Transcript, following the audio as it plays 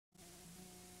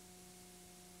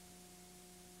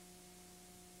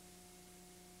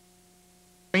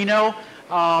Pellegrino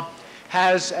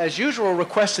has, as usual,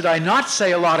 requested I not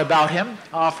say a lot about him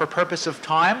for purpose of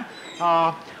time.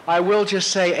 I will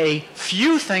just say a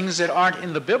few things that aren't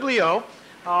in the biblio,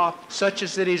 such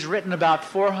as that he's written about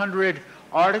 400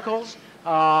 articles,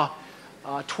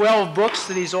 12 books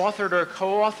that he's authored or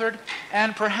co-authored,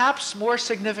 and perhaps more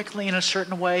significantly in a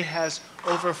certain way has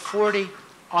over 40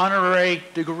 honorary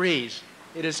degrees.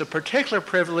 It is a particular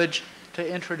privilege to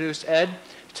introduce Ed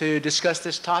to discuss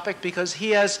this topic because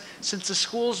he has, since the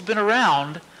school's been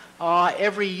around,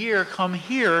 every year come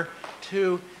here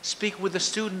to speak with the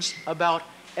students about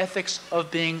ethics of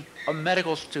being a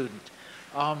medical student.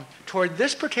 Toward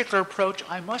this particular approach,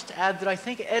 I must add that I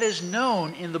think Ed is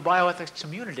known in the bioethics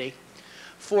community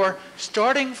for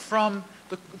starting from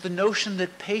the notion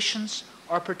that patients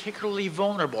are particularly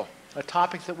vulnerable, a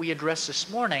topic that we addressed this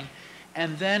morning,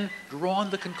 and then drawn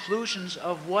the conclusions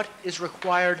of what is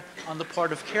required on the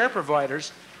part of care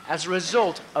providers as a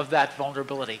result of that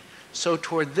vulnerability. So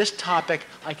toward this topic,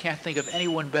 I can't think of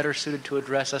anyone better suited to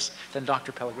address us than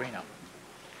Dr. Pellegrino.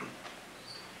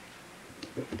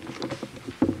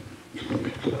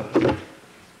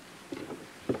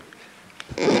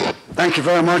 Thank you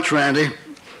very much, Randy.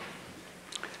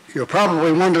 You're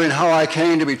probably wondering how I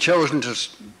came to be chosen to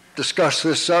discuss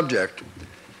this subject.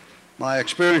 My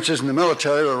experiences in the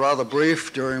military were rather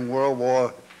brief during World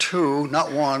War II,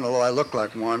 not one, although I look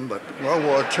like one, but World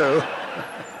War II,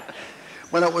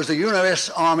 when it was the U.S.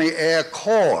 Army Air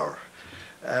Corps,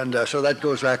 and so that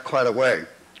goes back quite a way.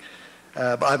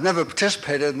 But I've never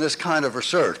participated in this kind of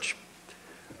research.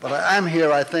 But I am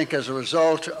here, I think, as a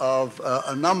result of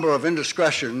a number of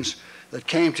indiscretions that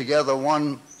came together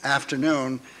one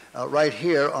afternoon right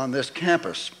here on this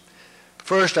campus.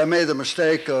 First, I made the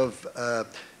mistake of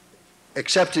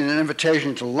accepting an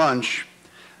invitation to lunch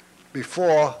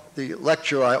before the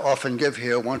lecture I often give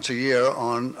here once a year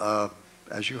on,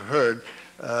 as you heard,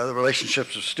 the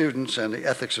relationships of students and the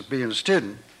ethics of being a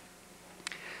student.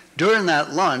 During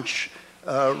that lunch,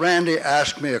 Randy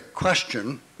asked me a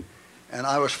question, and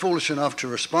I was foolish enough to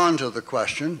respond to the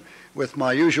question with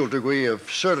my usual degree of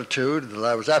certitude that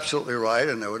I was absolutely right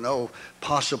and there were no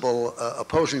possible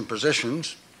opposing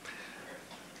positions.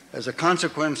 As a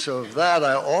consequence of that,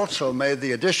 I also made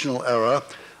the additional error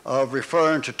of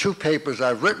referring to two papers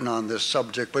I've written on this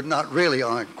subject, but not really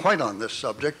quite on this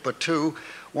subject, but two,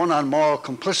 one on moral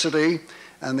complicity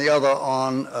and the other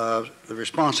on the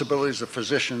responsibilities of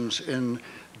physicians in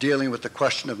dealing with the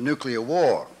question of nuclear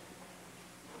war.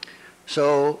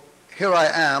 So here I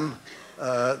am,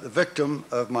 the victim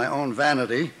of my own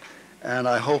vanity, and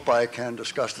I hope I can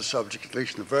discuss the subject, at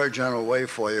least in a very general way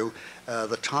for you.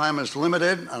 The time is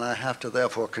limited, and I have to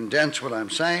therefore condense what I'm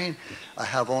saying. I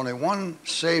have only one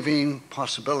saving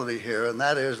possibility here, and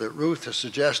that is that Ruth has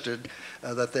suggested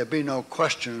that there be no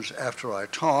questions after I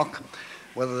talk.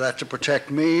 Whether that's to protect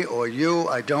me or you,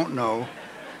 I don't know.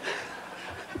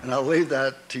 And I'll leave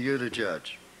that to you to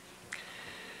judge.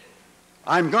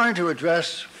 I'm going to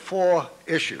address four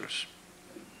issues.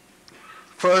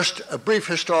 First, a brief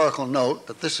historical note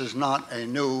that this is not a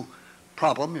new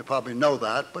problem. You probably know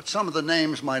that, but some of the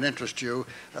names might interest you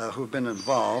who've been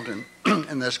involved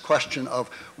in this question of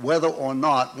whether or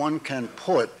not one can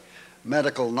put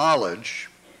medical knowledge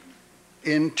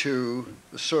into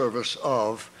the service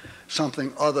of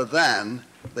something other than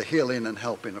the healing and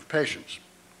helping of patients.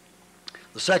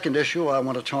 The second issue I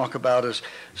want to talk about is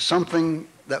something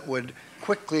that would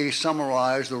quickly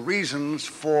summarize the reasons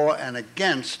for and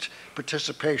against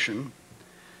participation.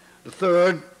 The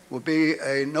third will be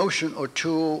a notion or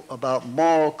two about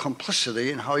moral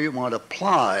complicity and how you might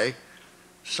apply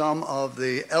some of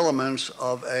the elements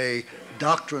of a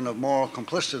doctrine of moral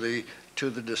complicity to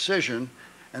the decision.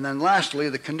 And then lastly,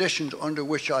 the conditions under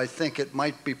which I think it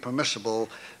might be permissible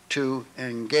to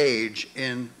engage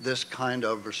in this kind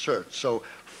of research. So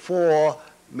four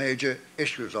major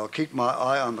issues. I'll keep my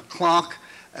eye on the clock,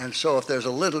 and so if there's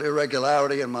a little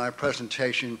irregularity in my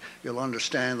presentation, you'll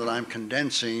understand that I'm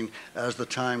condensing as the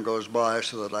time goes by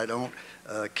so that I don't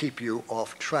keep you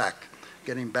off track.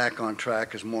 Getting back on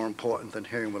track is more important than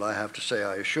hearing what I have to say,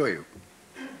 I assure you.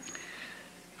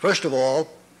 First of all,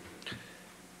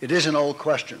 it is an old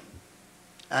question,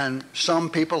 and some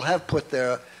people have put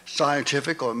their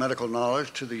scientific or medical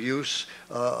knowledge to the use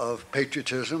of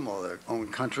patriotism or their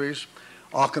own countries.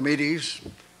 Archimedes,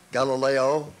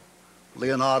 Galileo,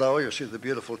 Leonardo, you see the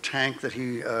beautiful tank that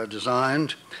he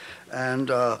designed, and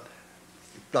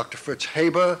Dr. Fritz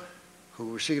Haber,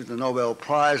 who received the Nobel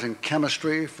Prize in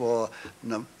chemistry for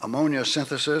ammonia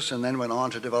synthesis and then went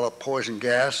on to develop poison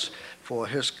gas for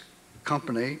his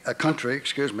country.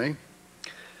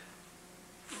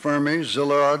 Fermi,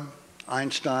 Szilard,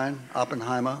 Einstein,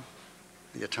 Oppenheimer,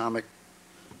 the atomic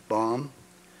bomb.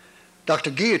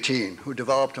 Dr. Guillotine, who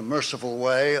developed a merciful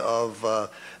way of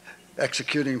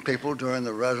executing people during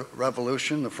the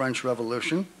Revolution, the French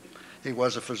Revolution. He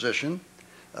was a physician.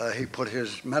 He put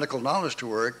his medical knowledge to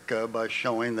work by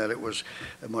showing that it was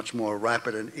a much more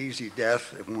rapid and easy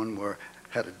death if one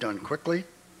had it done quickly.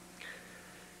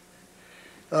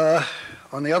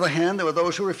 On the other hand, there were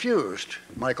those who refused.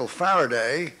 Michael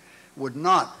Faraday would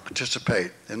not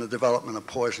participate in the development of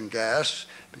poison gas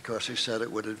because he said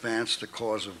it would advance the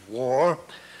cause of war.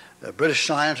 British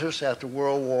scientists after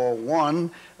World War I,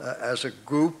 as a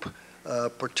group,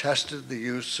 protested the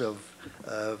use of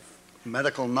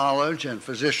medical knowledge and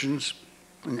physicians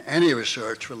in any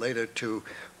research related to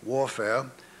warfare.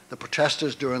 The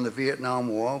protesters during the Vietnam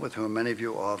War, with whom many of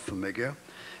you are familiar.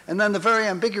 And then the very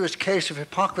ambiguous case of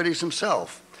Hippocrates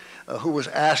himself, who was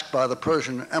asked by the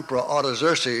Persian Emperor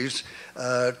Artaxerxes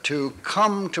to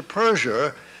come to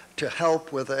Persia to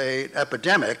help with an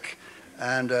epidemic.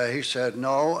 And he said,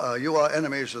 no, you are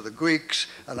enemies of the Greeks,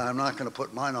 and I'm not going to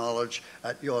put my knowledge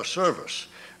at your service.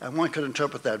 And one could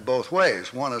interpret that both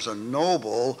ways. One as a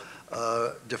noble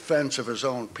defense of his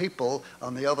own people.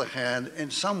 On the other hand,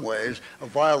 in some ways, a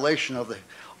violation of the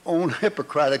own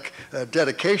Hippocratic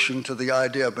dedication to the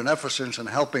idea of beneficence and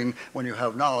helping when you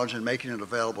have knowledge and making it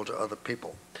available to other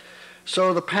people.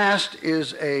 So the past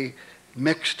is a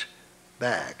mixed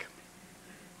bag.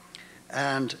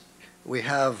 And we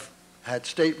have had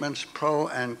statements pro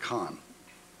and con.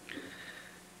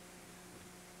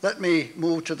 Let me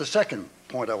move to the second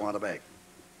point I want to make,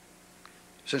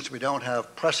 since we don't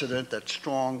have precedent that's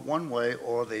strong one way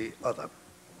or the other.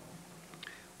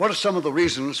 What are some of the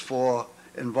reasons for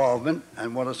involvement,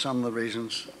 and what are some of the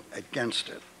reasons against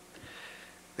it?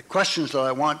 The questions that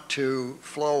I want to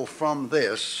flow from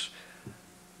this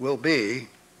will be,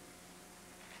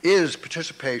 is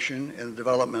participation in the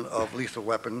development of lethal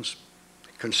weapons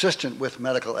consistent with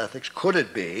medical ethics? Could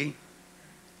it be?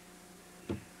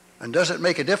 And does it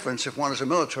make a difference if one is a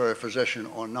military physician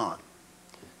or not?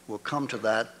 We'll come to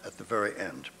that at the very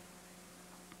end.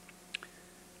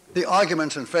 The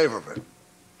arguments in favor of it.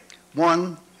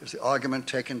 One is the argument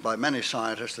taken by many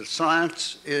scientists that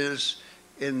science is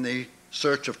in the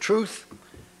search of truth.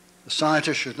 The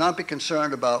scientist should not be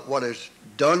concerned about what is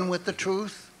done with the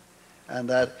truth, and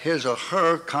that his or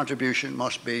her contribution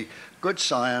must be good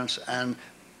science, and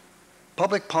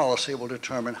public policy will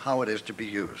determine how it is to be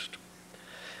used.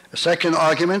 A second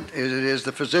argument is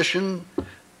the physician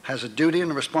has a duty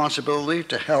and a responsibility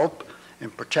to help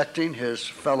in protecting his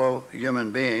fellow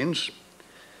human beings.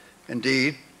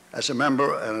 Indeed, as a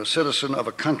member and a citizen of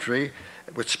a country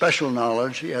with special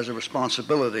knowledge, he has a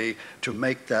responsibility to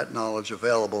make that knowledge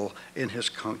available in his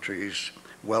country's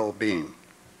well-being.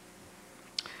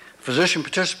 Physician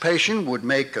participation would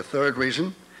make, a third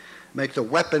reason, make the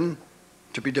weapon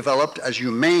to be developed as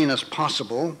humane as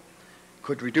possible,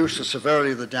 could reduce the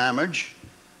severity of the damage,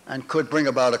 and could bring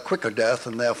about a quicker death,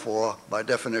 and therefore, by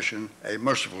definition, a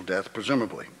merciful death,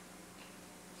 presumably.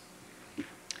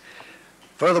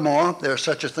 Furthermore, there is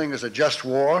such a thing as a just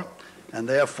war, and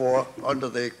therefore, under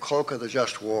the cloak of the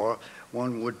just war,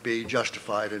 one would be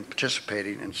justified in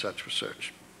participating in such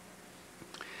research.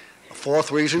 A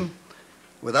fourth reason,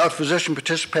 without physician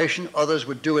participation, others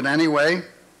would do it anyway,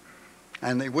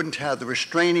 and they wouldn't have the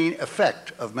restraining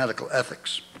effect of medical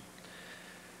ethics.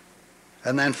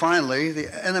 And then finally,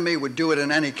 the enemy would do it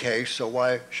in any case, so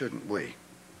why shouldn't we?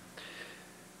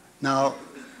 Now,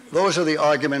 those are the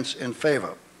arguments in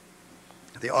favor.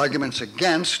 The arguments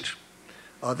against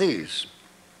are these.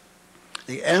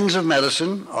 The ends of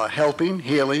medicine are helping,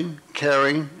 healing,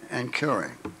 caring, and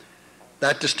curing.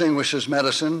 That distinguishes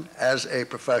medicine as a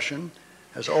profession,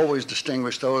 has always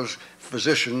distinguished those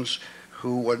physicians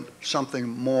who were something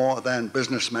more than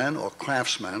businessmen or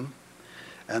craftsmen,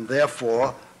 and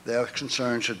therefore their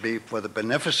concern should be for the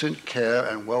beneficent care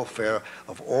and welfare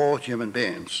of all human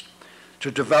beings.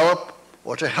 To develop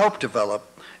or to help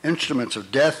develop instruments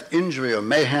of death, injury, or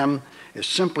mayhem is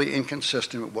simply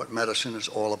inconsistent with what medicine is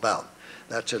all about.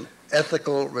 That's an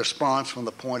ethical response from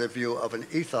the point of view of an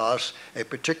ethos, a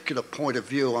particular point of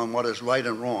view on what is right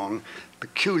and wrong,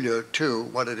 peculiar to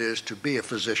what it is to be a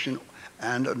physician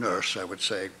and a nurse, I would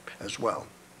say, as well.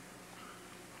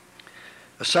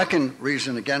 A second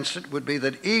reason against it would be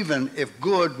that even if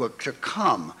good were to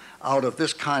come out of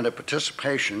this kind of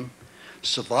participation,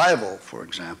 survival, for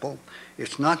example,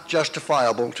 it's not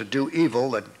justifiable to do evil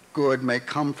that good may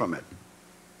come from it.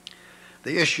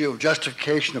 The issue of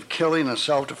justification of killing and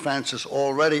self-defense is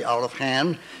already out of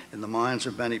hand in the minds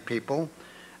of many people,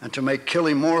 and to make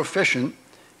killing more efficient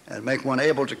and make one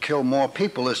able to kill more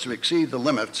people is to exceed the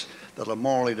limits that are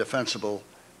morally defensible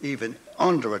even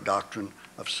under a doctrine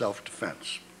of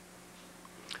self-defense.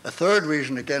 A third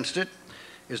reason against it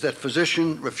is that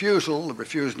physician refusal, the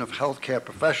refusal of healthcare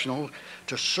professionals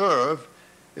to serve,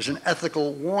 is an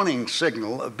ethical warning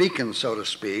signal, a beacon, so to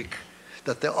speak,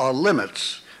 that there are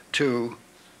limits to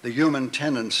the human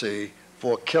tendency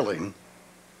for killing.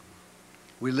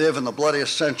 We live in the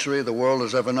bloodiest century the world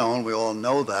has ever known. We all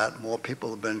know that. More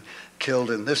people have been killed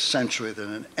in this century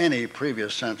than in any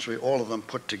previous century, all of them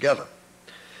put together.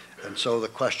 And so the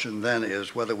question then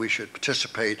is whether we should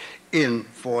participate in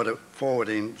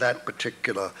forwarding that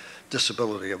particular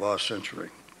disability of our century.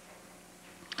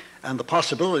 And the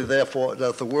possibility, therefore,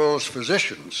 that the world's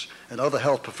physicians and other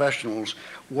health professionals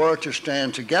were to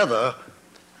stand together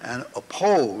and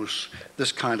oppose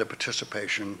this kind of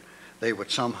participation, they would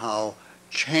somehow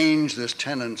change this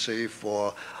tendency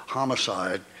for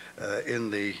homicide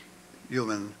in the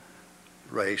human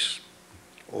race,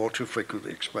 all too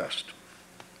frequently expressed.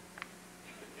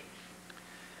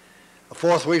 A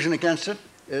fourth reason against it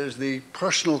is the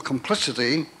personal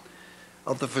complicity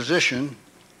of the physician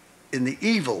in the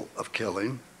evil of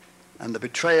killing and the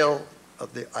betrayal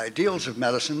of the ideals of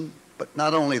medicine, but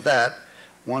not only that,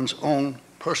 one's own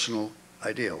personal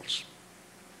ideals.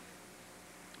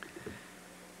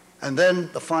 And then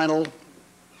the final,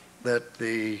 that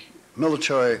the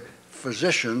military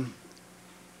physician,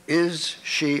 is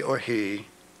she or he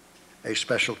a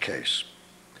special case?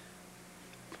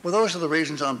 Well, those are the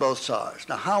reasons on both sides.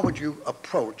 Now, how would you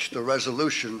approach the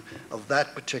resolution of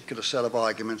that particular set of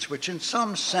arguments, which in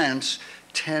some sense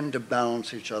tend to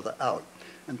balance each other out?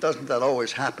 And doesn't that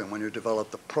always happen when you develop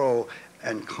the pro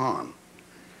and con?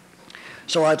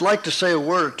 So I'd like to say a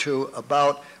word or two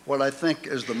about what I think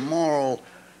is the moral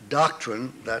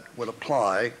doctrine that would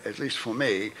apply, at least for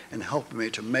me, in helping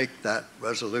me to make that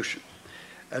resolution.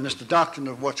 And it's the doctrine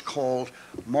of what's called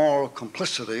moral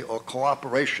complicity or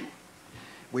cooperation.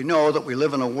 We know that we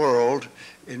live in a world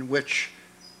in which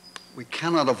we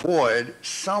cannot avoid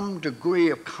some degree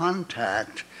of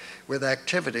contact with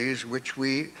activities which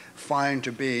we find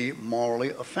to be morally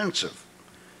offensive.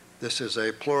 This is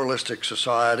a pluralistic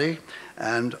society,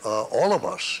 and all of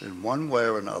us, in one way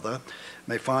or another,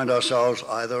 may find ourselves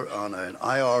either on an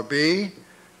IRB,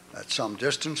 at some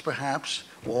distance perhaps,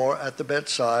 or at the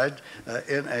bedside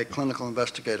in a clinical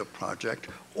investigative project,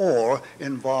 or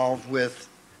involved with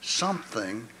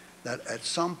something that at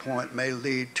some point may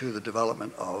lead to the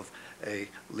development of a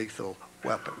lethal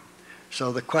weapon.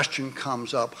 So the question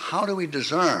comes up, how do we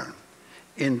discern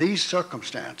in these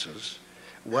circumstances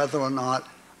whether or not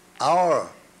our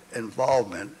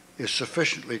involvement is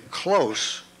sufficiently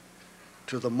close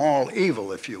to the moral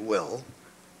evil, if you will,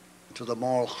 to the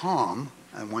moral harm?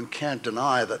 And one can't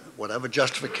deny that whatever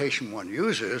justification one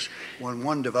uses, when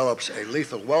one develops a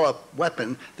lethal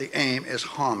weapon, the aim is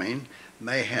harming,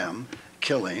 mayhem,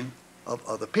 killing of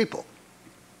other people.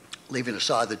 Leaving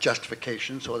aside the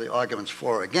justifications or the arguments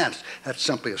for or against, that's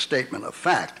simply a statement of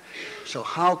fact. So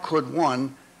how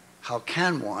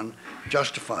can one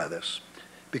justify this?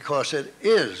 Because it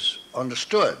is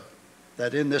understood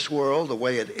that in this world, the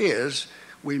way it is,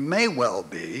 we may well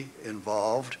be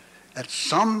involved at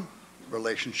some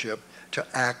relationship to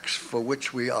acts for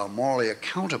which we are morally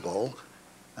accountable,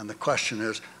 and the question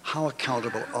is, how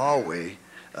accountable are we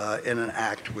in an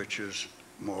act which is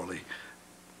morally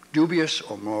dubious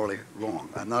or morally wrong?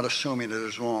 I'm not assuming it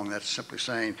is wrong, that's simply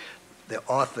saying there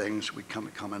are things we can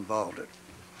become involved in.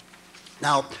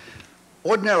 Now,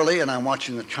 ordinarily, and I'm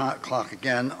watching the clock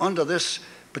again, under this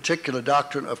particular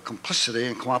doctrine of complicity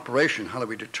and cooperation, how do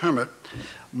we determine it?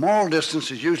 Moral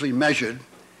distance is usually measured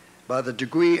by the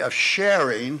degree of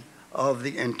sharing of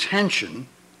the intention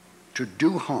to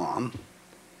do harm,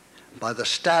 by the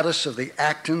status of the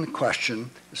act in question.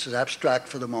 This is abstract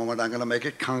for the moment, I'm going to make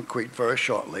it concrete very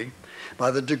shortly.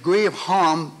 By the degree of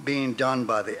harm being done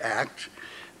by the act,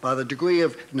 by the degree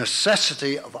of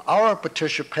necessity of our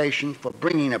participation for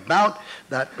bringing about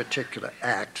that particular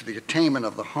act, the attainment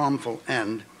of the harmful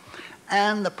end,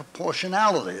 and the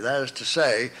proportionality, that is to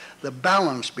say, the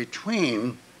balance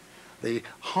between the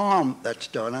harm that's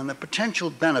done and the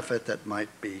potential benefit that might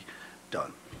be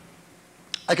done.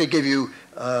 I could give you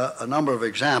a number of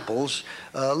examples.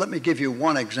 Let me give you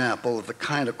one example of the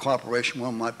kind of cooperation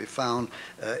one might be found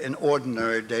in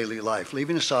ordinary daily life,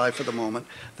 leaving aside for the moment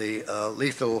the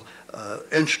lethal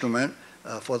instrument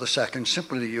for the second,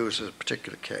 simply to use as a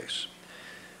particular case.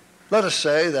 Let us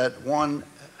say that one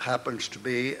happens to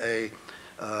be a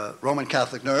Roman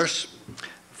Catholic nurse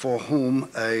for whom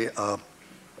a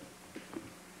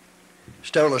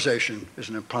sterilization is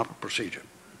an improper procedure.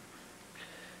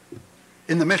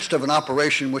 in the midst of an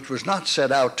operation which was not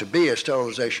set out to be a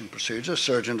sterilization procedure, a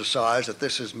surgeon decides that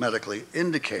this is medically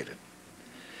indicated.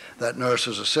 That nurse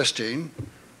is assisting.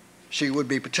 She would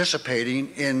be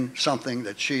participating in something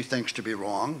that she thinks to be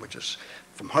wrong, which is,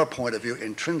 from her point of view,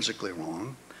 intrinsically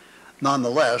wrong.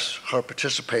 Nonetheless, her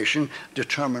participation,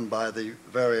 determined by the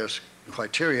various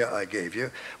criteria I gave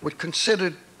you, would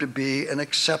consider to be an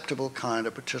acceptable kind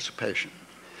of participation.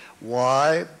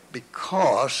 Why?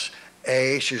 Because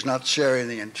A, she's not sharing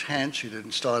the intent. She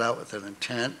didn't start out with an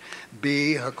intent.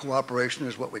 B, her cooperation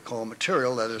is what we call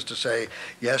material. That is to say,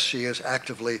 yes, she is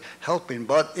actively helping,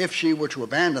 but if she were to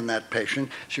abandon that patient,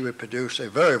 she would produce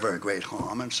a very, very great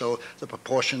harm. And so the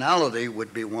proportionality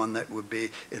would be one that would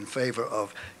be in favor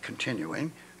of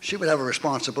continuing. She would have a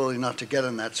responsibility not to get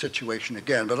in that situation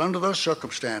again. But under those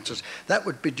circumstances, that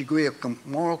would be a degree of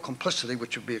moral complicity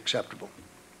which would be acceptable.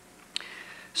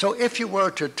 So if you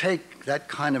were to take that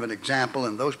kind of an example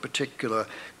in those particular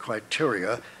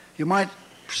criteria, you might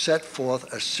set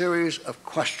forth a series of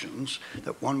questions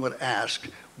that one would ask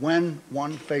when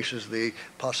one faces the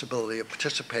possibility of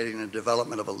participating in the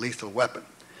development of a lethal weapon,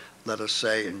 let us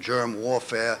say in germ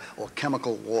warfare or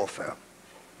chemical warfare.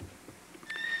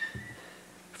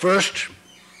 First,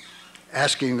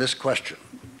 asking this question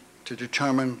to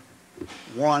determine,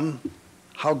 one,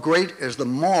 how great is the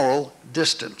moral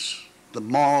distance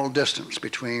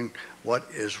between what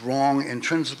is wrong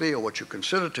intrinsically or what you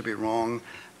consider to be wrong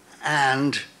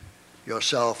and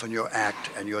yourself and your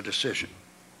act and your decision.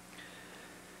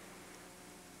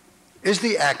 Is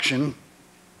the action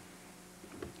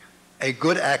a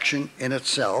good action in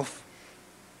itself?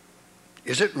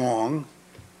 Is it wrong,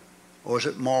 or is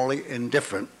it morally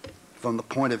indifferent from the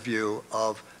point of view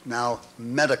of now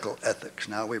medical ethics?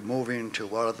 Now we're moving to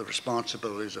what are the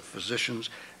responsibilities of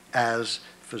physicians as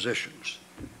physicians.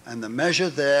 And the measure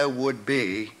there would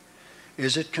be,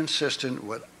 is it consistent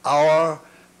with our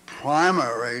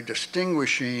primary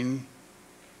distinguishing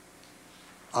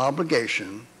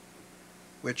obligation,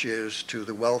 which is to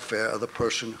the welfare of the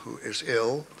person who is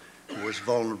ill, who is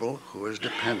vulnerable, who is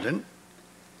dependent,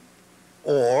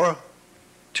 or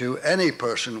to any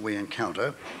person we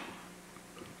encounter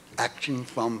acting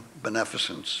from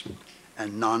beneficence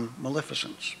and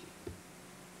non-maleficence.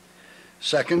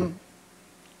 Second,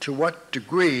 to what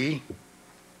degree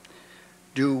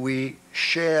do we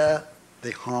share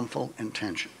the harmful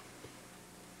intention?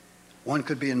 One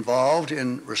could be involved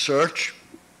in research.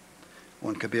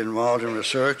 One could be involved in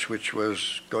research which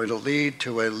was going to lead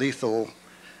to a lethal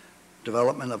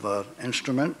development of an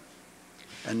instrument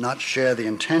and not share the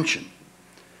intention.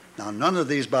 Now, none of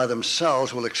these by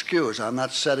themselves will excuse. I'm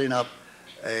not setting up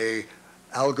an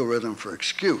algorithm for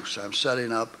excuse. I'm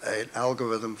setting up an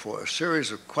algorithm for a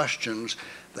series of questions,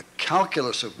 the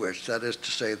calculus of which, that is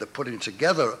to say, the putting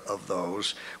together of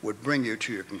those, would bring you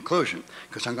to your conclusion.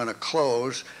 Because I'm going to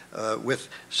close with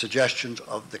suggestions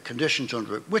of the conditions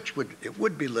under which it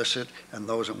would be licit and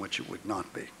those in which it would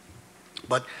not be.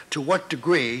 But to what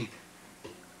degree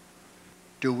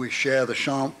do we share the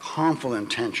harmful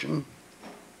intention?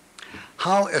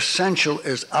 How essential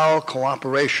is our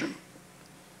cooperation?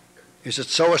 Is it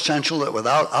so essential that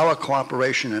without our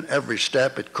cooperation in every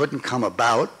step it couldn't come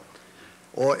about?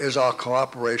 Or is our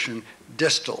cooperation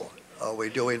distal? Are we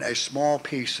doing a small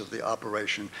piece of the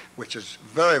operation which is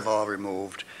very far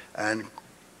removed and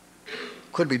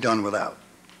could be done without?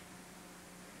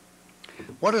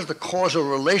 What is the causal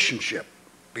relationship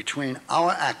between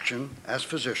our action as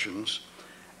physicians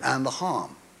and the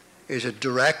harm? Is it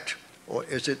direct or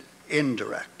is it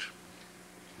indirect?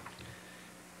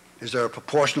 Is there a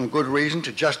proportional good reason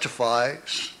to justify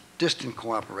distant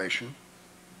cooperation?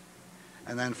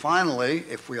 And then finally,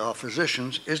 if we are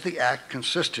physicians, is the act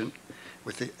consistent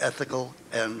with the ethical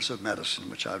ends of medicine,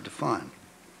 which I've defined?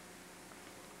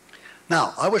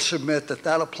 Now, I would submit that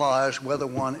that applies whether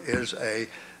one is a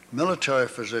military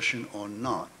physician or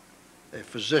not. A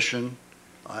physician,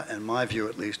 in my view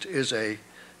at least, is a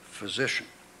physician.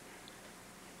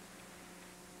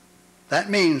 That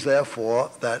means,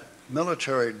 therefore, that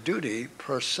military duty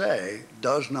per se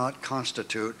does not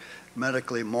constitute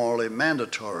medically, morally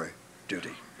mandatory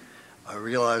duty. I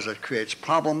realize that creates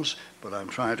problems, but I'm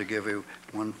trying to give you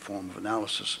one form of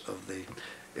analysis of the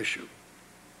issue.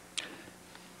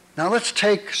 Now let's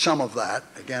take some of that,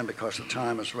 again, because the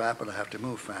time is rapid, I have to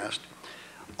move fast.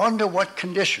 Under what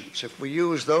conditions, if we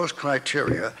use those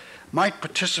criteria, might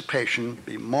participation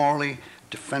be morally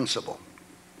defensible?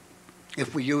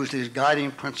 If we use these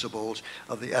guiding principles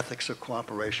of the ethics of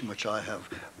cooperation, which I have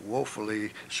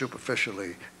woefully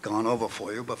superficially gone over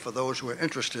for you, but for those who are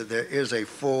interested, there is a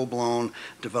full-blown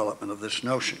development of this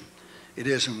notion. it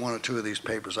is in one or two of these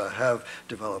papers I have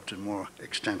developed in more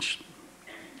extension.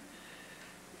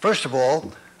 First of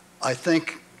all, I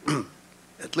think,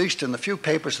 at least in the few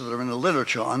papers that are in the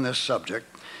literature on this subject,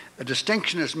 a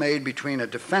distinction is made between a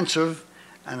defensive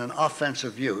and an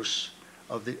offensive use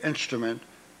of the instrument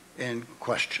in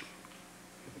question.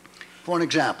 For an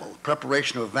example,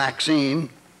 preparation of a vaccine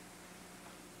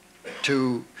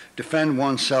to defend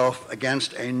oneself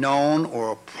against a known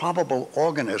or a probable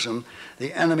organism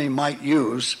the enemy might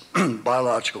use,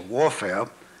 biological warfare,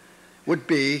 would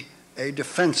be a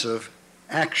defensive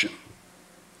action.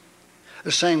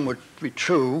 The same would be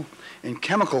true in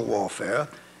chemical warfare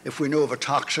if we knew of a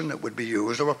toxin that would be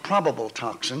used, or a probable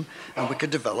toxin, and we could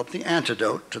develop the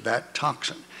antidote to that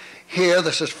toxin. Here,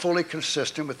 this is fully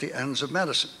consistent with the ends of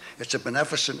medicine. It's a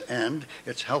beneficent end,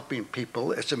 it's helping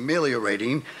people, it's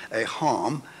ameliorating a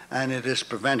harm, and it is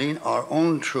preventing our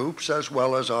own troops as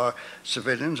well as our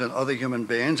civilians and other human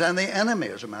beings, and the enemy,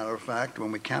 as a matter of fact,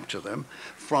 when we capture them,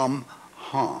 from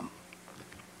harm.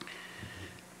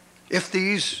 If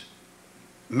these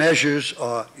measures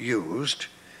are used,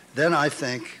 then I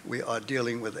think we are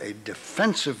dealing with a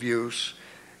defensive use.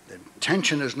 The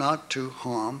intention is not to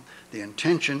harm. The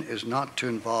intention is not to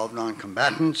involve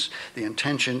non-combatants. The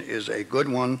intention is a good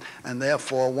one, and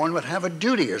therefore one would have a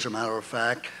duty, as a matter of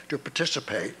fact, to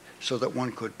participate so that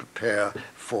one could prepare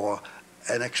for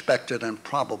an expected and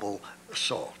probable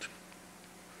assault.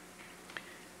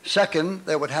 Second,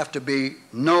 there would have to be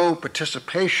no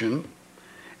participation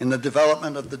in the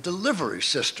development of the delivery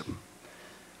system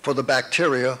for the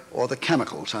bacteria or the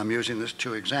chemicals. I'm using these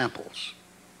two examples.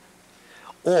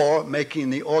 Or making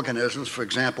the organisms, for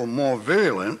example, more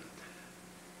virulent,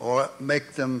 or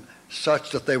make them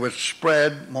such that they would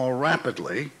spread more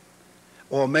rapidly,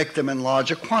 or make them in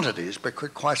larger quantities, because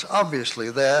quite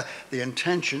obviously there the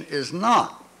intention is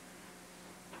not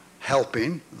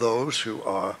helping those who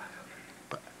are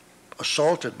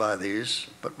assaulted by these,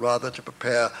 but rather to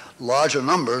prepare larger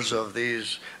numbers of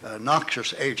these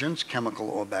noxious agents, chemical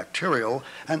or bacterial,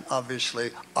 and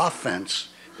obviously offense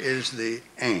is the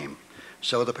aim.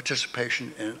 So the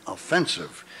participation in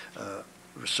offensive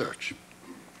research.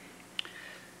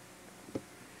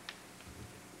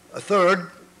 A third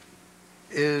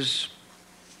is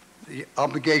the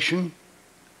obligation,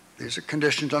 these are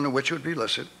conditions under which it would be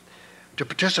illicit, to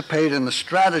participate in the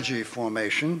strategy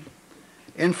formation,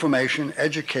 information,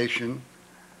 education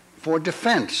for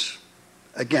defense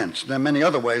against. There are many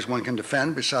other ways one can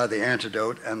defend beside the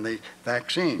antidote and the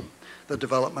vaccine. The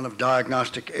development of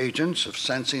diagnostic agents, of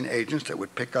sensing agents that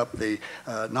would pick up the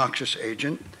noxious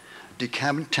agent,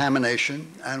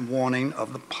 decontamination, and warning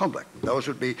of the public. Those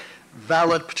would be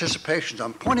valid participations.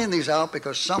 I'm pointing these out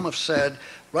because some have said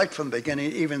right from the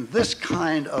beginning, even this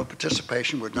kind of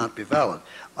participation would not be valid.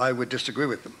 I would disagree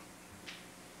with them.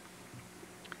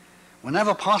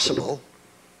 Whenever possible,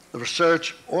 the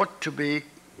research ought to be,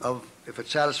 if it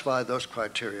satisfied those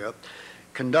criteria,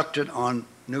 conducted on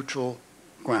neutral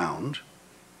ground.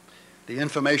 The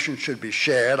information should be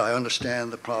shared. I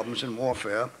understand the problems in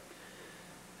warfare.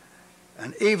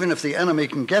 And even if the enemy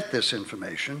can get this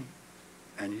information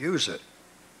and use it,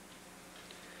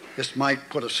 this might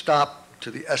put a stop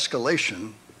to the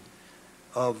escalation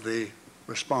of the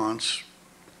response.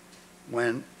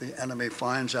 When the enemy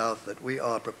finds out that we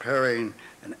are preparing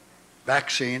a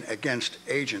vaccine against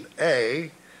Agent A,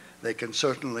 they can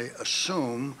certainly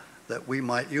assume that we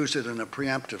might use it in a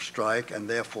preemptive strike, and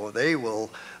therefore they will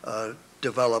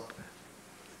develop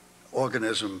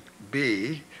organism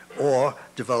B or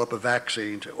develop a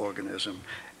vaccine to organism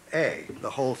A.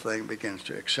 The whole thing begins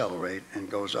to accelerate and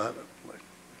goes out.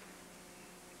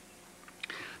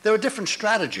 There are different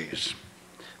strategies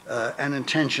and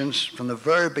intentions from the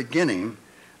very beginning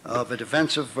of a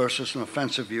defensive versus an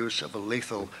offensive use of a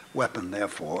lethal weapon,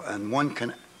 therefore, and one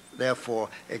can therefore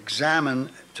examine,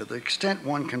 to the extent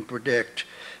one can predict,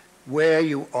 where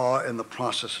you are in the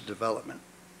process of development.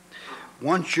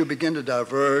 Once you begin to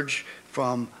diverge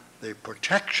from the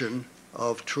protection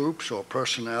of troops or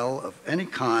personnel of any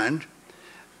kind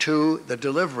to the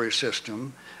delivery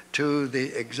system, to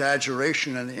the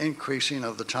exaggeration and the increasing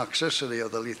of the toxicity or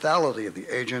the lethality of the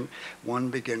agent, one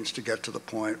begins to get to the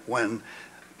point when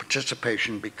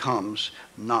participation becomes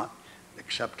not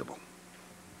acceptable.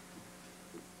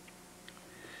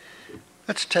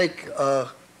 Let's take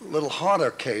little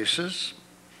harder cases.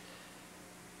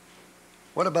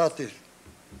 What about the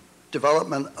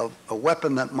development of a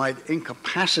weapon that might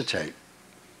incapacitate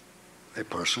a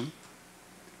person?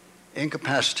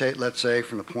 Incapacitate, let's say,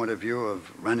 from the point of view of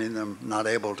rendering them not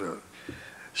able to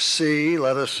see,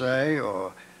 let us say,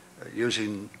 or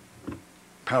using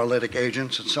paralytic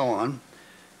agents and so on.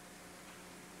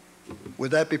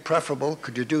 Would that be preferable?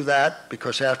 Could you do that?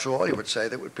 Because after all, you would say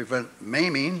that would prevent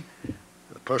maiming.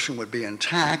 The person would be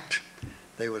intact.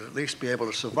 They would at least be able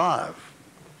to survive.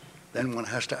 Then one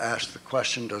has to ask the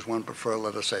question, does one prefer,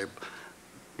 let us say,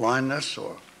 blindness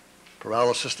or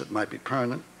paralysis that might be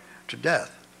permanent to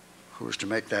death? Who is to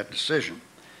make that decision?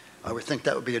 I would think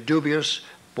that would be a dubious,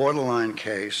 borderline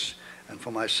case, and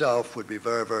for myself would be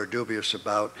very, very dubious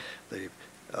about the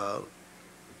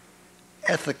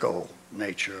ethical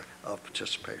nature of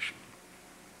participation.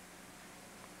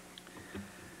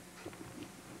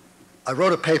 I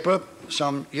wrote a paper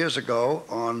some years ago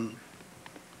on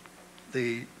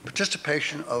the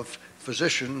participation of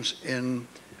physicians in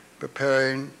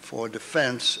preparing for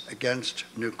defense against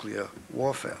nuclear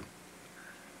warfare.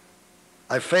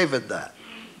 I favored that.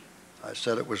 I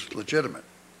said it was legitimate.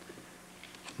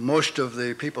 Most of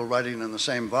the people writing in the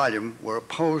same volume were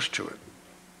opposed to it.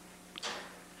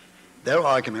 Their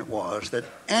argument was that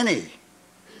any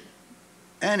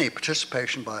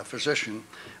participation by a physician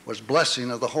was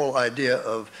blessing of the whole idea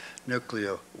of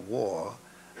nuclear war,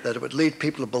 that it would lead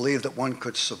people to believe that one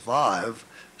could survive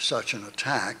such an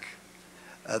attack,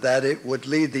 that it would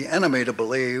lead the enemy to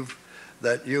believe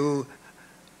that you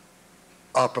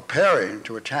are preparing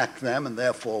to attack them and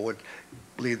therefore would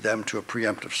lead them to a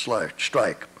preemptive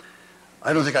strike.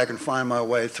 I don't think I can find my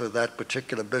way through that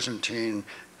particular Byzantine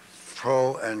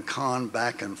pro and con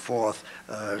back and forth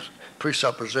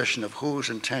presupposition of whose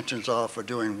intentions are for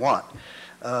doing what.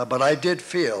 But I did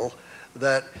feel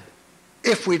that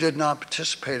if we did not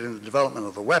participate in the development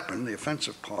of the weapon, the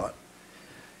offensive part,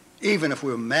 even if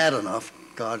we were mad enough,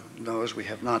 God knows we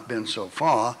have not been so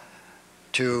far,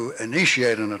 to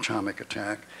initiate an atomic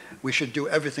attack, we should do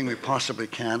everything we possibly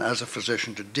can as a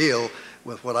physician to deal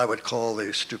with what I would call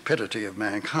the stupidity of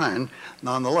mankind.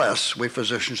 Nonetheless, we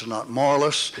physicians are not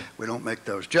moralists. We don't make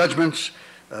those judgments.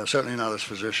 Certainly not as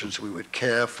physicians. We would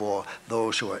care for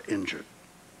those who are injured.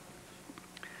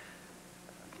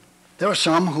 There are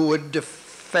some who would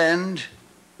defend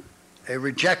a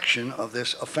rejection of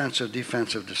this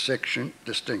offensive-defensive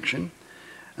distinction,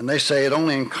 and they say it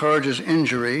only encourages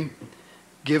injury,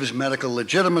 gives medical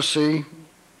legitimacy,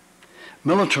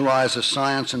 militarizes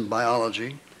science and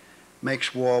biology,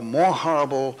 makes war more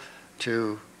horrible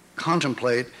to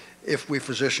contemplate if we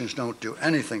physicians don't do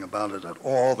anything about it at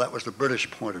all. That was the British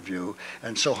point of view,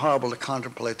 and so horrible to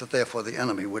contemplate that therefore the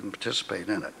enemy wouldn't participate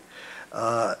in it.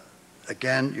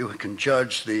 Again, you can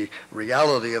judge the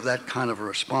reality of that kind of a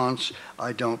response.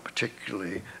 I don't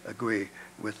particularly agree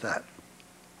with that.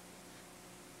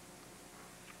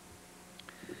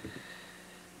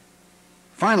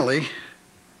 Finally,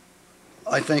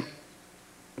 I think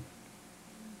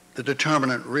the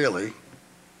determinant really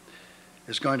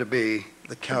is going to be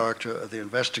the character of the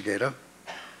investigator,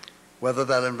 whether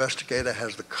that investigator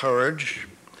has the courage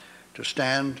to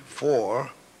stand for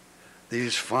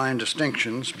these fine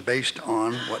distinctions based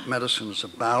on what medicine is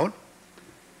about,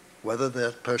 whether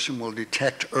that person will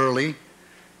detect early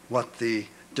what the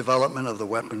development of the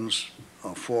weapons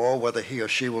are for, whether he or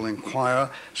she will inquire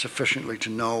sufficiently to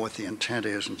know what the intent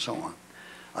is, and so on.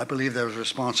 I believe there is a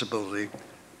responsibility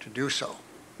to do so.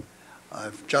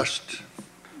 I've just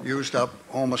used up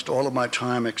almost all of my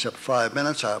time except 5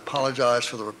 minutes. I apologize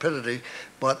for the rapidity,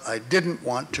 but I didn't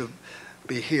want to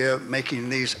be here making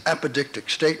these apodictic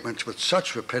statements with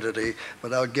such rapidity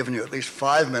without giving you at least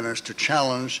 5 minutes to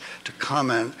challenge, to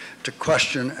comment, to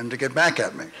question, and to get back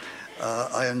at me.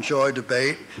 I enjoy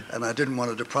debate, and I didn't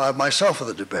want to deprive myself of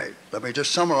the debate. Let me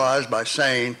just summarize by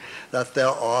saying that there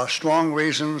are strong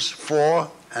reasons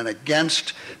for and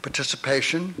against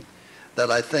participation, that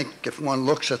I think if one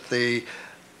looks at the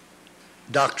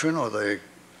doctrine or the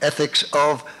ethics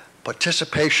of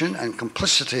participation and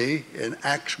complicity in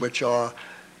acts which are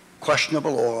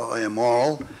questionable or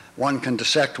immoral, one can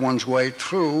dissect one's way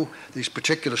through these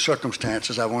particular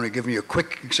circumstances. I've only given you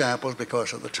quick examples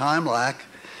because of the time lack,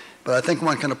 but I think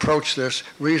one can approach this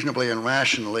reasonably and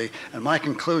rationally, and my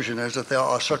conclusion is that there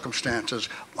are circumstances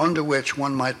under which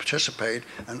one might participate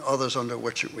and others under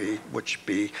which which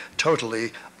be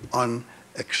totally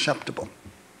unacceptable.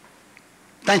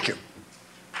 Thank you.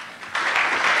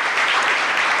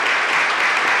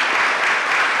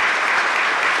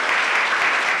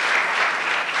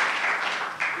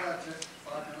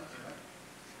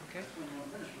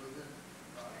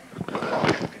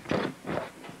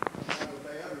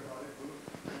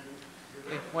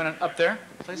 Up there,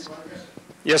 please.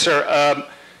 Yes, sir.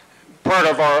 Part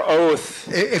of our oath.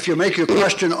 If you make your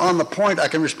question on the point, I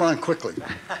can respond quickly.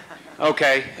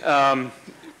 Okay.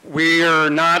 we're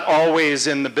not always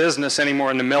in the business anymore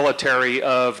in the military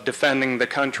of defending the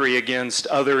country against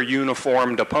other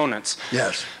uniformed opponents.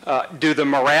 Yes. Do the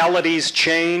moralities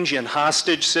change in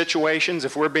hostage situations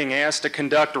if we're being asked to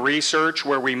conduct research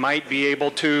where we might be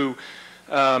able to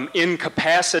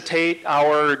incapacitate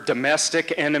our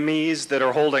domestic enemies that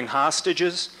are holding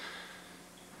hostages?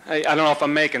 I don't know if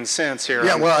I'm making sense here.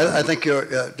 Yeah, well, I think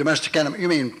your domestic enemy, you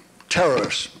mean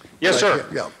terrorists? Yes, sir.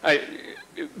 Yeah.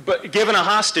 But given a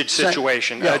hostage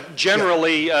situation,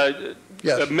 generally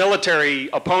Yes. military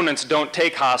opponents don't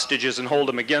take hostages and hold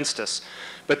them against us.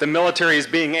 But the military is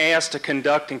being asked to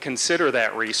conduct and consider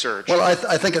that research. Well,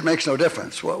 I think it makes no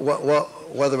difference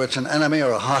whether it's an enemy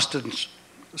or a hostage.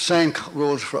 Same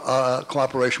rules for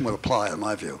cooperation would apply, in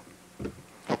my view.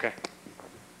 Okay.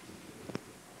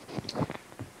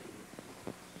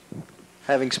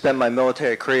 Having spent my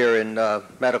military career in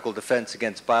medical defense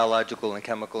against biological and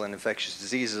chemical and infectious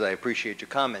diseases, I appreciate your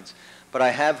comments. But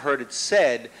I have heard it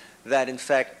said that, in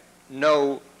fact,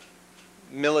 no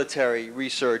military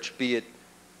research, be it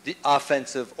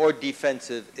offensive or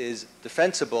defensive, is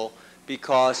defensible,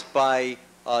 because by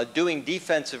doing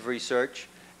defensive research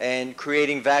and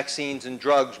creating vaccines and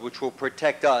drugs which will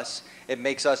protect us, it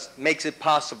makes it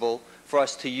possible for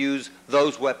us to use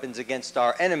those weapons against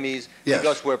our enemies. Yes.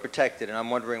 Because we're protected. And I'm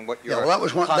wondering what your that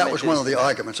was one of the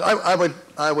arguments.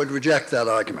 I would reject that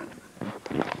argument.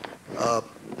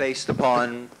 Based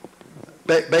upon?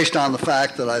 Based on the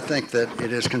fact that I think that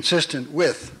it is consistent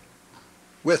with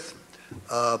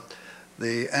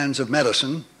the ends of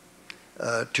medicine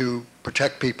to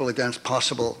protect people against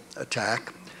possible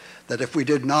attack, that if we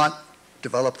did not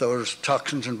develop those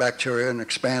toxins and bacteria and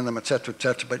expand them, et cetera,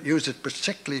 but use it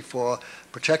particularly for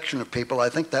protection of people, I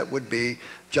think that would be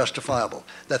justifiable.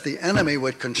 That the enemy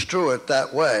would construe it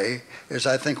that way is,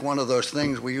 I think, one of those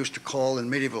things we used to call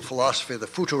in medieval philosophy the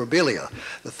futurabilia,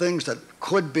 the things that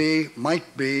could be,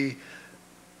 might be,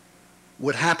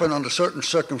 would happen under certain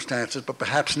circumstances, but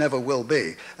perhaps never will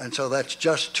be. And so that's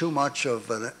just too much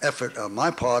of an effort on my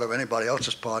part or anybody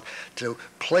else's part to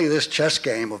play this chess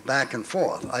game of back and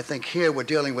forth. I think here we're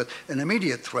dealing with an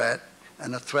immediate threat,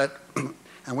 and a threat,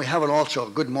 and we have also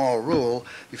a good moral rule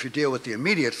if you deal with the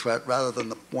immediate threat rather than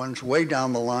the ones way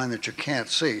down the line that you can't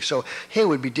see. So here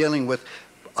we'd be dealing with,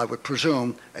 I would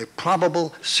presume, a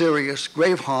probable, serious,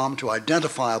 grave harm to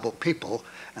identifiable people,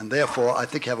 and therefore I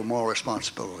think you have a moral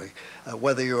responsibility,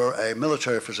 whether you're a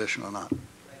military physician or not.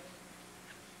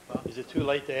 Is it too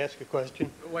late to ask a question?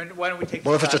 Why don't we take?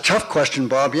 Well, if it's a tough question,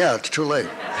 Bob, yeah, it's too late.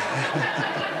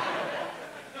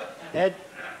 Ed,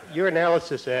 your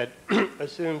analysis, Ed,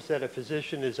 assumes that a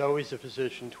physician is always a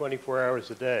physician 24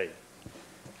 hours a day.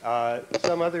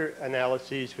 Some other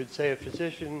analyses would say a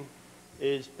physician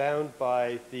is bound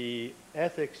by the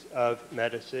ethics of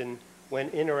medicine when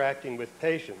interacting with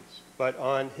patients, but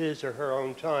on his or her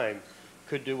own time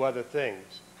could do other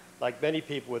things. Like many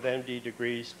people with MD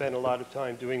degrees spend a lot of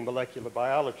time doing molecular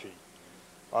biology.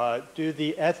 Do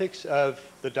the ethics of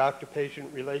the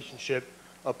doctor-patient relationship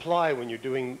apply when you're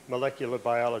doing molecular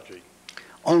biology?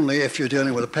 Only if you're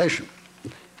dealing with a patient.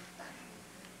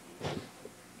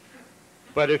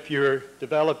 But if you're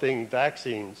developing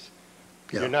vaccines,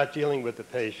 Yeah. you're not dealing with the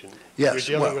patient. Yes,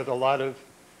 You're dealing well- with a lot of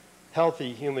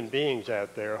healthy human beings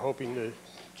out there, hoping to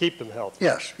keep them healthy.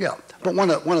 Yes, yeah. But one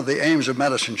of the aims of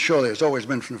medicine surely has always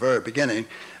been from the very beginning,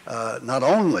 not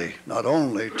only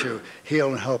to heal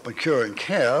and help and cure and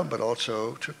care, but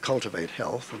also to cultivate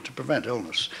health and to prevent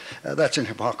illness. That's in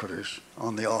Hippocrates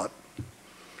on the art.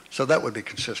 So that would be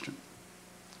consistent.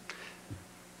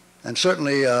 And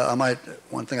certainly,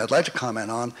 one thing I'd like to comment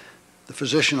on, the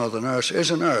physician or the nurse is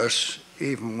a nurse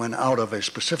even when out of a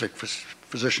specific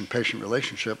physician-patient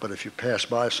relationship, but if you pass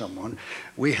by someone,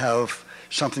 we have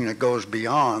something that goes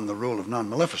beyond the rule of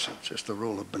non-maleficence. It's the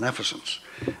rule of beneficence,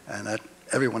 and that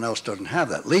everyone else doesn't have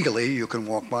that. Legally, you can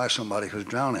walk by somebody who's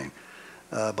drowning,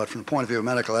 but from the point of view of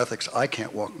medical ethics, I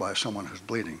can't walk by someone who's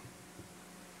bleeding.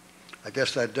 I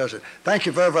guess that does it. Thank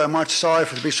you very, very much. Sorry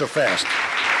for to be so fast.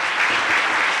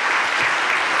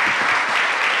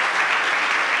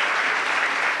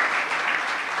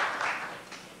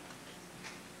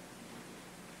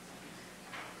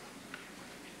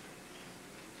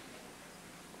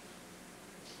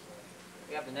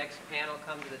 We have the next panel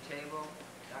come to the table,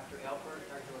 Dr. Elpert,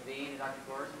 Dr. Levine, and Dr.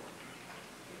 Gordon.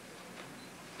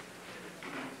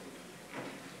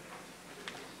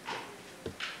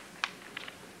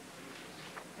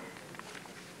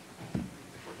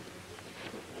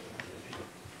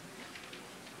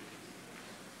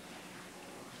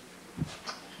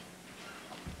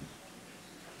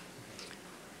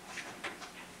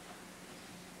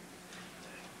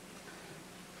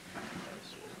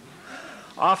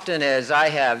 Often as I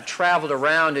have traveled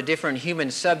around to different human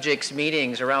subjects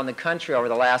meetings around the country over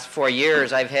the last 4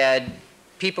 years, I've had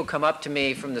people come up to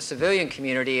me from the civilian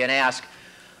community and ask,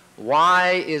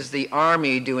 why is the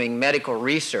Army doing medical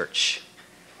research?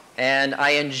 And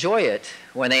I enjoy it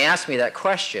when they ask me that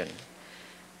question,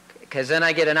 because then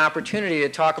I get an opportunity to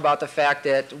talk about the fact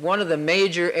that one of the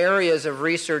major areas of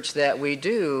research that we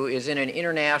do is in an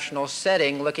international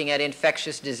setting looking at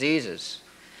infectious diseases.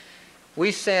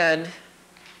 We send,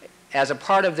 as a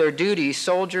part of their duty,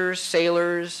 soldiers,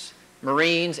 sailors,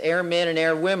 Marines, airmen, and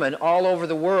airwomen all over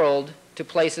the world to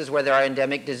places where there are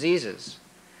endemic diseases.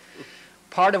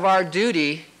 Part of our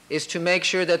duty is to make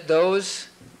sure that those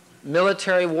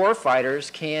military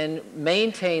warfighters can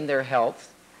maintain their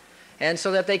health and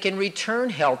so that they can return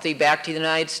healthy back to the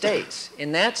United States.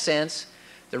 In that sense,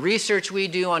 the research we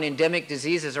do on endemic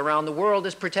diseases around the world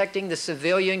is protecting the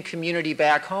civilian community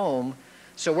back home,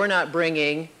 so we're not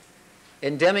bringing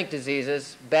endemic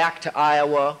diseases back to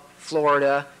Iowa,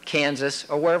 Florida, Kansas,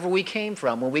 or wherever we came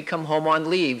from when we come home on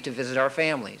leave to visit our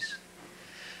families.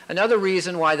 Another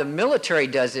reason why the military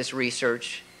does this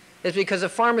research is because the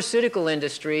pharmaceutical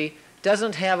industry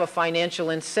doesn't have a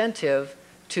financial incentive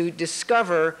to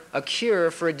discover a cure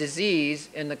for a disease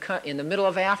in the middle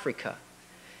of Africa.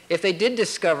 If they did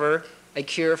discover a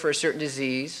cure for a certain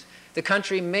disease, the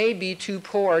country may be too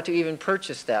poor to even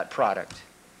purchase that product.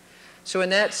 So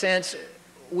in that sense,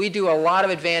 we do a lot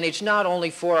of advantage not only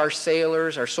for our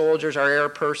sailors, our soldiers, our air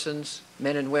persons,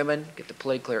 men and women, get the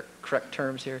politically correct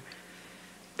terms here,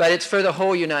 but it's for the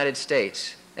whole United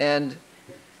States. And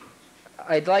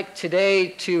I'd like today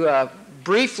to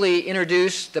briefly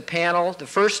introduce the panel. The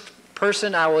first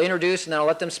person I will introduce, and then I'll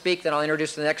let them speak, then I'll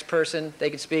introduce the next person, they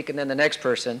can speak, and then the next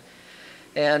person.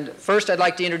 And first I'd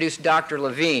like to introduce Dr.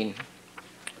 Levine.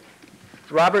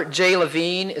 Robert J.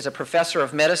 Levine is a professor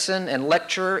of medicine and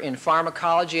lecturer in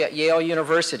pharmacology at Yale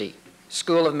University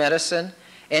School of Medicine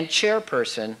and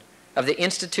chairperson of the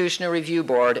Institutional Review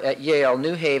Board at Yale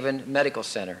New Haven Medical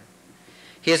Center.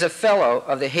 He is a fellow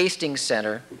of the Hastings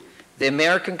Center, the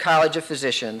American College of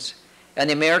Physicians, and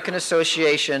the American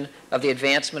Association of the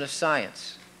Advancement of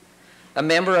Science, a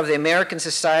member of the American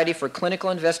Society for Clinical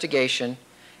Investigation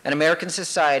and American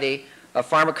Society of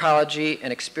Pharmacology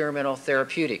and Experimental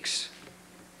Therapeutics.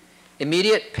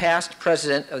 Immediate past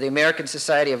president of the American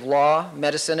Society of Law,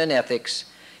 Medicine, and Ethics,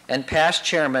 and past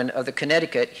chairman of the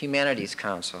Connecticut Humanities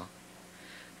Council.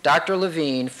 Dr.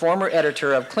 Levine, former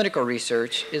editor of Clinical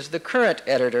Research, is the current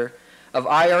editor of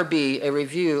IRB, a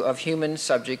review of human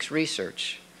subjects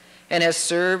research, and has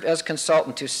served as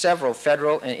consultant to several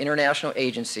federal and international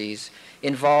agencies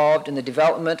involved in the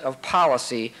development of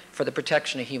policy for the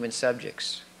protection of human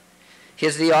subjects. He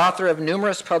is the author of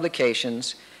numerous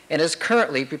publications and is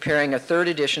currently preparing a third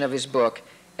edition of his book,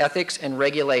 Ethics and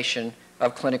Regulation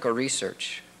of Clinical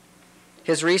Research.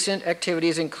 His recent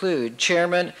activities include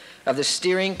chairman of the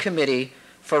Steering Committee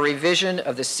for Revision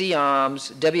of the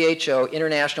CIOM's WHO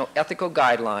International Ethical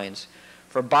Guidelines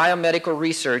for Biomedical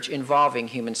Research Involving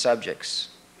Human Subjects.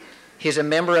 He is a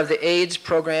member of the AIDS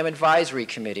Program Advisory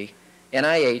Committee,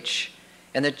 NIH,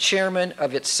 and the chairman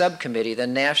of its subcommittee, the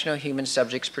National Human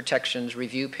Subjects Protections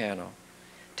Review Panel.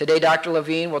 Today, Dr.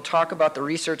 Levine will talk about the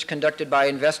research conducted by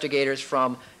investigators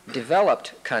from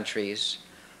developed countries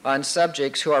on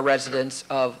subjects who are residents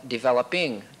of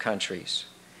developing countries.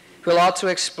 He will also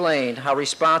explain how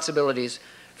responsibilities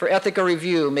for ethical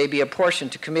review may be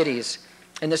apportioned to committees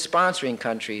in the sponsoring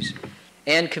countries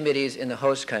and committees in the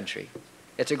host country.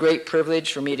 It's a great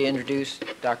privilege for me to introduce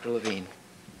Dr. Levine.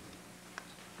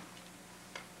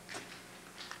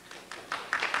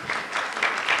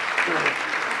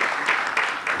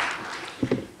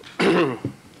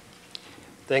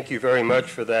 Thank you very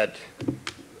much for that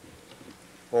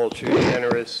all too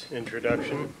generous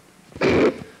introduction.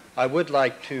 I would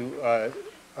like to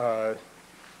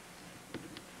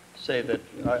say that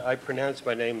I pronounce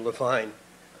my name Levine,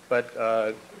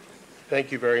 but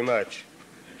thank you very much.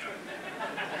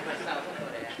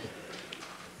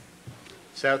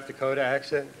 South Dakota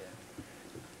accent?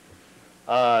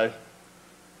 I'm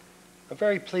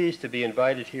very pleased to be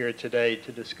invited here today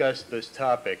to discuss this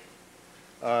topic.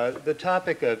 The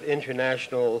topic of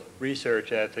international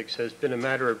research ethics has been a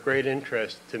matter of great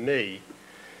interest to me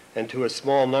and to a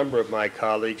small number of my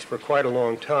colleagues for quite a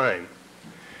long time.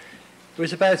 It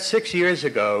was about 6 years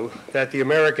ago that the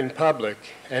American public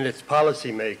and its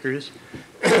policymakers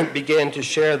began to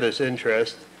share this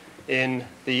interest in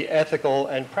the ethical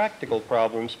and practical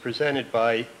problems presented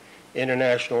by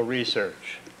international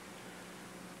research.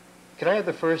 Can I have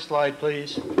the first slide,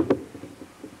 please?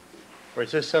 Or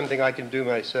is this something I can do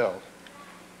myself?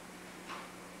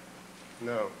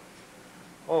 No.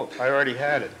 Oh, I already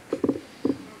had it.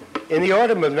 In the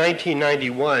autumn of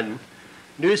 1991,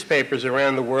 newspapers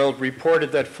around the world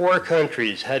reported that 4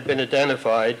 countries had been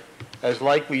identified as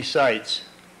likely sites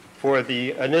for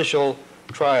the initial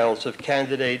trials of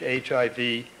candidate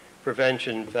HIV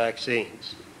prevention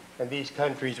vaccines. And these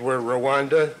countries were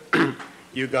Rwanda,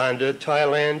 Uganda,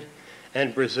 Thailand,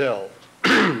 and Brazil.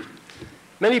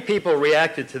 Many people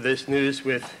reacted to this news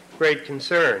with great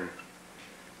concern.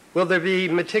 Will there be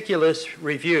meticulous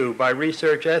review by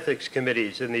research ethics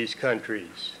committees in these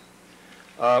countries?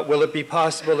 Will it be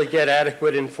possible to get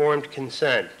adequate informed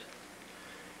consent?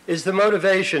 Is the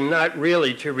motivation not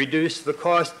really to reduce the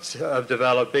costs of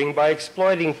developing by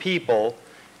exploiting people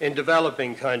in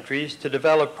developing countries to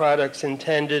develop products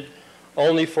intended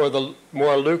only for the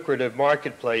more lucrative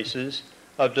marketplaces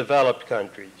of developed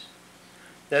countries?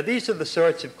 Now, these are the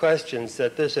sorts of questions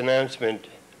that this announcement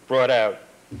brought out.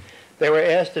 They were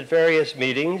asked at various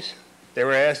meetings. They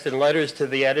were asked in letters to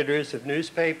the editors of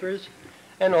newspapers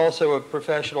and also of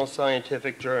professional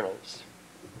scientific journals.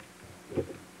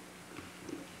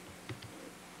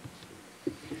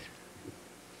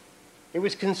 It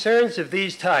was concerns of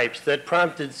these types that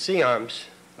prompted SIAMS,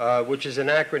 which is an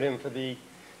acronym for the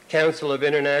Council of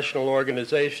International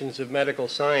Organizations of Medical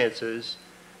Sciences,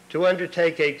 to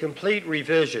undertake a complete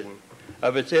revision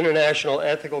of its international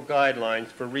ethical guidelines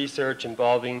for research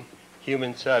involving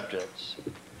human subjects.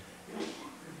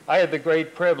 I had the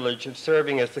great privilege of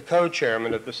serving as the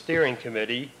co-chairman of the steering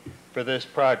committee for this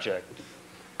project.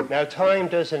 Now, time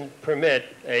doesn't permit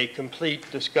a complete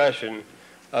discussion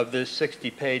of this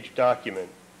 60-page document,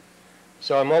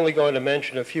 so I'm only going to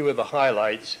mention a few of the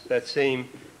highlights that seem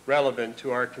relevant to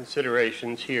our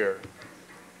considerations here.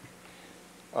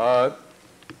 Now,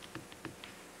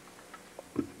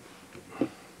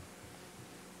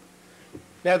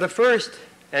 the first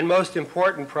and most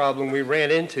important problem we ran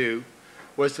into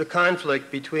was the conflict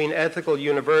between ethical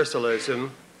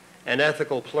universalism and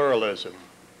ethical pluralism.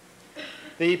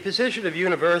 The position of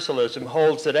universalism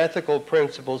holds that ethical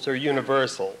principles are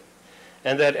universal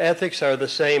and that ethics are the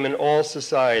same in all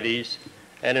societies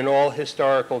and in all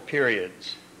historical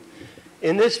periods.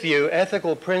 In this view,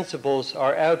 ethical principles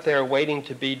are out there waiting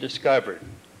to be discovered.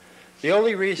 The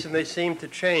only reason they seem to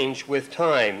change with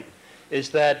time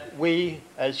is that we,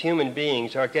 as human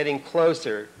beings, are getting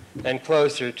closer and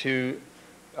closer to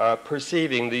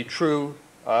perceiving the true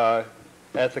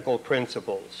ethical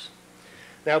principles.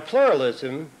 Now,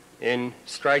 pluralism, in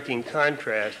striking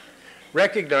contrast,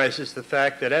 recognizes the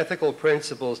fact that ethical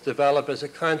principles develop as a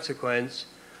consequence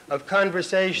of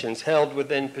conversations held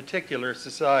within particular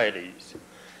societies,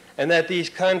 and that these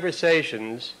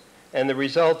conversations and the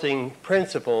resulting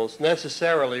principles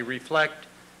necessarily reflect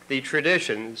the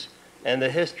traditions and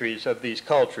the histories of these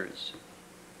cultures.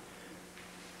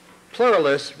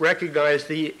 Pluralists recognize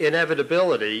the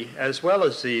inevitability as well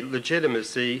as the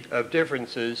legitimacy of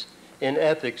differences in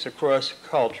ethics across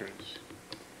cultures.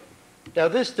 Now,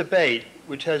 this debate,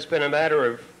 which has been a matter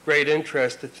of great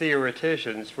interest to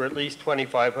theoreticians for at least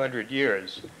 2,500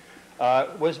 years,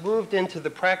 was moved into the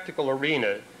practical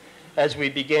arena as we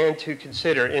began to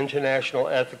consider international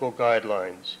ethical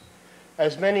guidelines.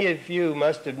 As many of you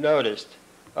must have noticed,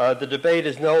 the debate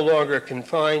is no longer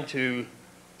confined to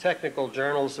technical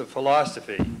journals of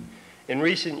philosophy. In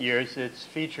recent years, it's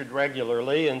featured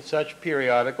regularly in such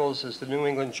periodicals as the New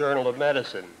England Journal of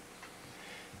Medicine.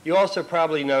 You also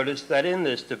probably noticed that in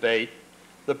this debate,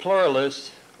 the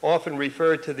pluralists often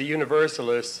refer to the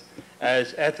universalists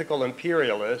as ethical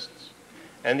imperialists,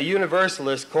 and the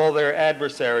universalists call their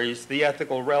adversaries the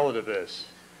ethical relativists.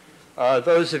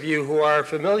 Those of you who are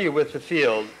familiar with the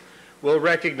field will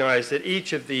recognize that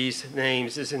each of these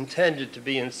names is intended to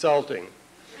be insulting.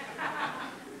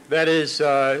 That is,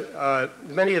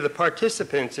 many of the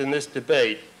participants in this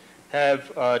debate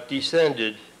have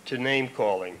descended to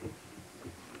name-calling.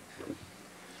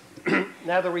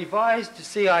 Now, the revised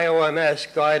CIOMS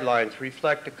guidelines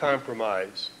reflect a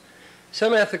compromise.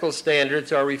 Some ethical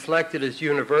standards are reflected as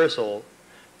universal.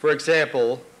 For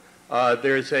example,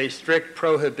 there's a strict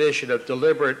prohibition of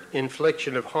deliberate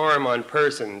infliction of harm on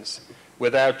persons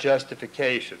without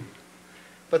justification.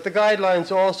 But the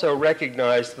guidelines also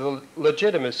recognize the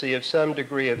legitimacy of some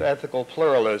degree of ethical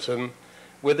pluralism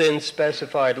within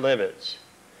specified limits.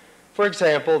 For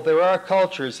example, there are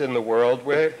cultures in the world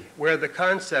where the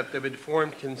concept of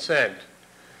informed consent,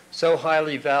 so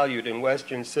highly valued in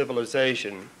Western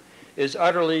civilization, is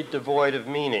utterly devoid of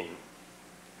meaning.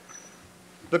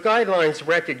 The guidelines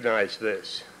recognize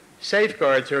this.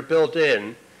 Safeguards are built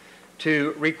in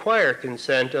to require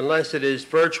consent unless it is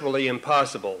virtually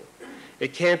impossible.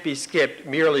 It can't be skipped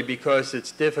merely because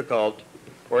it's difficult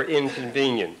or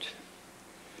inconvenient.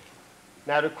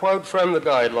 Now, to quote from the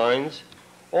guidelines,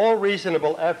 all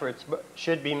reasonable efforts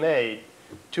should be made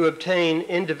to obtain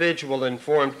individual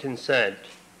informed consent.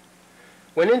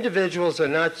 When individuals are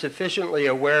not sufficiently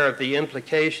aware of the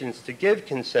implications to give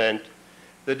consent,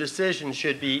 the decision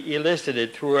should be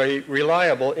elicited through a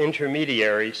reliable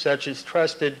intermediary, such as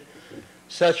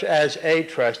a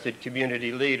trusted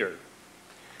community leader.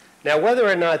 Now, whether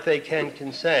or not they can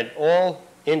consent, all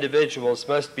individuals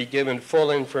must be given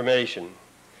full information.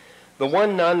 The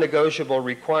one non-negotiable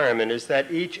requirement is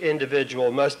that each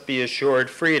individual must be assured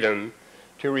freedom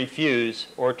to refuse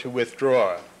or to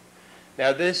withdraw.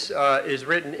 Now, this is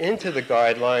written into the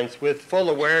guidelines with full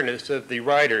awareness of the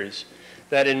writers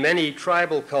that in many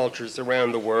tribal cultures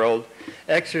around the world,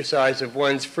 exercise of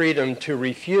one's freedom to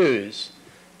refuse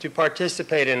to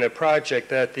participate in a project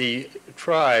that the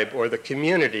tribe or the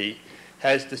community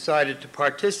has decided to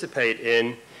participate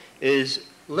in is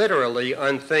literally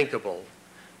unthinkable.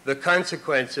 The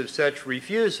consequence of such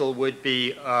refusal would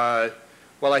be,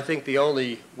 well, I think the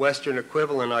only Western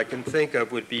equivalent I can think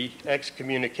of would be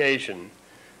excommunication,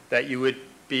 that you would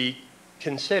be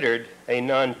considered a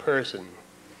non-person.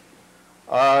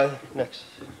 Next.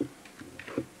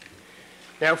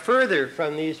 Now, further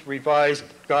from these revised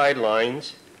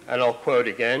guidelines, and I'll quote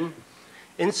again,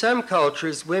 in some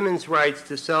cultures, women's rights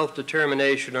to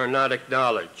self-determination are not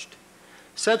acknowledged.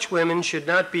 Such women should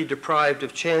not be deprived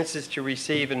of chances to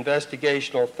receive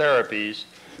investigational therapies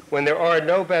when there are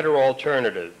no better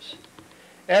alternatives.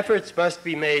 Efforts must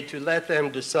be made to let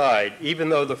them decide, even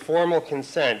though the formal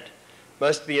consent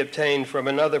must be obtained from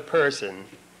another person,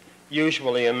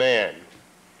 usually a man.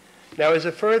 Now, as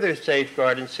a further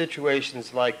safeguard in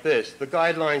situations like this, the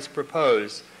guidelines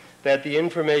propose that the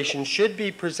information should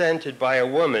be presented by a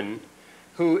woman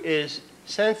who is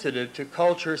sensitive to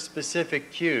culture-specific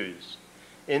cues.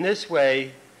 In this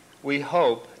way, we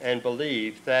hope and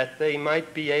believe that they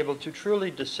might be able to truly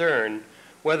discern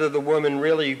whether the woman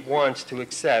really wants to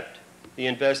accept the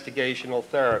investigational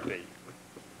therapy.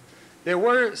 There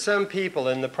were some people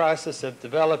in the process of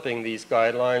developing these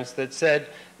guidelines that said,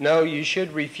 no, you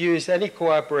should refuse any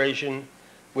cooperation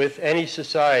with any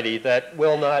society that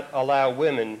will not allow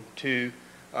women to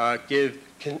give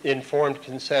informed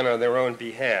consent on their own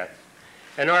behalf.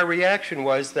 And our reaction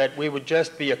was that we would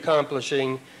just be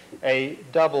accomplishing a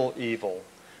double evil.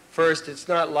 First, it's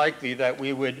not likely that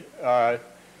we would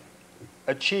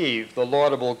achieve the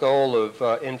laudable goal of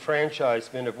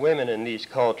enfranchisement of women in these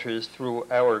cultures through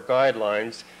our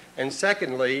guidelines. And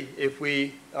secondly, if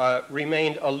we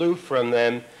remained aloof from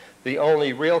them, the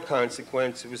only real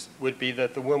consequence would be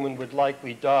that the woman would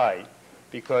likely die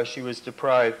because she was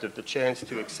deprived of the chance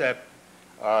to accept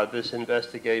this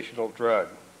investigational drug.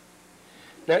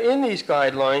 Now, in these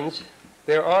guidelines,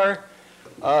 there are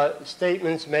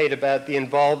statements made about the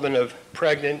involvement of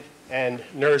pregnant and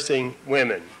nursing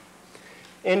women.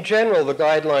 In general, the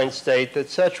guidelines state that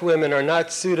such women are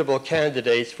not suitable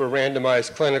candidates for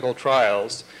randomized clinical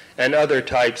trials and other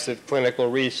types of clinical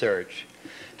research.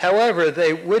 However,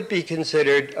 they would be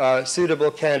considered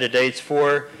suitable candidates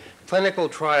for clinical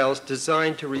trials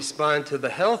designed to respond to the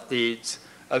health needs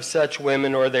of such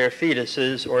women or their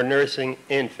fetuses or nursing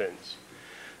infants.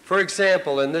 For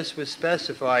example, and this was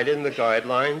specified in the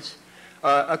guidelines,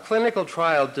 a clinical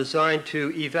trial designed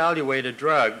to evaluate a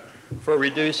drug for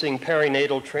reducing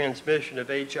perinatal transmission of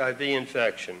HIV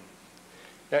infection.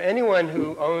 Now, anyone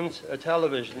who owns a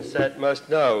television set must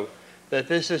know that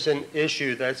this is an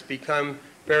issue that's become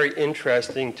very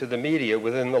interesting to the media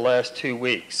within the last 2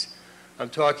 weeks. I'm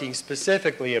talking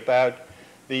specifically about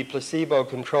the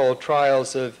placebo-controlled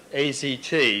trials of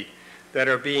AZT that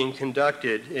are being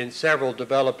conducted in several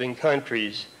developing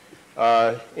countries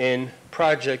in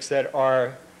projects that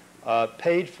are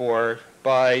paid for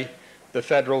by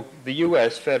the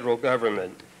U.S. federal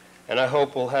government. And I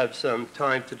hope we'll have some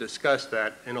time to discuss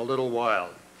that in a little while.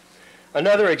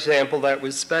 Another example that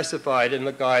was specified in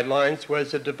the guidelines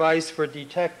was a device for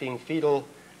detecting fetal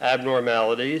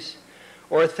abnormalities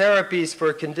or therapies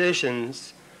for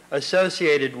conditions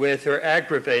associated with or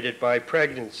aggravated by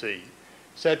pregnancy,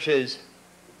 such as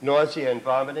nausea and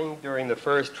vomiting during the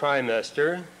first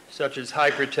trimester, such as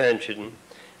hypertension,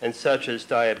 and such as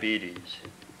diabetes.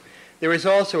 There is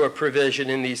also a provision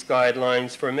in these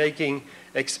guidelines for making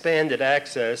expanded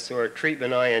access or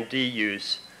treatment IND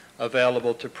use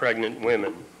available to pregnant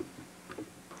women.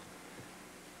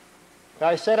 Now,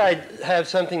 I said I'd have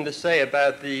something to say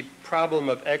about the problem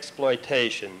of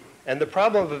exploitation. And the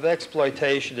problem of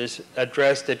exploitation is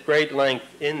addressed at great length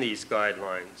in these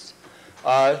guidelines.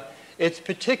 It's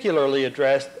particularly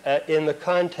addressed in the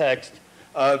context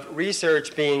of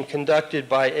research being conducted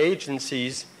by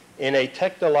agencies in a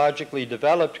technologically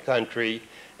developed country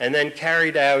and then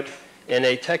carried out in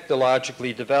a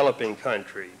technologically developing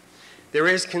country. There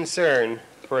is concern,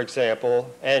 for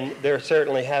example, and there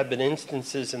certainly have been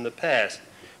instances in the past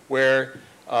where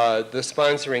the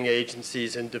sponsoring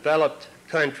agencies in developed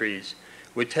countries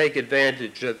would take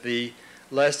advantage of the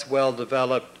less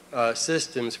well-developed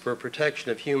systems for protection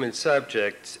of human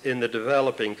subjects in the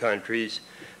developing countries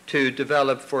to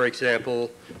develop, for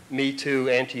example, Me Too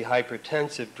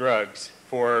antihypertensive drugs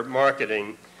for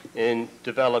marketing in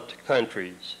developed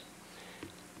countries.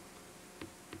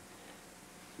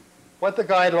 What the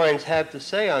guidelines have to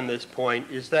say on this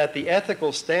point is that the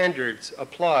ethical standards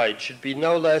applied should be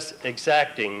no less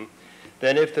exacting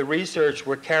than if the research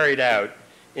were carried out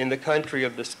in the country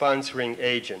of the sponsoring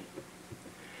agent.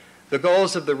 The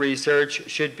goals of the research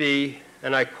should be,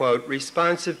 and I quote,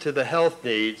 responsive to the health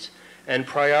needs and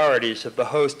priorities of the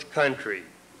host country.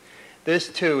 This,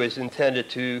 too, is intended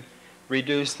to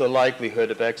reduce the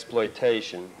likelihood of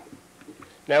exploitation.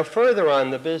 Now, further on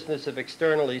the business of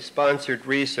externally sponsored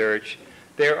research,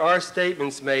 there are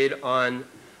statements made on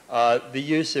the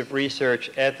use of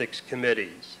research ethics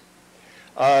committees.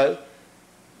 The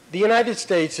United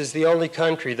States is the only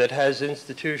country that has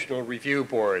institutional review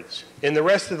boards. In the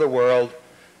rest of the world,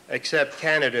 except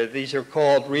Canada, these are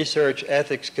called research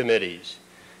ethics committees.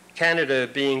 Canada,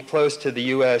 being close to the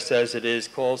US as it is,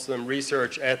 calls them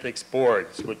research ethics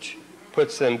boards, which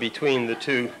puts them between the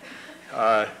two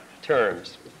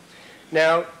terms.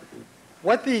 Now,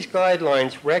 what these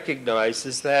guidelines recognize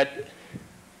is that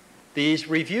these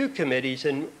review committees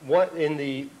in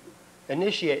the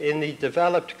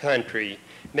developed country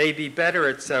may be better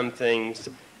at some things,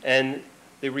 and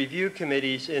the review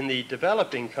committees in the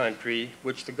developing country,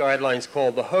 which the guidelines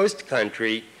call the host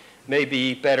country, may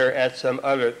be better at some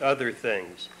other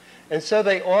things. And so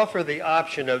they offer the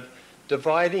option of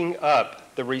dividing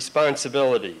up the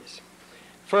responsibilities.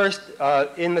 First,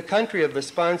 in the country of the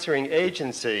sponsoring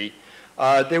agency,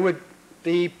 there would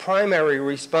be primary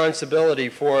responsibility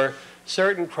for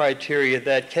certain criteria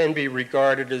that can be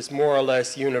regarded as more or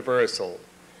less universal.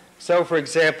 So, for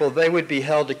example, they would be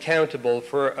held accountable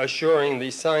for assuring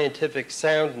the scientific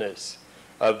soundness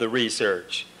of the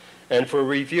research and for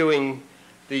reviewing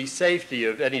the safety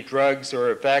of any drugs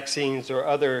or vaccines or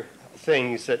other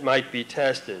things that might be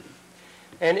tested.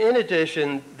 And in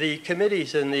addition, the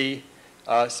committees in the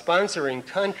sponsoring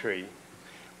country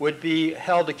would be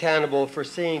held accountable for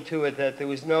seeing to it that there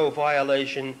was no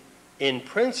violation in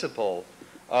principle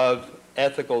of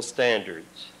ethical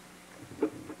standards.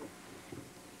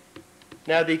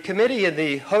 Now, the committee in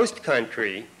the host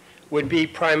country would be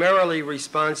primarily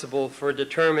responsible for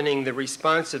determining the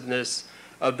responsiveness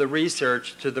of the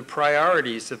research to the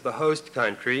priorities of the host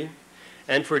country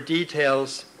and for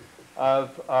details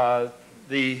of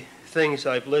the things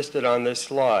I've listed on this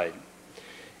slide.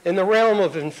 In the realm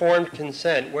of informed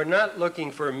consent, we're not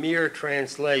looking for mere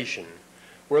translation.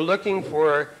 We're looking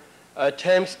for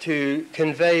attempts to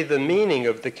convey the meaning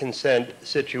of the consent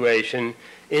situation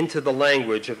into the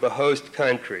language of the host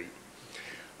country.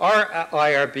 Our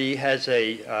IRB has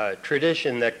a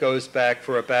tradition that goes back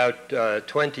for about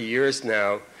 20 years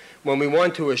now when we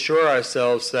want to assure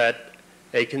ourselves that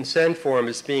a consent form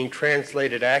is being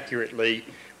translated accurately.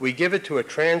 We give it to a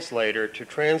translator to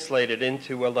translate it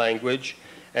into a language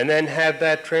and then have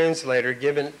that translator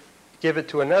give it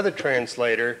to another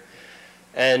translator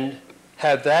and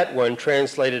have that one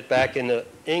translated back into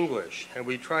English. And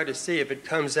we try to see if it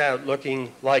comes out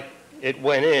looking like it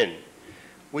went in.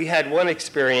 We had one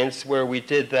experience where we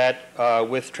did that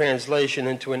with translation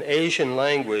into an Asian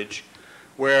language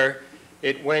where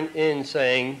it went in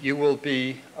saying you will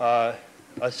be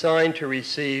assigned to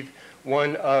receive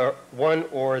one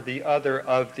or the other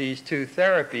of these two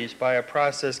therapies by a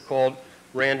process called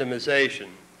randomization.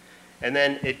 And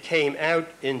then it came out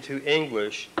into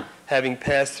English, having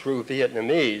passed through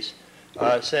Vietnamese,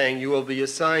 saying you will be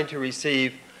assigned to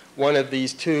receive one of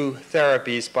these two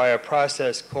therapies by a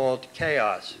process called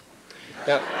chaos.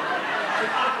 Now,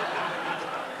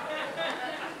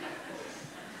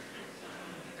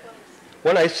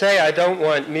 when I say I don't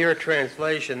want mere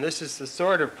translation, this is the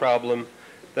sort of problem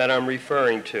that I'm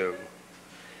referring to.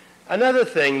 Another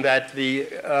thing that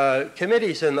the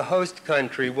committees in the host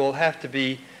country will have to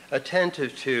be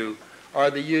attentive to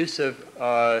are the use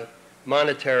of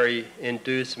monetary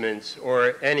inducements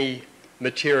or any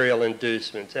material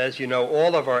inducements. As you know,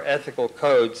 all of our ethical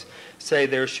codes say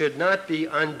there should not be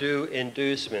undue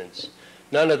inducements.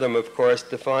 None of them, of course,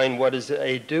 define what is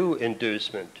a due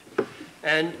inducement.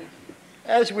 And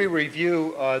as we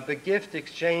review the gift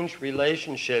exchange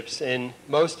relationships in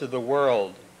most of the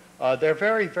world, they're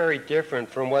very, very different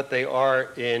from what they are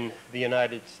in the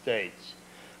United States.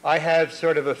 I have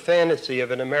sort of a fantasy of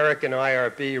an American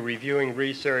IRB reviewing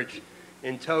research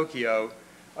in Tokyo,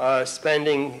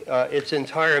 spending its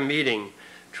entire meeting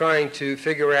trying to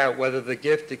figure out whether the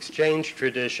gift exchange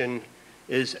tradition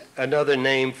is another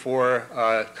name for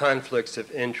conflicts of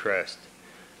interest.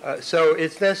 So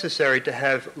it's necessary to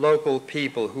have local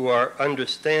people who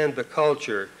understand the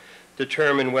culture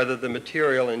determine whether the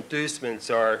material inducements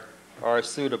are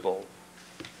suitable.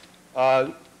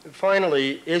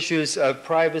 Finally, issues of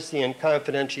privacy and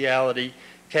confidentiality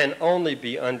can only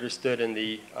be understood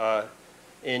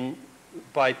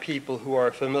by people who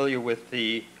are familiar with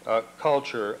the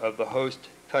culture of the host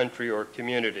country or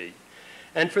community.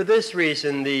 And for this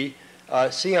reason, the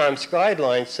SIAMS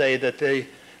guidelines say that the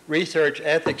Research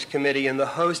Ethics Committee in the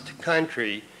host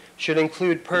country should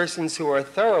include persons who are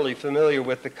thoroughly familiar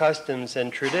with the customs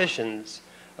and traditions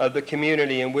of the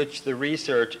community in which the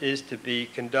research is to be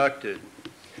conducted.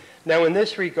 Now, in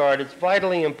this regard, it's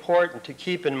vitally important to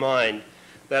keep in mind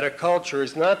that a culture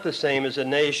is not the same as a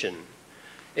nation.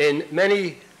 In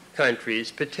many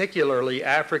countries, particularly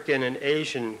African and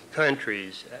Asian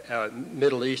countries,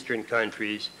 Middle Eastern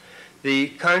countries, the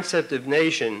concept of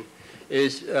nation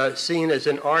is seen as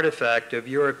an artifact of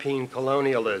European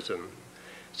colonialism.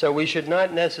 So we should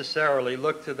not necessarily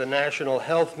look to the national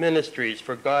health ministries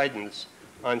for guidance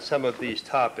on some of these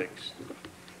topics.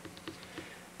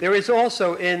 There is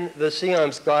also in the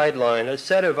SIAMS guideline a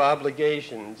set of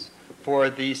obligations for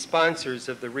the sponsors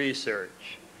of the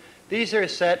research. These are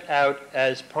set out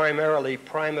as primarily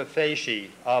prima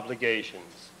facie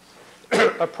obligations.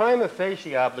 A prima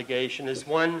facie obligation is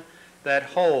one that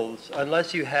holds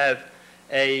unless you have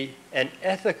an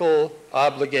ethical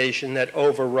obligation that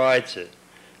overrides it,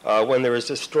 when there is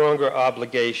a stronger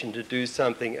obligation to do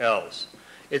something else.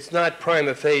 It's not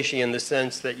prima facie in the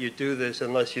sense that you do this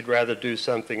unless you'd rather do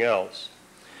something else.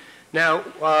 Now,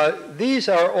 these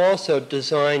are also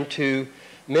designed to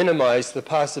minimize the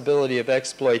possibility of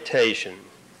exploitation.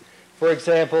 For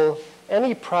example,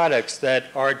 any products that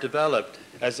are developed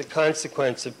as a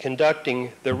consequence of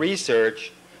conducting the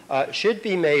research should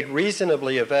be made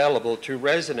reasonably available to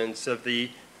residents of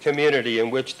the community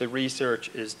in which the research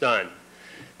is done.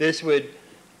 This would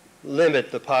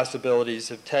limit the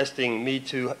possibilities of testing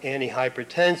me-too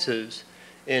antihypertensives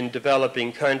in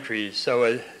developing countries so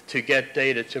as to get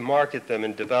data to market them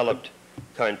in developed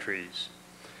countries.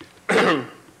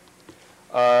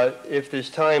 If there's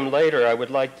time later, I would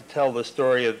like to tell the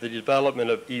story of the development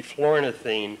of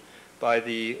eflornithine by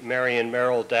the Marion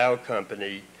Merrill Dow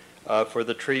Company for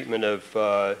the treatment of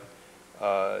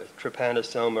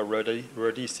trypanosoma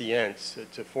rhodesiense.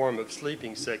 It's a form of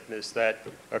sleeping sickness that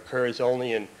occurs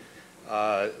only in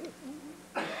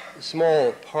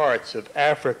small parts of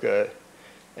Africa,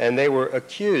 and they were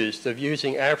accused of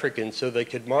using Africans so they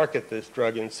could market this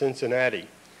drug in Cincinnati.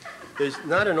 There's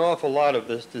not an awful lot of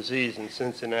this disease in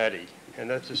Cincinnati, and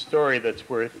that's a story that's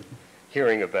worth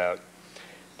hearing about.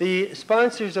 The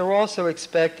sponsors are also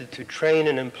expected to train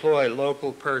and employ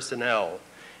local personnel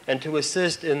and to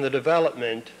assist in the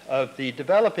development of the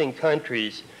developing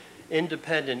countries'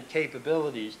 independent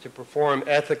capabilities to perform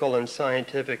ethical and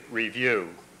scientific review.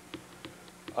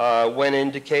 When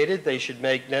indicated, they should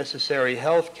make necessary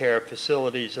health care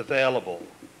facilities available.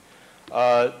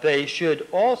 They should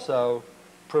also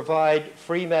provide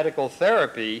free medical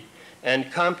therapy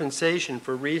and compensation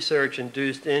for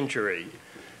research-induced injury.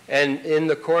 And in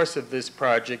the course of this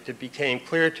project, it became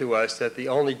clear to us that the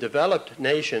only developed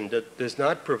nation that does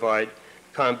not provide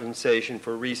compensation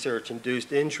for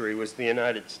research-induced injury was the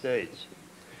United States.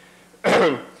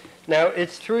 Now,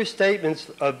 it's through statements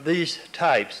of these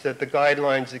types that the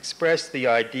guidelines express the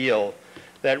ideal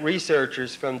that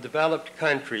researchers from developed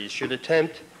countries should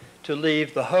attempt to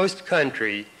leave the host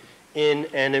country in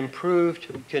an improved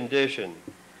condition.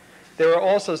 There are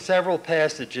also several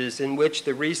passages in which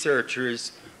the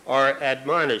researchers are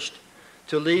admonished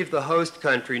to leave the host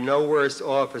country no worse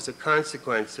off as a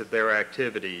consequence of their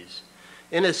activities.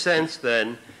 In a sense,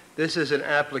 then, this is an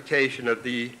application of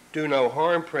the do no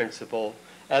harm principle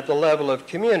at the level of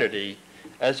community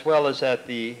as well as at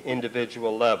the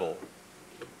individual level.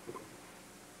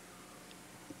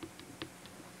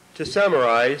 To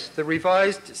summarize, the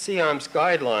revised SIAMS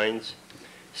guidelines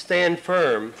stand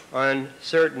firm on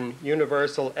certain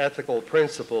universal ethical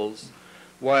principles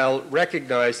while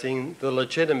recognizing the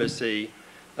legitimacy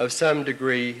of some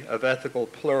degree of ethical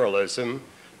pluralism,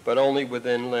 but only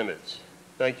within limits.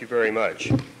 Thank you very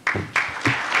much.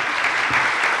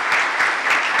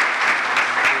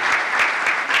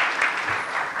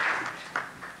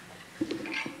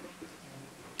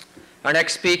 Our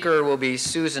next speaker will be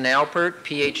Susan Alpert,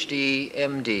 PhD,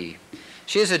 MD.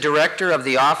 She is a director of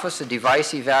the Office of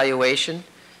Device Evaluation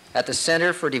at the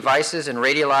Center for Devices and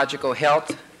Radiological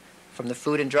Health from the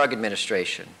Food and Drug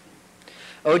Administration.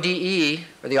 ODE,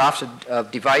 or the Office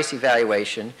of Device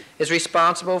Evaluation, is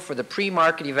responsible for the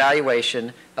pre-market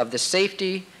evaluation of the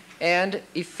safety and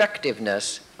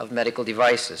effectiveness of medical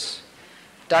devices.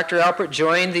 Dr. Alpert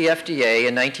joined the FDA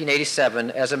in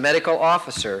 1987 as a medical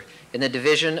officer in the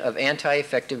Division of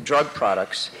Anti-Effective Drug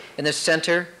Products in the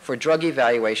Center for Drug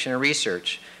Evaluation and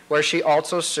Research, where she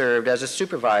also served as a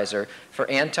supervisor for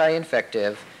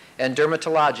anti-infective and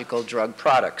dermatological drug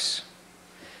products.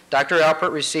 Dr.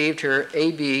 Alpert received her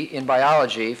AB in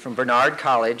biology from Barnard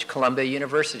College, Columbia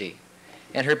University,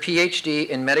 and her PhD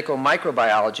in medical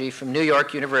microbiology from New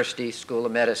York University School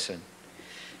of Medicine.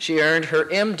 She earned her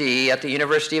MD at the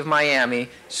University of Miami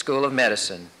School of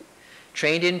Medicine,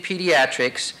 trained in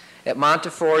pediatrics at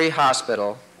Montefiore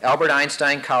Hospital, Albert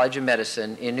Einstein College of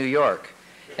Medicine in New York,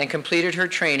 and completed her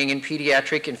training in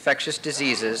pediatric infectious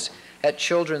diseases at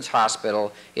Children's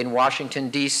Hospital in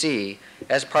Washington, D.C.,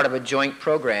 as part of a joint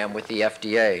program with the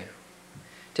FDA.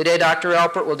 Today, Dr.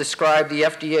 Alpert will describe the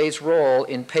FDA's role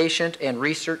in patient and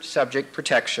research subject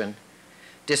protection,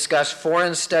 discuss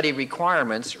foreign study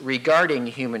requirements regarding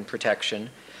human protection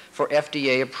for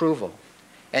FDA approval,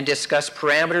 and discuss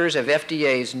parameters of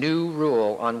FDA's new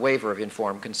rule on waiver of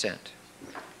informed consent.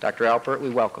 Dr. Alpert, we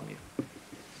welcome you.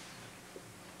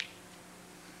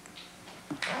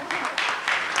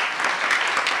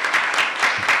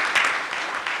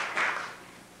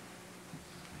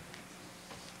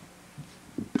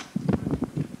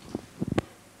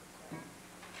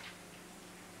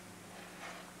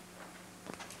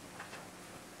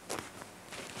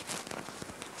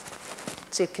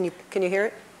 See, can you hear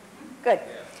it? Good.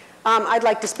 I'd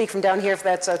like to speak from down here if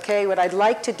that's okay. What I'd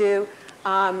like to do,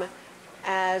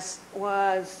 as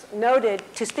was noted,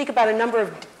 to speak about a number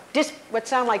of what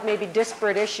sound like maybe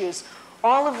disparate issues,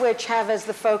 all of which have as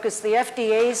the focus the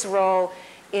FDA's role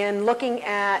in looking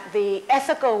at the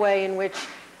ethical way in which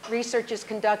research is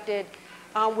conducted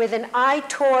with an eye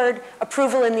toward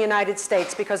approval in the United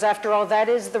States, because after all, that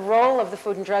is the role of the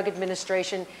Food and Drug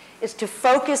Administration, is to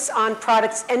focus on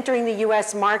products entering the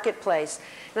U.S. marketplace.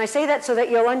 And I say that so that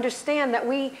you'll understand that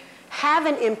we have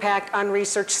an impact on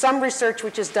research, some research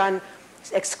which is done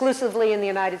exclusively in the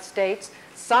United States,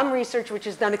 some research which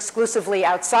is done exclusively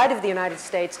outside of the United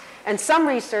States, and some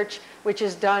research which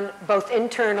is done both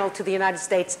internal to the United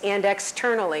States and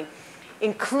externally,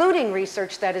 including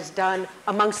research that is done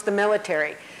amongst the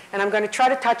military. And I'm going to try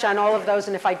to touch on all of those,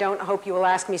 and if I don't, I hope you will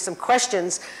ask me some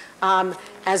questions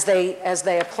as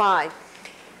they apply.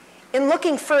 In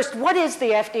looking first, what is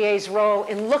the FDA's role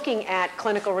in looking at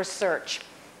clinical research?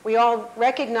 We all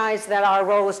recognize that our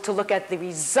role is to look at the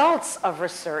results of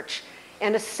research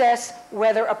and assess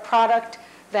whether a product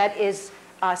that is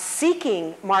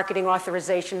seeking marketing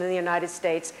authorization in the United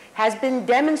States has been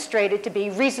demonstrated to be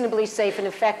reasonably safe and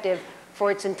effective for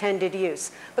its intended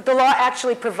use. But the law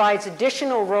actually provides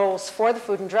additional roles for the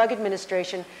Food and Drug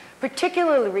Administration,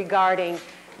 particularly regarding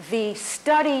the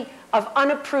study of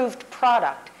unapproved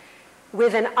product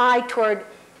with an eye toward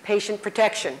patient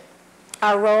protection.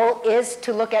 Our role is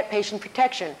to look at patient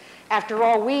protection. After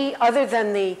all, we, other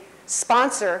than the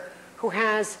sponsor who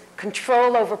has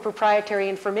control over proprietary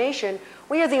information,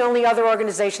 we are the only other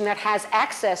organization that has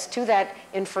access to that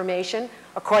information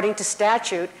according to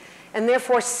statute, and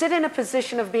therefore sit in a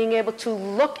position of being able to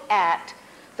look at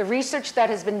the research that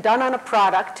has been done on a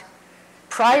product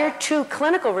prior to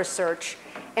clinical research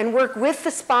and work with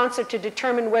the sponsor to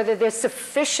determine whether there's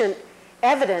sufficient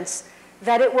evidence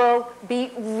that it will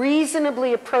be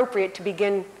reasonably appropriate to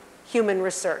begin human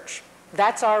research.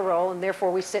 That's our role, and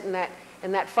therefore we sit in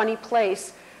that funny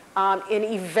place in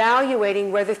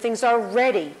evaluating whether things are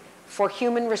ready for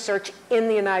human research in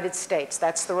the United States.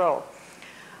 That's the role.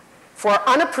 For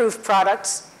unapproved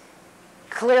products,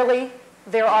 clearly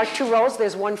there are two roles.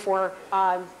 There's one for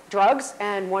drugs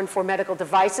and one for medical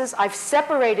devices. I've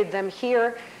separated them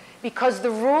here because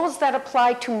the rules that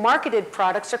apply to marketed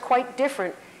products are quite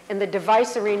different in the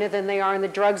device arena than they are in the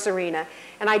drugs arena.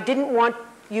 And I didn't want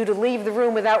you to leave the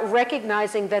room without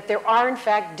recognizing that there are, in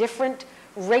fact, different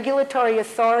regulatory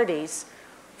authorities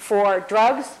for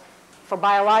drugs, for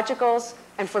biologicals,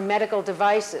 and for medical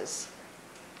devices.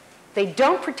 They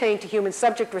don't pertain to human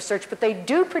subject research, but they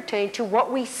do pertain to what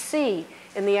we see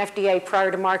in the FDA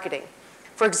prior to marketing.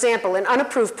 For example, in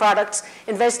unapproved products,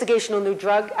 investigational new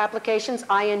drug applications,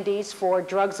 INDs for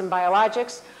drugs and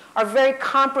biologics, are very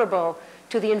comparable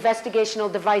to the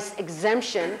investigational device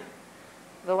exemption.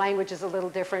 The language is a little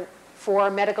different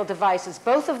for medical devices.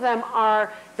 Both of them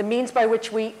are the means by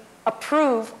which we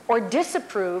approve or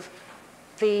disapprove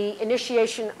the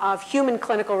initiation of human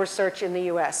clinical research in the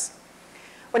US.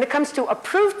 When it comes to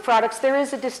approved products, there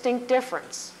is a distinct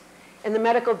difference. In the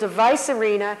medical device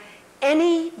arena,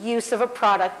 any use of a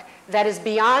product that is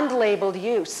beyond labeled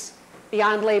use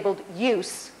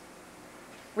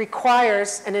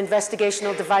requires an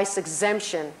investigational device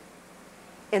exemption.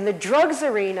 In the drugs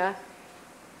arena,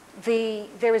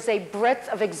 there is a breadth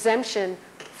of exemption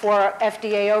for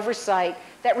FDA oversight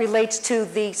that relates to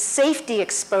the safety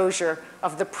exposure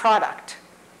of the product.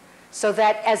 So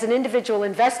that as an individual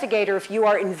investigator, if you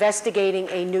are investigating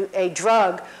a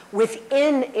drug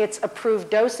within its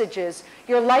approved dosages,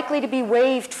 you're likely to be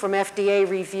waived from FDA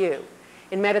review.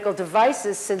 In medical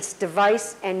devices, since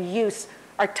device and use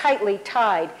are tightly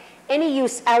tied, any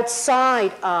use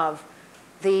outside of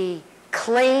the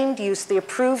claimed use, the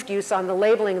approved use on the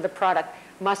labeling of the product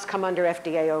must come under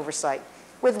FDA oversight,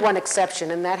 with one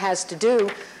exception, and that has to do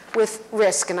with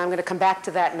risk, and I'm going to come back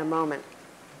to that in a moment.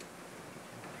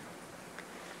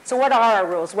 So what are our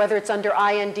rules, whether it's under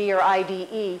IND or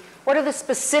IDE? What are the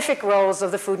specific roles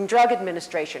of the Food and Drug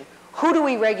Administration? Who do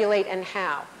we regulate and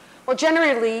how? Well,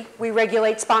 generally, we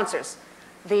regulate sponsors.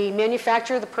 The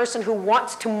manufacturer, the person who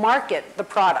wants to market the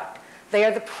product. They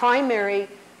are the primary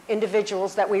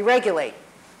individuals that we regulate.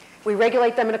 We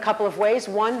regulate them in a couple of ways.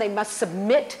 One, they must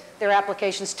submit their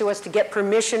applications to us to get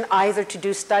permission either to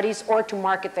do studies or to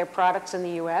market their products in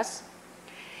the US.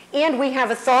 And we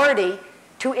have authority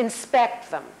to inspect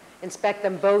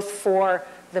them both for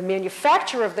the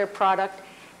manufacture of their product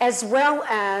as well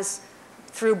as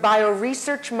through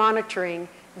bioresearch monitoring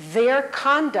their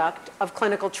conduct of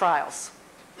clinical trials.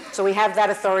 So we have that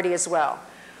authority as well.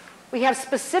 We have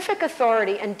specific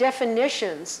authority and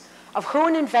definitions of who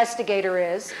an investigator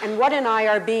is and what an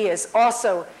IRB is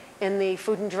also in the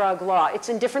Food and Drug law. It's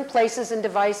in different places in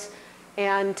device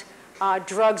and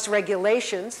drugs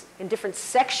regulations, in different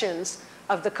sections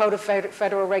of the Code of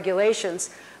Federal Regulations,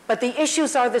 but the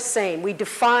issues are the same. We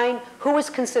define who is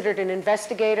considered an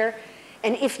investigator,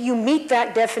 and if you meet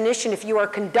that definition, if you are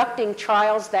conducting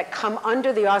trials that come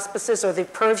under the auspices or the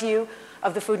purview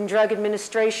of the Food and Drug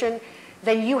Administration,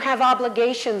 then you have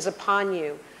obligations upon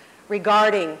you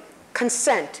regarding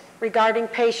consent, regarding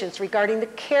patients, regarding the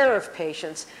care of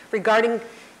patients, regarding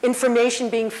information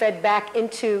being fed back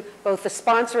into both the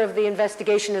sponsor of the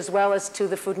investigation as well as to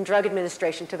the Food and Drug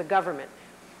Administration, to the government.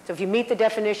 So if you meet the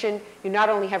definition, you not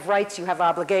only have rights, you have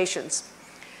obligations.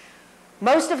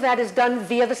 Most of that is done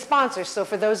via the sponsor. So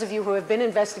for those of you who have been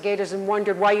investigators and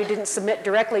wondered why you didn't submit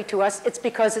directly to us, it's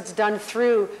because it's done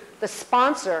through the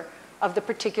sponsor of the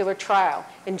particular trial.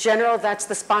 In general, that's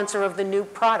the sponsor of the new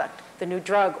product, the new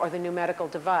drug, or the new medical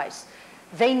device.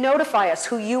 They notify us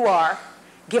who you are,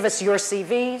 give us your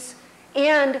CVs,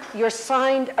 and your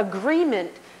signed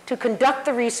agreement to conduct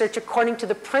the research according to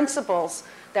the principles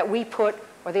that we put,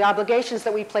 or the obligations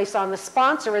that we place on the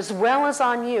sponsor as well as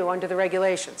on you under the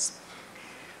regulations.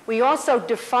 We also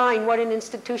define what an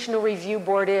institutional review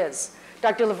board is.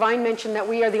 Dr. Levine mentioned that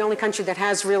we are the only country that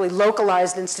has really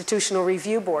localized institutional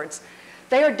review boards.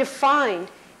 They are defined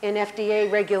in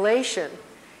FDA regulation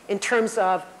in terms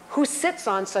of who sits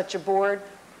on such a board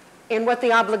and what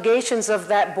the obligations of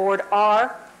that board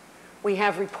are. We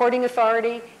have reporting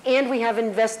authority, and we have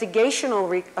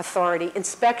investigational authority,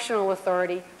 inspectional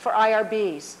authority for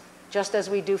IRBs, just as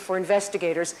we do for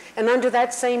investigators. And under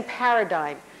that same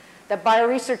paradigm, that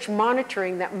bioresearch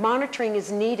monitoring, that monitoring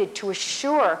is needed to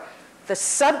assure the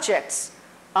subjects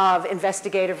of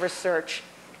investigative research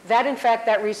that, in fact,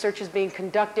 that research is being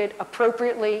conducted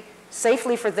appropriately,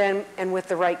 safely for them, and with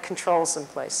the right controls in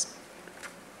place.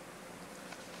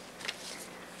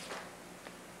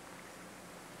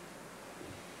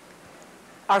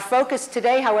 Our focus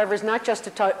today, however, is not just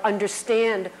to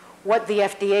understand what the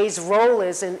FDA's role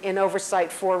is in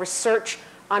oversight for research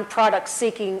on products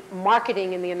seeking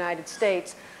marketing in the United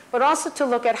States, but also to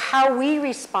look at how we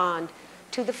respond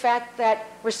to the fact that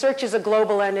research is a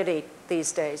global entity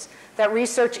these days, that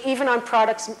research, even on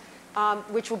products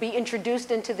which will be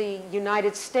introduced into the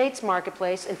United States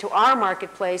marketplace, into our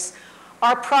marketplace,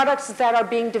 are products that are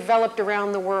being developed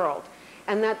around the world,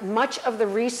 and that much of the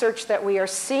research that we are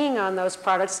seeing on those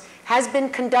products has been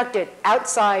conducted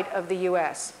outside of the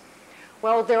US.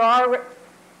 Well, there are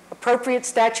appropriate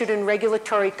statute and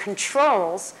regulatory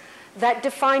controls that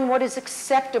define what is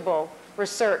acceptable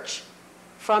research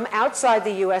from outside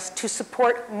the US to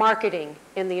support marketing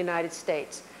in the United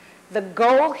States. The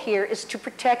goal here is to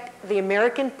protect the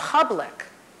American public.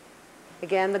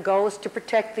 Again, the goal is to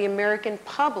protect the American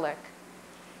public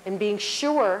and being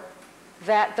sure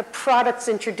that the products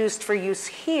introduced for use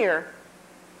here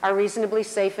are reasonably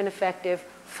safe and effective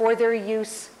for their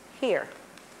use here.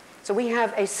 So we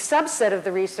have a subset of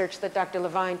the research that Dr.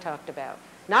 Levine talked about.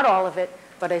 Not all of it,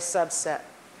 but a subset.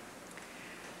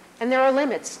 And there are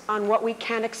limits on what we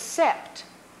can accept.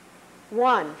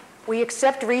 One, we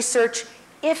accept research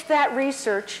if that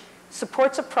research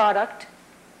supports a product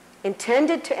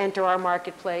intended to enter our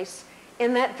marketplace,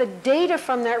 and that the data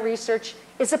from that research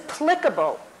is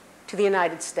applicable to the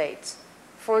United States.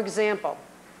 For example,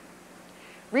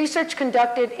 research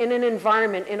conducted in an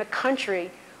environment, in a country,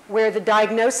 where the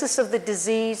diagnosis of the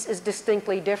disease is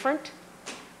distinctly different,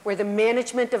 where the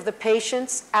management of the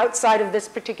patients outside of this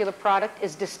particular product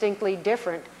is distinctly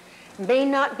different, may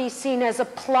not be seen as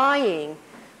applying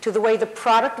to the way the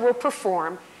product will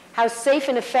perform, how safe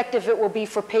and effective it will be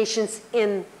for patients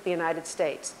in the United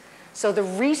States. So the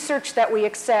research that we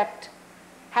accept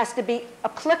has to be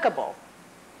applicable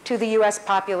to the US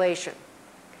population.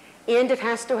 And it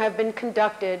has to have been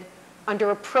conducted under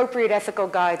appropriate ethical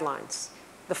guidelines,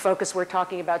 the focus we're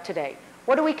talking about today.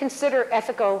 What do we consider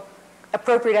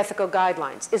appropriate ethical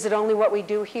guidelines? Is it only what we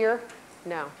do here?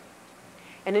 No.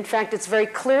 And in fact, it's very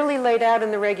clearly laid out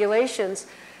in the regulations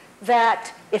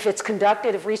that if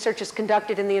research is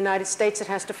conducted in the United States, it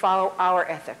has to follow our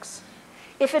ethics.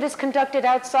 If it is conducted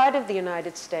outside of the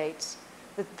United States,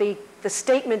 the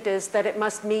statement is that it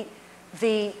must meet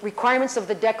the requirements of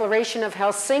the Declaration of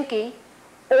Helsinki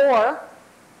or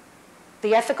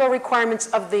the ethical requirements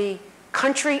of the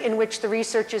country in which the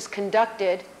research is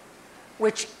conducted,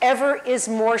 whichever is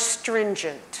more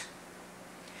stringent.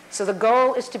 So the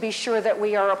goal is to be sure that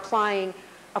we are applying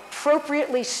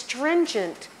appropriately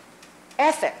stringent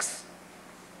ethics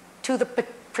to the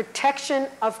protection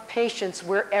of patients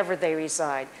wherever they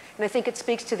reside. And I think it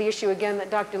speaks to the issue again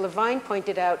that Dr. Levine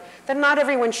pointed out, that not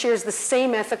everyone shares the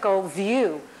same ethical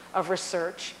view of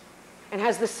research and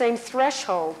has the same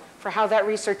threshold for how that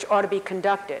research ought to be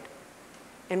conducted.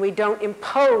 And we don't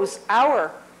impose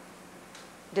our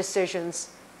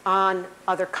decisions on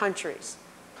other countries.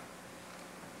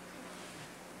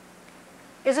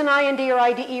 Is an IND or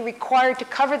IDE required to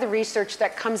cover the research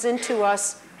that comes into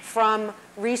us from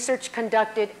research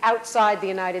conducted outside the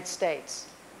United States?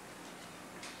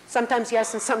 Sometimes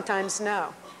yes and sometimes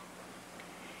no.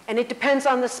 And it depends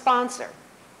on the sponsor.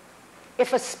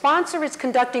 If a sponsor is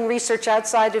conducting research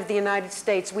outside of the United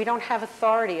States, we don't have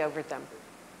authority over them.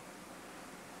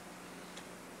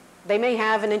 They may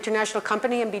have an international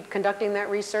company and be conducting that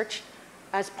research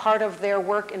as part of their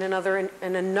work in another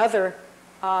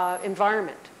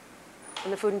environment.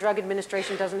 And the Food and Drug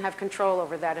Administration doesn't have control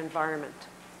over that environment.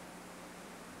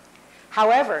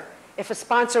 However, if a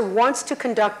sponsor wants to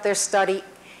conduct their study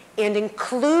and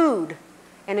include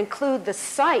the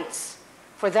sites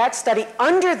for that study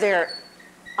under their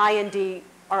IND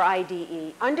or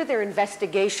IDE, under their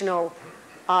investigational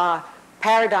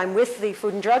paradigm with the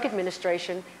Food and Drug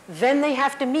Administration, then they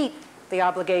have to meet the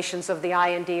obligations of the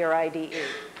IND or IDE.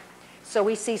 So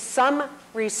we see some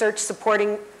research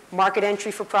supporting market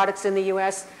entry for products in the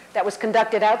US that was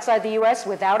conducted outside the US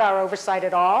without our oversight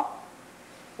at all.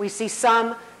 We see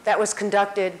some that was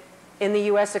conducted in the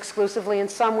US exclusively, and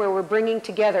some where we're bringing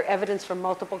together evidence from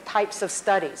multiple types of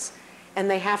studies. And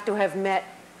they have to have met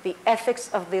the ethics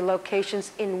of the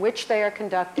locations in which they are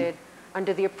conducted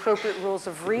under the appropriate rules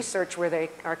of research where they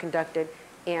are conducted,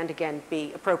 and again,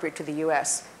 be appropriate to the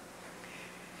US.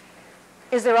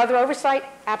 Is there other oversight?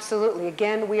 Absolutely.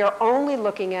 Again, we are only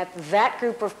looking at that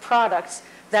group of products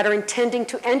that are intending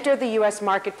to enter the US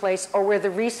marketplace or where the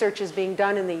research is being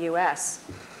done in the US.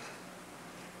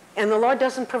 And the law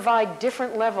doesn't provide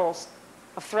different levels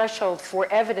of threshold for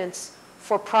evidence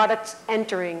for products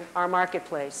entering our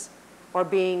marketplace or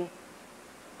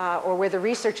where the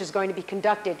research is going to be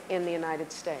conducted in the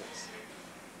United States.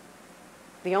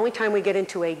 The only time we get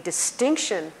into a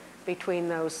distinction between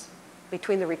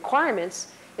the requirements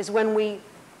is when we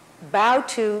bow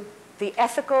to the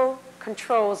ethical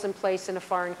controls in place in a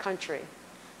foreign country.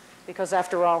 Because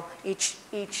after all, each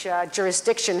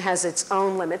jurisdiction has its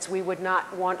own limits. We would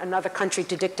not want another country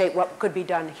to dictate what could be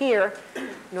done here,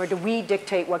 nor do we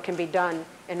dictate what can be done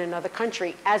in another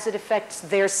country as it affects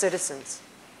their citizens,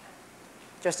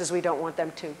 just as we don't want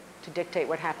them to dictate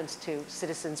what happens to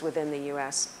citizens within the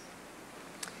US.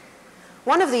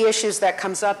 One of the issues that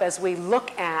comes up as we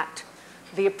look at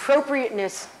the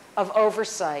appropriateness of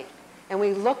oversight, and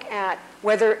we look at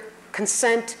whether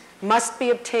consent must be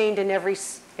obtained in every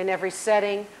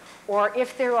setting, or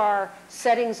if there are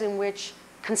settings in which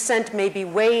consent may be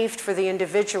waived for the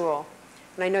individual.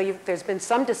 And I know there's been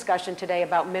some discussion today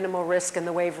about minimal risk and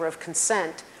the waiver of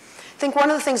consent. I think one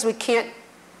of the things we can't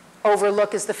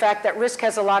overlook is the fact that risk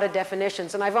has a lot of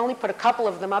definitions, and I've only put a couple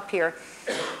of them up here.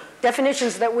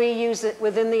 Definitions that we use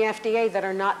within the FDA that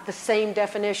are not the same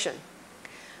definition.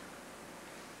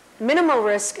 Minimal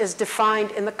risk is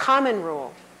defined in the common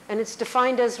rule, and it's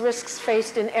defined as risks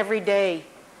faced in everyday,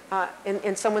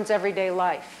 in someone's everyday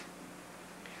life.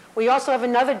 We also have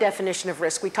another definition of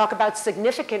risk. We talk about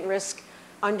significant risk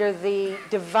under the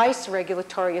device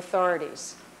regulatory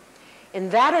authorities. In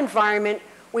that environment,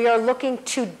 we are looking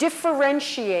to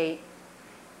differentiate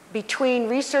between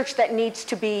research that needs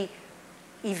to be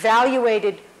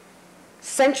evaluated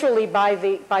centrally by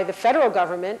the federal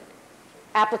government,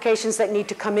 applications that need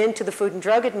to come into the Food and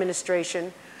Drug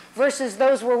Administration, versus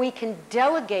those where we can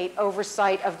delegate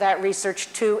oversight of that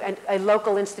research to a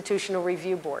local institutional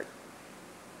review board.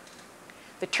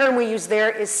 The term we use there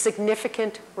is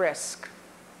significant risk.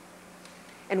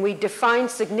 And we define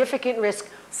significant risk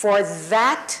for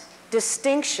that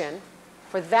distinction,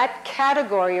 for that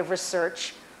category of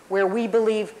research where we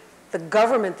believe the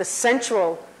government, the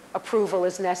central approval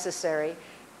is necessary,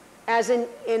 as in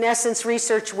essence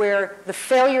research where the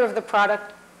failure of the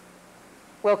product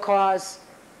will cause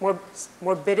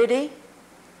morbidity,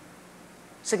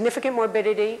 significant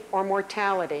morbidity or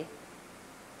mortality,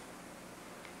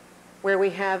 where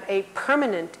we have a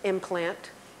permanent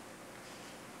implant,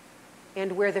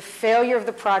 and where the failure of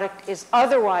the product is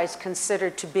otherwise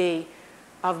considered to be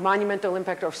of monumental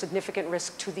impact or significant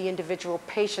risk to the individual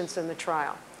patients in the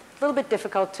trial. A little bit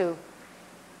difficult to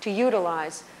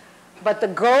utilize, but the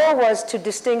goal was to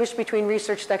distinguish between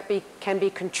research that can be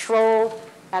controlled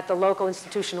at the local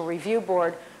institutional review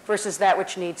board versus that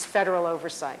which needs federal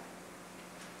oversight.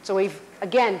 So we've,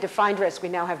 again, defined risk. We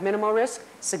now have minimal risk,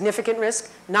 significant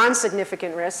risk,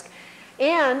 non-significant risk,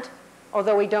 and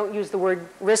although we don't use the word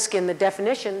risk in the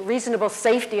definition, reasonable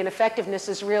safety and effectiveness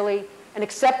is really an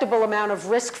acceptable amount of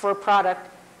risk for a product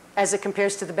as it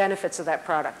compares to the benefits of that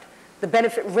product. The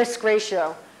benefit-risk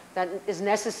ratio that is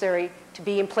necessary to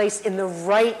be in place in the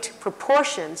right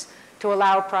proportions to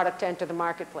allow a product to enter the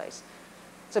marketplace.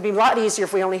 So it'd be a lot easier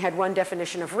if we only had one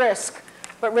definition of risk,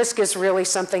 but risk is really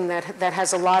something that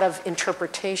has a lot of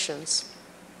interpretations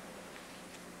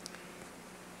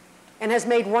and has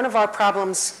made one of our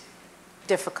problems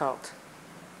difficult.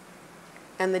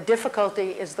 And the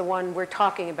difficulty is the one we're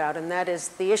talking about, and that is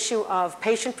the issue of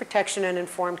patient protection and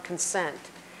informed consent.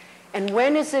 And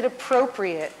when is it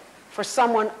appropriate for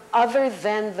someone other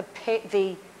than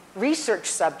the research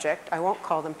subject, I won't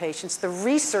call them patients, the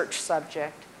research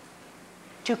subject,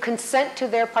 to consent to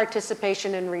their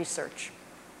participation in research?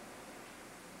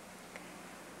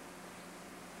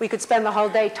 We could spend the whole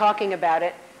day talking about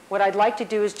it. What I'd like to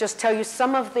do is just tell you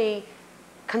some of the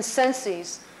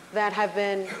consensus that have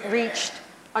been reached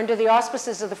under the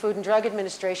auspices of the Food and Drug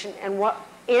Administration and what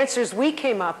answers we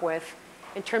came up with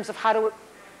in terms of how to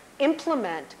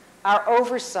implement our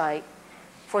oversight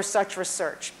for such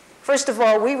research. First of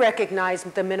all, we recognize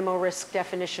the minimal risk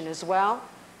definition as well,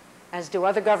 as do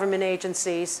other government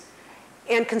agencies,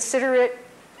 and consider it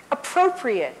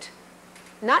appropriate,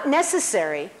 not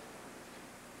necessary,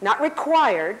 not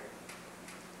required,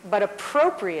 but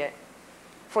appropriate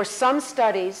for some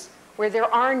studies where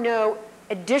there are no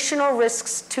additional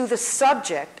risks to the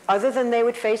subject other than they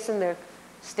would face in the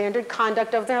standard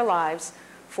conduct of their lives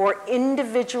for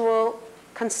individual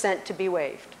consent to be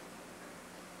waived.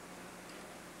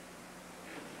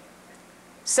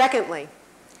 Secondly,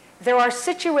 there are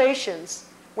situations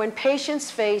when patients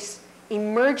face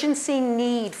emergency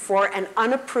need for an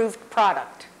unapproved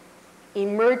product.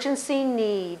 Emergency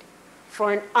need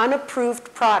for an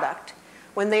unapproved product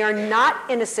when they are not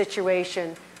in a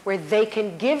situation where they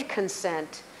can give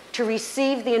consent to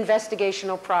receive the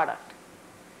investigational product.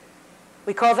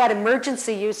 We call that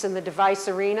emergency use in the device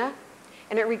arena,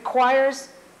 and it requires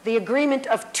the agreement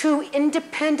of two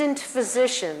independent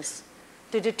physicians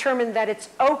to determine that it's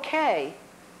okay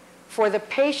for the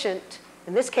patient,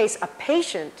 in this case a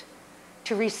patient,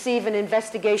 to receive an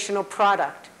investigational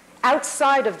product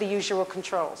outside of the usual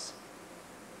controls.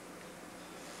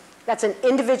 That's an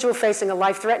individual facing a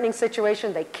life-threatening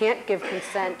situation. They can't give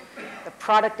consent. The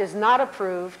product is not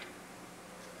approved.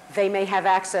 They may have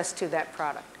access to that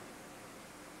product.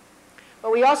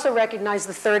 But we also recognize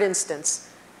the third instance.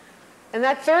 And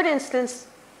that third instance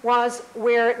was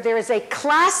where there is a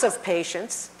class of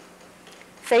patients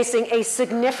facing a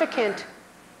significant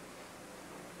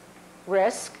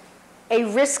risk, a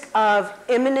risk of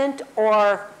imminent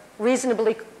or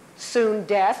reasonably soon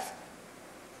death,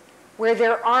 where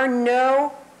there are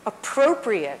no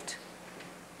appropriate,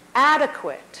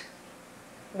 adequate,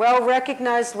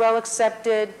 well-recognized,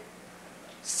 well-accepted,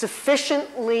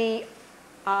 sufficiently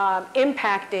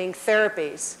impacting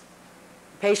therapies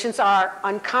Patients are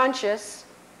unconscious.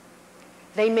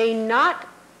 They may not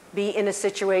be in a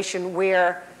situation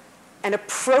where an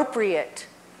appropriate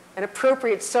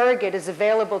surrogate is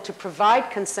available to provide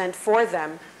consent for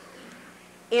them.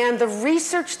 And the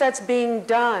research that's being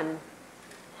done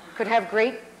could have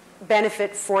great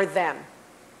benefit for them.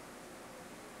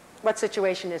 What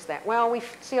situation is that? Well, we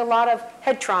see a lot of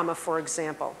head trauma, for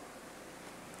example,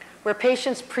 where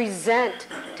patients present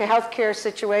to healthcare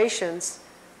situations.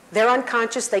 They're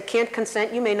unconscious, they can't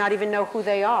consent, you may not even know who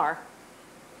they are.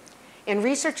 And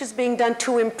research is being done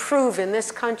to improve in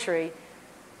this country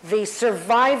the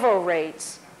survival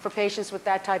rates for patients with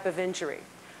that type of injury.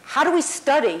 How do we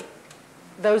study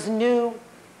those new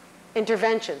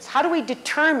interventions? How do we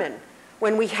determine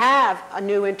when we have a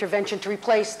new intervention to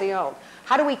replace the old?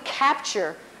 How do we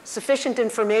capture sufficient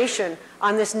information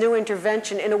on this new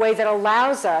intervention in a way that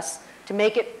allows us to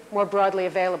make it more broadly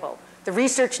available? The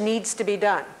research needs to be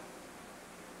done.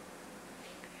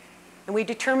 And we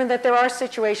determined that there are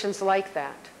situations like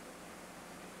that.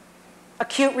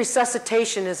 Acute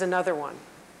resuscitation is another one.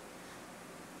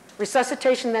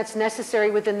 Resuscitation that's necessary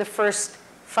within the first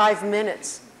 5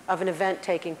 minutes of an event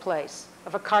taking place,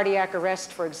 of a cardiac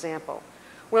arrest, for example,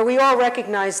 where we all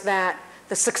recognize that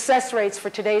the success rates for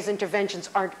today's interventions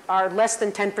are less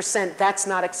than 10%. That's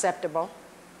not acceptable.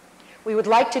 We would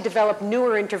like to develop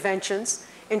newer interventions,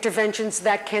 interventions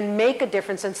that can make a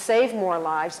difference and save more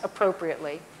lives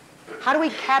appropriately. How do we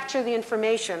capture the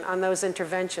information on those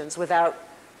interventions without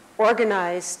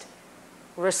organized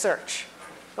research?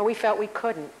 Well, we felt we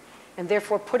couldn't, and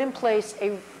therefore put in place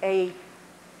a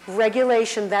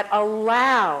regulation that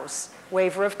allows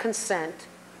waiver of consent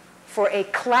for a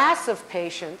class of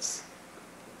patients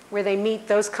where they meet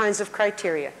those kinds of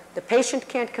criteria. The patient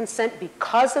can't consent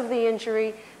because of the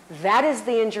injury. That is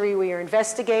the injury we are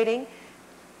investigating.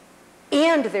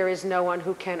 And there is no one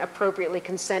who can appropriately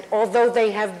consent, although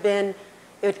they have been,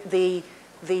 the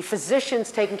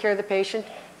physicians taking care of the patient,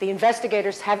 the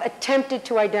investigators have attempted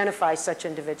to identify such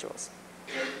individuals.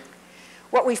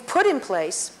 What we've put in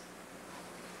place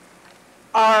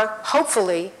are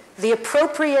hopefully the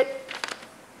appropriate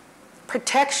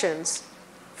protections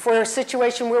for a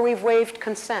situation where we've waived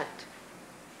consent.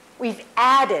 We've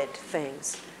added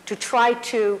things to try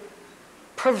to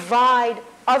provide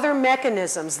other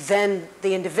mechanisms than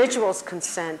the individual's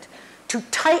consent to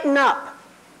tighten up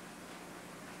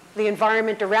the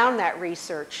environment around that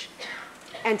research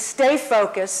and stay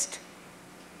focused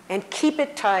and keep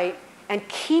it tight and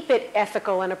keep it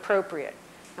ethical and appropriate.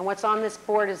 And what's on this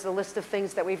board is the list of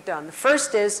things that we've done. The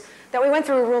first is that we went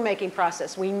through a rulemaking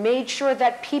process. We made sure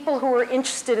that people who were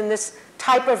interested in this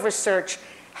type of research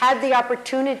had the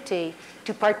opportunity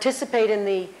to participate in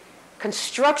the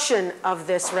construction of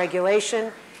this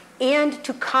regulation and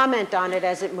to comment on it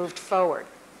as it moved forward.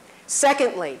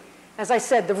 Secondly, as I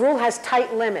said, the rule has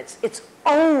tight limits. It's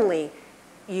only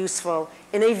useful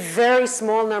in a very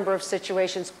small number of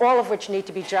situations, all of which need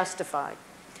to be justified.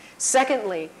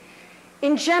 Secondly,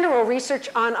 in general, research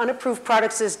on unapproved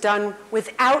products is done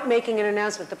without making an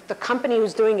announcement. The company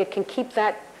who's doing it can keep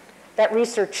that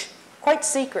research quite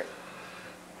secret.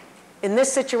 In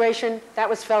this situation, that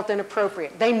was felt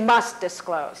inappropriate. They must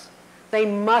disclose. They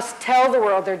must tell the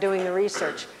world they're doing the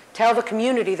research, tell the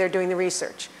community they're doing the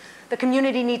research. The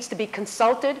community needs to be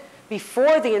consulted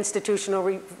before the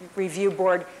Institutional Review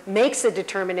Board makes a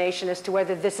determination as to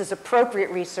whether this is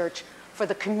appropriate research for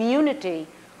the community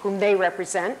whom they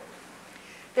represent.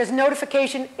 There's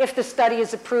notification if the study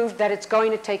is approved that it's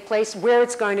going to take place, where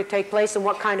it's going to take place, and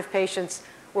what kind of patients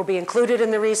will be included in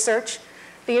the research.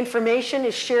 The information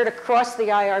is shared across the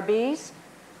IRBs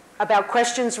about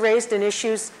questions raised and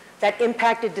issues that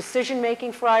impacted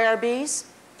decision-making for IRBs.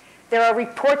 There are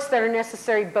reports that are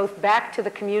necessary both back to the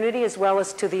community as well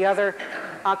as to the other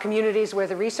communities where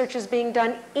the research is being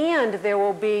done, and there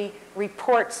will be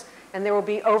reports and there will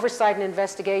be oversight and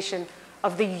investigation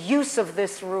of the use of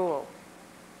this rule.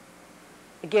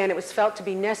 Again, it was felt to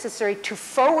be necessary to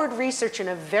forward research in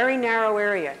a very narrow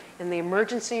area, in the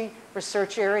emergency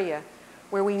research area,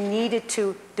 where we needed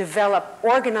to develop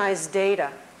organized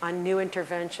data on new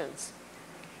interventions.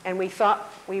 And we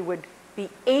thought we would be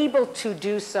able to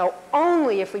do so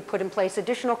only if we put in place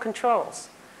additional controls.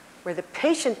 Where the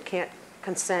patient can't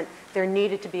consent, there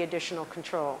needed to be additional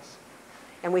controls.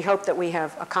 And we hope that we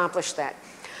have accomplished that.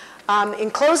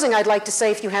 In closing, I'd like to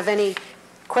say if you have any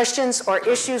questions or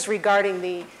issues regarding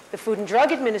the Food and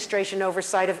Drug Administration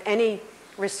oversight of any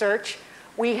research,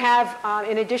 we have,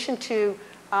 in addition to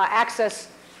access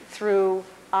through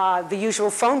the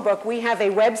usual phone book, we have a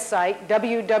website,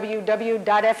 www.fda.gov,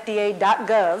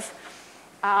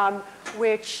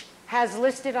 which has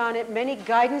listed on it many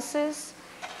guidances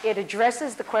It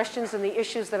addresses the questions and the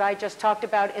issues that I just talked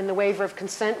about in the waiver of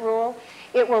consent rule.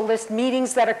 It will list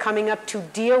meetings that are coming up to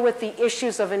deal with the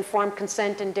issues of informed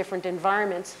consent in different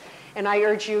environments. And I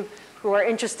urge you who are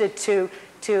interested to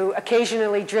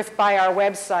occasionally drift by our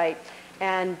website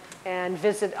and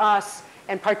visit us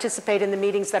and participate in the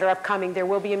meetings that are upcoming. There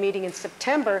will be a meeting in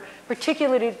September,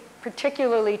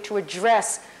 particularly to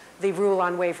address the rule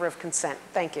on waiver of consent.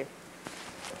 Thank you.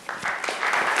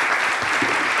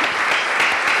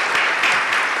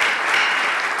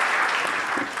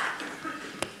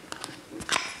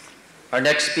 Our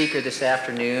next speaker this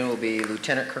afternoon will be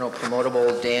Lieutenant Colonel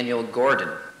Promotable Daniel Gordon.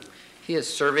 He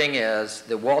is serving as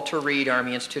the Walter Reed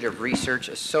Army Institute of Research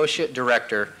Associate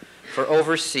Director for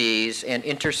Overseas and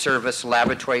Inter-Service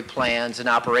Laboratory Plans and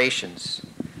Operations.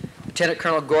 Lieutenant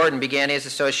Colonel Gordon began his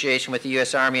association with the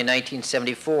U.S. Army in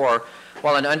 1974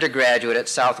 while an undergraduate at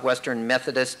Southwestern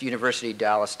Methodist University,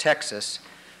 Dallas, Texas,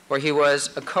 where he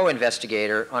was a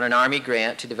co-investigator on an Army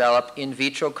grant to develop in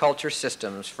vitro culture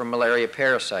systems for malaria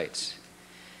parasites.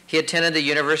 He attended the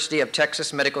University of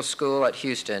Texas Medical School at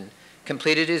Houston,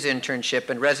 completed his internship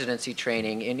and residency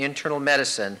training in internal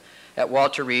medicine at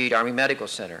Walter Reed Army Medical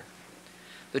Center.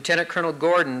 Lieutenant Colonel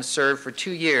Gordon served for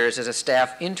 2 years as a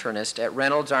staff internist at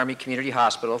Reynolds Army Community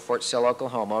Hospital, Fort Sill,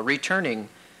 Oklahoma, returning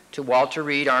to Walter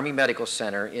Reed Army Medical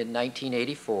Center in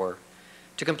 1984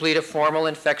 to complete a formal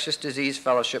infectious disease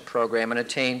fellowship program and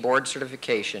attain board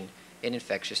certification in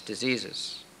infectious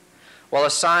diseases. While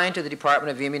assigned to the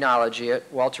Department of Immunology at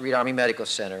Walter Reed Army Medical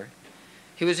Center,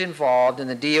 he was involved in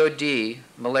the DoD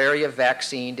malaria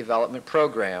vaccine development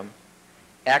program,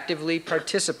 actively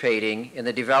participating in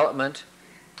the development,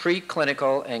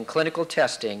 preclinical, and clinical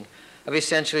testing of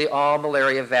essentially all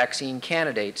malaria vaccine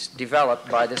candidates developed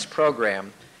by this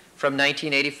program from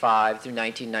 1985 through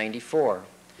 1994.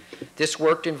 This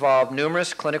work involved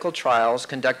numerous clinical trials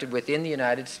conducted within the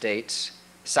United States,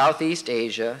 Southeast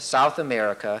Asia, South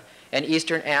America, and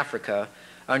Eastern Africa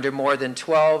under more than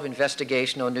 12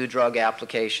 investigational new drug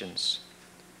applications.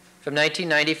 From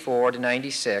 1994 to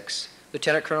 96,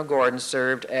 Lieutenant Colonel Gordon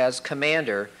served as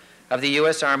commander of the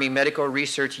U.S. Army Medical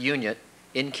Research Unit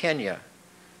in Kenya,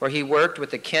 where he worked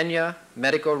with the Kenya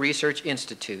Medical Research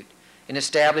Institute in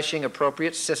establishing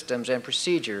appropriate systems and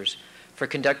procedures for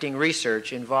conducting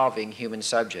research involving human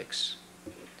subjects.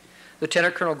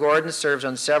 Lieutenant Colonel Gordon serves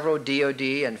on several DoD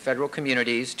and federal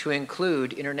communities to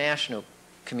include international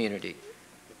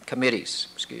committees.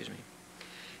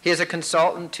 He is a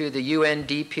consultant to the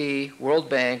UNDP, World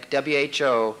Bank,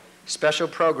 WHO Special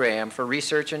Program for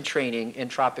Research and Training in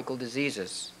Tropical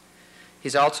Diseases.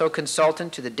 He's also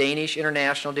consultant to the Danish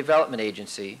International Development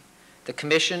Agency, the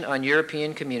Commission on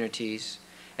European Communities,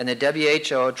 and the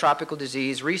WHO Tropical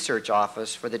Disease Research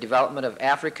Office for the development of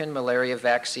African Malaria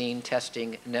Vaccine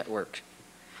Testing Network.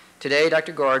 Today,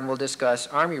 Dr. Gordon will discuss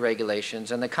Army regulations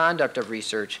and the conduct of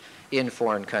research in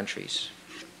foreign countries.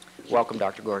 Welcome,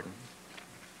 Dr. Gordon.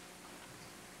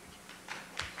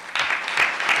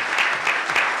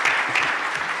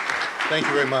 Thank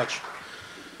you very much.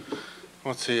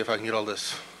 Let's see if I can get all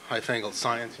this high-fangled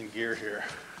science in gear here.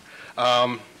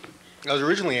 I was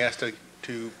originally asked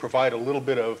to provide a little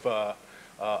bit of a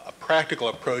practical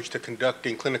approach to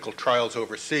conducting clinical trials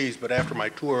overseas, but after my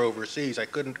tour overseas, I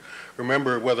couldn't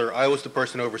remember whether I was the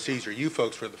person overseas or you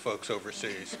folks were the folks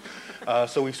overseas.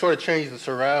 So we've sort of changed this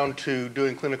around to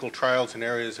doing clinical trials in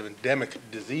areas of endemic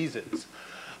diseases.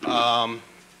 The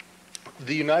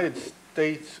United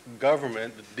States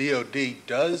government, the DoD,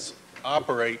 does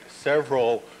operate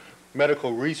several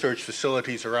medical research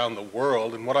facilities around the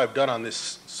world, and what I've done on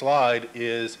this slide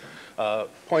is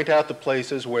point out the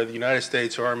places where the United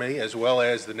States Army as well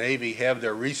as the Navy have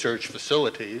their research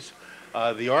facilities.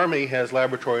 The Army has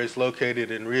laboratories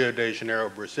located in Rio de Janeiro,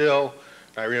 Brazil,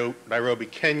 Nairobi,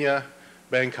 Kenya,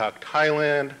 Bangkok,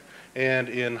 Thailand, and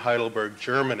in Heidelberg,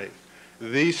 Germany.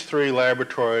 These three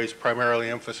laboratories primarily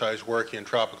emphasize work in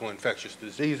tropical infectious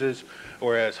diseases,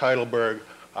 whereas Heidelberg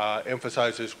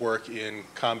emphasizes work in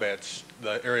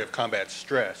the area of combat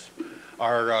stress.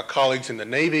 Our colleagues in the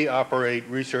Navy operate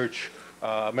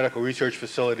medical research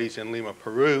facilities in Lima,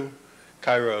 Peru,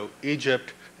 Cairo,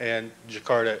 Egypt, and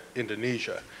Jakarta,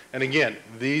 Indonesia. And again,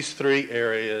 these three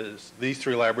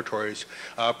laboratories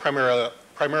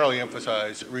primarily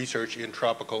emphasize research in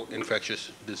tropical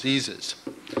infectious diseases.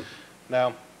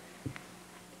 Now,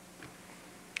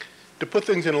 to put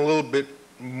things in a little bit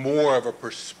more of a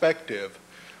perspective,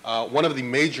 one of the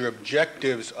major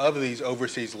objectives of these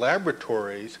overseas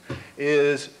laboratories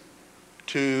is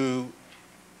to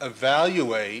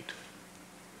evaluate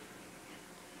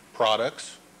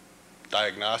products,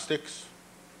 diagnostics,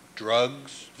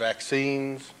 drugs,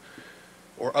 vaccines,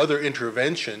 or other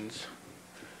interventions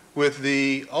with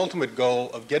the ultimate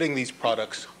goal of getting these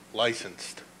products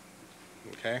licensed.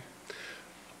 Okay?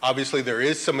 Obviously, there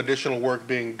is some additional work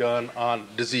being done on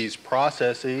disease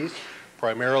processes,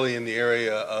 primarily in the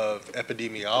area of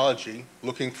epidemiology,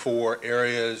 looking for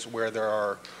areas where there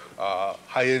are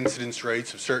high incidence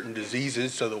rates of certain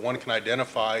diseases so that one can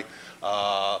identify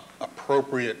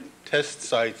appropriate test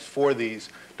sites for these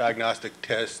diagnostic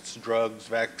tests, drugs,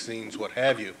 vaccines, what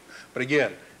have you. But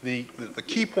again, the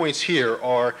key points here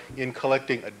are in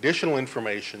collecting additional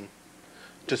information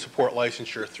to support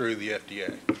licensure through the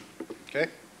FDA. Okay?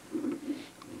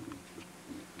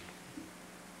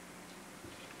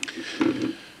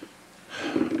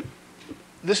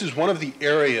 This is one of the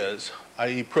areas,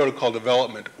 i.e. protocol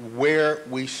development, where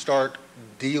we start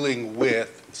dealing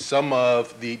with some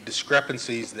of the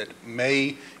discrepancies that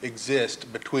may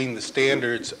exist between the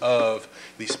standards of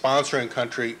the sponsoring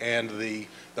country and the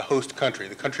host country,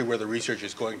 the country where the research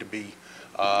is going to be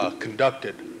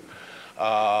conducted.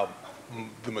 The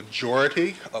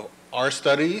majority of our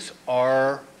studies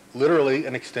are literally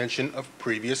an extension of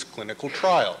previous clinical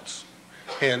trials,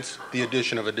 hence the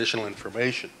addition of additional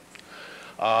information.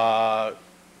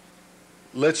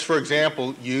 Let's, for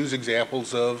example, use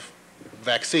examples of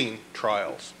vaccine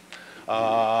trials. There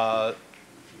are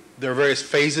various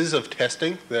phases of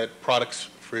testing that products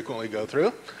frequently go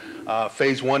through.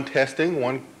 Phase 1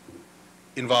 testing,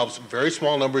 involves very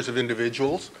small numbers of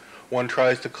individuals. One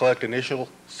tries to collect initial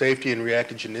safety and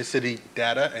reactogenicity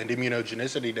data and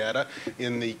immunogenicity data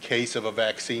in the case of a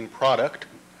vaccine product.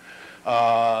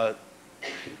 There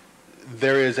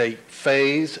is a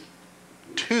phase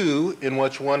 2 in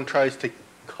which one tries to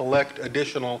collect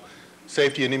additional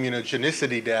safety and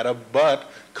immunogenicity data, but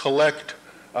collect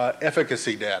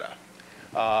efficacy data.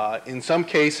 In some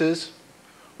cases,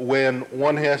 when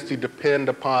one has to depend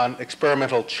upon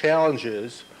experimental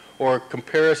challenges or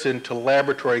comparison to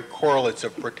laboratory correlates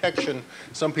of protection,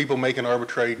 some people make an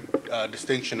arbitrary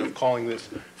distinction of calling this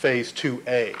phase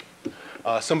 2A.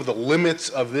 Some of the limits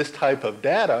of this type of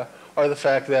data are the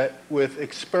fact that with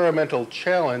experimental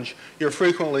challenge, you're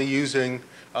frequently using,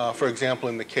 for example,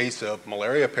 in the case of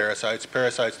malaria parasites,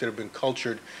 parasites that have been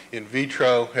cultured in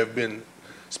vitro have been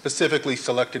specifically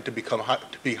selected to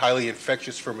be highly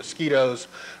infectious for mosquitoes.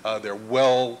 They're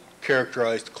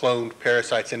well-characterized cloned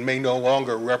parasites and may no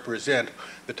longer represent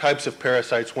the types of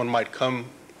parasites one might come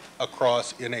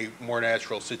across in a more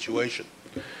natural situation.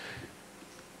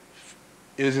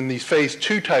 It is in these phase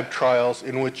 2 type trials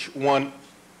in which one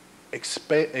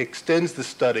extends the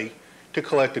study to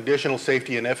collect additional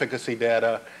safety and efficacy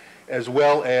data, as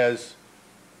well as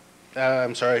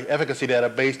efficacy data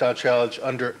based on challenge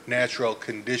under natural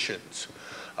conditions.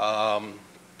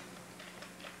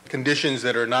 Conditions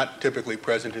that are not typically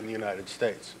present in the United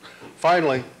States.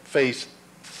 Finally, phase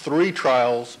 3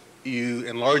 trials, you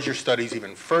enlarge your studies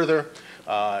even further,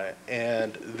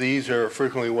 and these are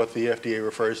frequently what the FDA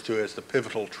refers to as the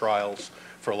pivotal trials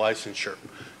for licensure.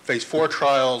 Phase 4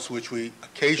 trials, which we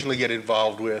occasionally get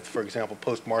involved with, for example,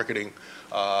 post-marketing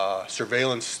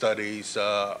surveillance studies,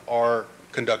 are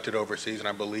conducted overseas, and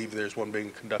I believe there's one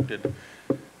being conducted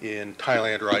in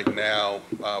Thailand right now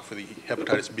for the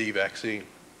hepatitis B vaccine.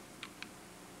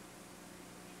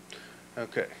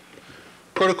 Okay.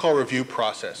 Protocol review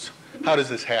process. How does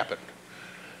this happen?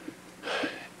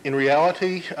 In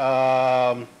reality,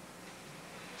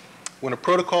 when a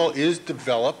protocol is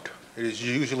developed, it is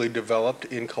usually developed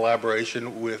in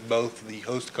collaboration with both the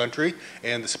host country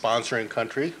and the sponsoring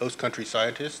country, host country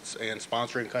scientists and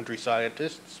sponsoring country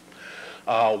scientists.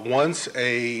 Once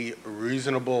a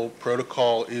reasonable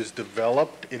protocol is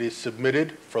developed, it is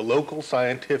submitted for local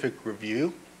scientific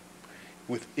review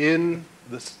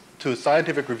to a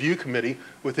scientific review committee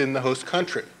within the host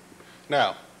country.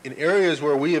 Now, in areas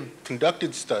where we have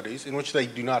conducted studies in which they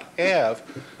do not have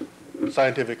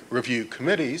scientific review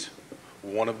committees,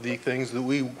 one of the things that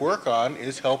we work on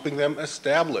is helping them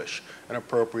establish an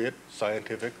appropriate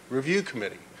scientific review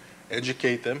committee,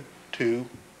 educate them to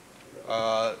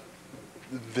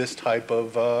this type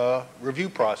of review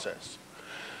process.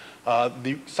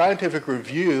 The scientific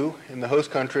review in the host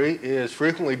country is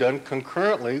frequently done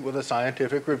concurrently with a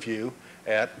scientific review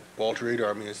at Walter Reed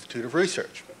Army Institute of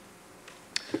Research.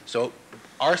 So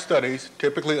our studies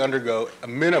typically undergo a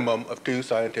minimum of 2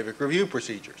 scientific review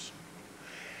procedures.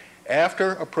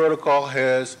 After a protocol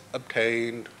has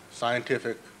obtained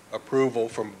scientific approval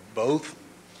from both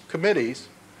committees,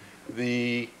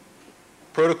 the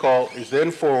protocol is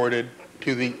then forwarded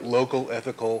to the local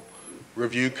ethical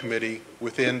review committee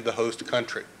within the host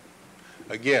country.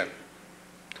 Again,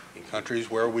 in countries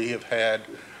where we have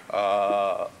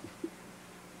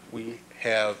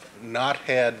have not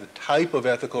had the type of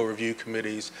ethical review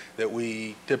committees that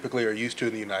we typically are used to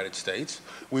in the United States.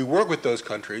 We work with those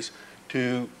countries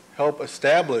to help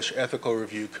establish ethical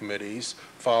review committees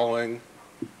following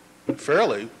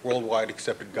fairly worldwide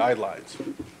accepted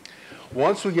guidelines.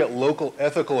 Once we get local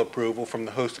ethical approval from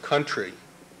the host country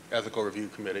ethical review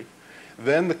committee,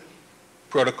 then the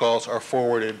protocols are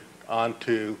forwarded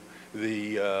onto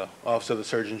the Office of the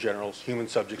Surgeon General's Human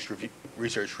Subjects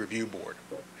Research Review Board.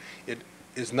 It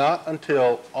is not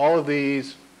until all of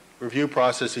these review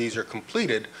processes are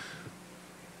completed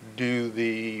do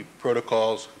the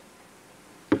protocols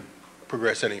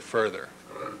progress any further.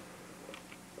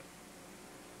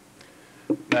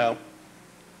 Now,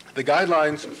 the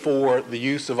guidelines for the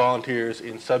use of volunteers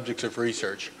in subjects of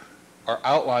research are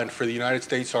outlined for the United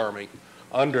States Army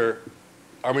under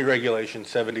Army Regulation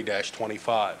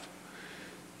 70-25.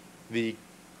 The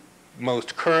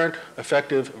most current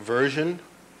effective version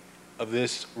of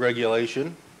this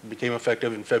regulation became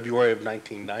effective in February of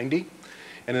 1990,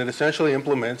 and it essentially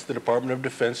implements the Department of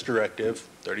Defense Directive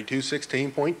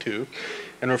 3216.2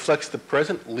 and reflects the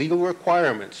present legal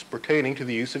requirements pertaining to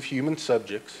the use of human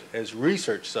subjects as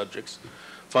research subjects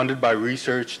funded by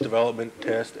research, development,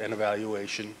 test, and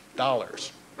evaluation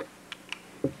dollars.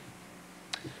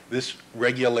 This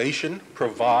regulation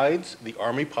provides the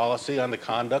Army policy on the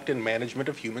conduct and management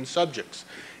of human subjects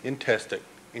in testing,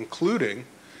 including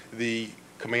the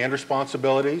command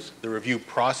responsibilities, the review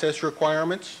process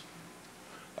requirements,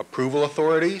 approval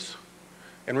authorities,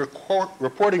 and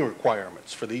reporting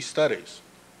requirements for these studies.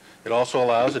 It also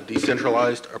allows a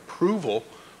decentralized approval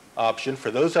option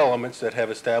for those elements that have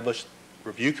established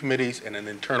review committees and an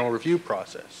internal review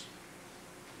process.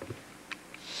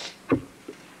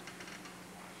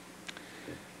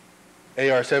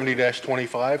 AR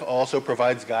 70-25 also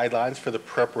provides guidelines for the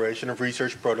preparation of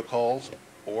research protocols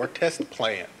or test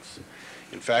plans.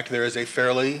 In fact, there is a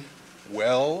fairly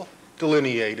well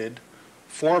delineated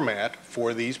format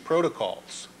for these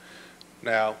protocols.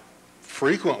 Now,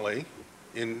 frequently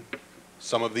in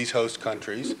some of these host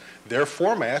countries, their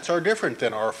formats are different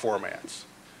than our formats.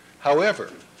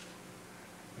 However,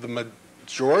 the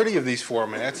majority of these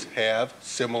formats have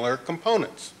similar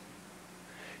components.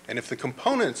 And if the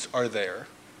components are there,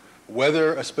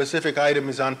 whether a specific item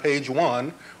is on page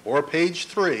 1 or page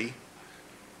 3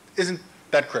 isn't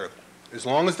that critical. As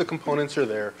long as the components are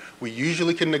there, we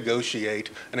usually can negotiate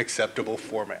an acceptable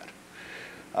format.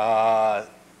 AR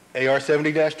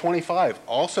 70-25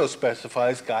 also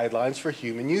specifies guidelines for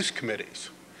human use committees.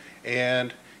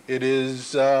 And it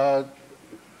is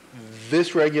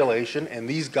this regulation and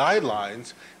these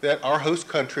guidelines that our host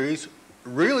countries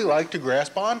really like to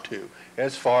grasp onto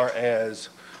as far as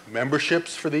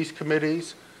memberships for these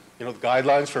committees,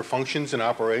 guidelines for functions and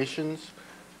operations,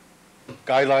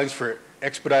 guidelines for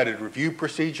expedited review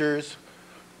procedures,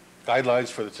 guidelines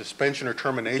for the suspension or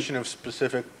termination of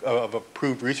of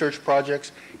approved research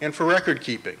projects, and for record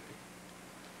keeping.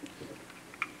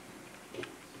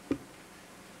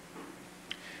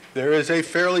 There is a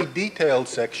fairly detailed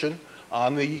section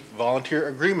on the volunteer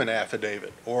agreement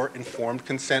affidavit or informed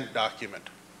consent document.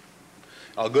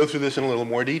 I'll go through this in a little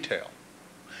more detail.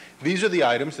 These are the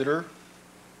items that are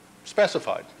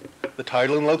specified. The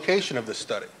title and location of the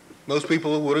study. Most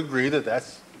people would agree that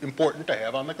that's important to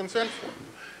have on the consent form.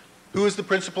 Who is the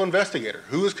principal investigator?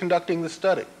 Who is conducting the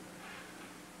study?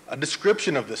 A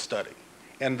description of the study.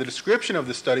 And the description of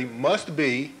the study must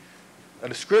be a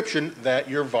description that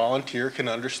your volunteer can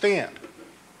understand.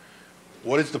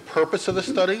 What is the purpose of the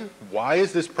study? Why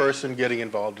is this person getting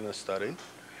involved in the study?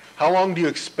 How long do you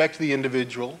expect the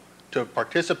individual to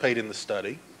participate in the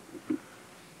study?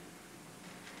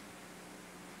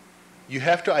 You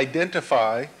have to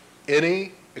identify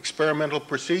any experimental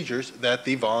procedures that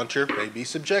the volunteer may be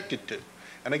subjected to.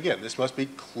 And again, this must be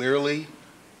clearly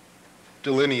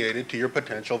delineated to your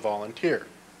potential volunteer.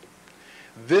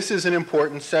 This is an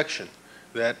important section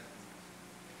that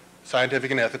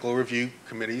scientific and ethical review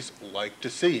committees like to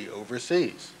see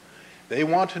overseas. They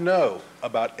want to know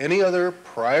about any other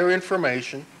prior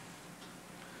information,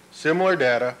 similar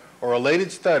data, or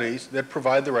related studies that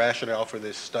provide the rationale for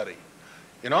this study.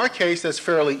 In our case, that's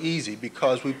fairly easy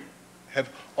because we have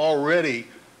already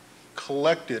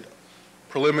collected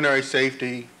preliminary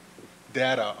safety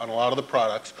data on a lot of the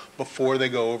products before they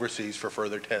go overseas for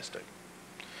further testing.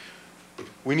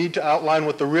 We need to outline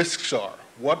what the risks are.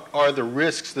 What are the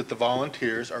risks that the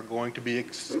volunteers are going to be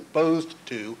exposed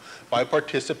to by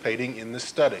participating in the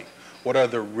study? What are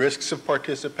the risks of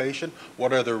participation?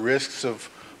 What are the risks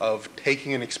of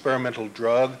taking an experimental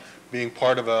drug, being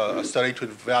part of a study to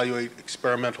evaluate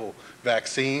experimental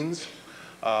vaccines?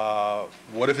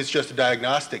 What if it's just a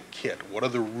diagnostic kit? What are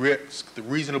the risks, the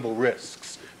reasonable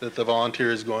risks that the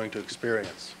volunteer is going to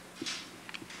experience?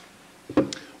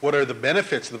 What are the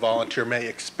benefits the volunteer may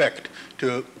expect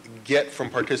to get from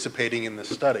participating in the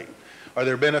study? Are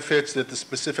there benefits that the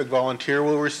specific volunteer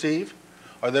will receive?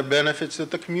 Are there benefits that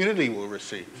the community will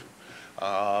receive?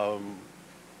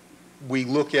 We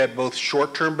look at both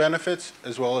short-term benefits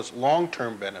as well as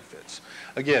long-term benefits.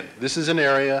 Again, this is an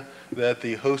area that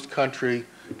the host country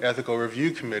ethical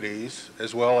review committees,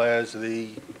 as well as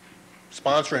the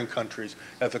sponsoring countries'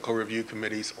 ethical review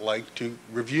committees, like to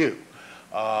review.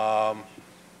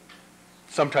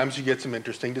 Sometimes you get some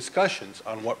interesting discussions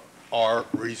on what are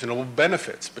reasonable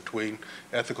benefits between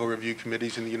ethical review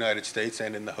committees in the United States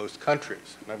and in the host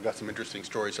countries. And I've got some interesting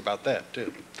stories about that,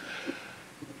 too.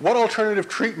 What alternative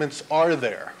treatments are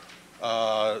there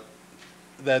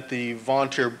that the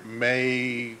volunteer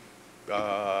may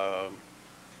have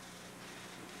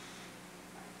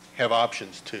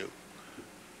options to?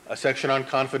 A section on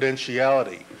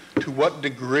confidentiality. To what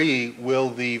degree will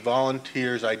the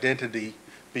volunteer's identity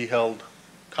be held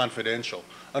confidential?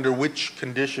 Under which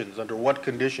conditions, under what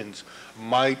conditions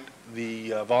might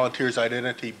the volunteer's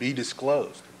identity be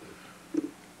disclosed?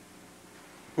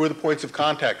 Who are the points of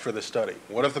contact for the study?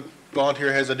 What if the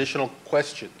volunteer has additional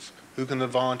questions? Who can the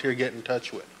volunteer get in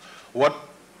touch with? What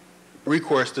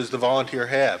recourse does the volunteer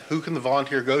have? Who can the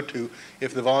volunteer go to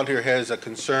if the volunteer has a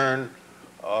concern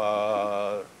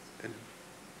and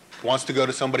wants to go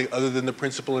to somebody other than the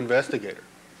principal investigator?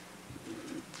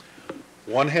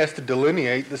 One has to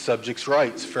delineate the subject's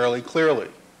rights fairly clearly.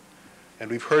 And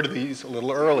we've heard of these a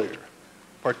little earlier.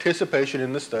 Participation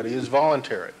in the study is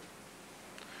voluntary.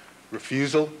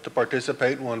 Refusal to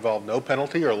participate will involve no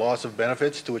penalty or loss of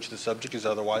benefits to which the subject is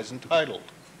otherwise entitled.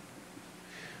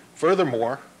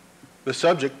 Furthermore, the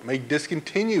subject may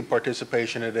discontinue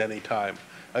participation at any time,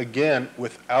 again,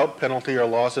 without penalty or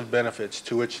loss of benefits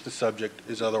to which the subject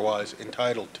is otherwise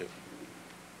entitled to.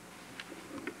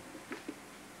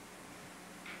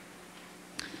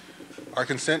 Our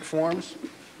consent forms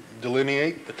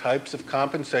delineate the types of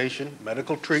compensation,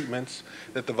 medical treatments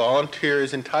that the volunteer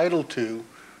is entitled to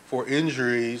for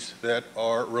injuries that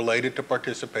are related to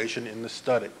participation in the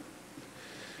study.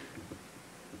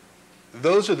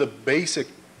 Those are the basic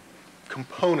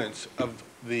components of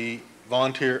the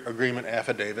volunteer agreement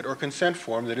affidavit or consent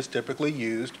form that is typically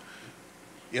used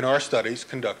in our studies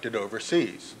conducted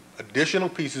overseas. Additional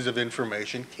pieces of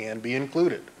information can be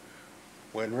included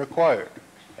when required,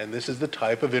 and this is the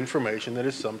type of information that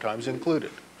is sometimes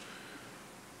included.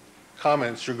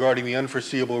 Comments regarding the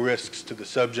unforeseeable risks to the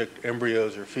subject,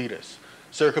 embryos, or fetus,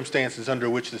 circumstances under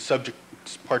which the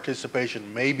subject's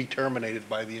participation may be terminated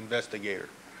by the investigator,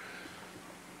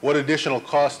 what additional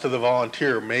costs to the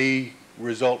volunteer may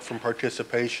result from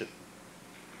participation,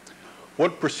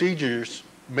 what procedures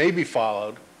may be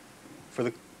followed for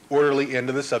the orderly end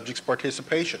of the subject's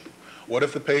participation. What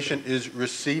if the patient is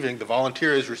receiving, the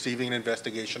volunteer is receiving an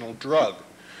investigational drug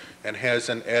and has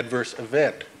an adverse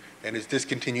event and is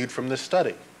discontinued from the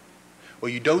study? Well,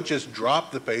 you don't just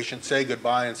drop the patient, say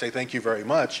goodbye, and say thank you very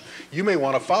much. You may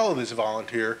want to follow this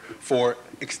volunteer for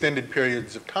extended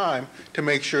periods of time to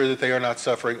make sure that they are not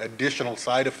suffering additional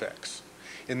side effects.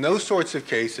 In those sorts of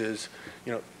cases,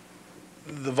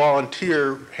 the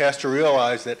volunteer has to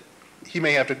realize that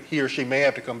he or she may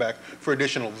have to come back for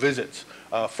additional visits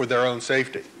for their own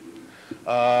safety.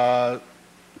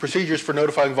 Procedures for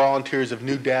notifying volunteers of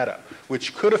new data,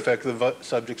 which could affect the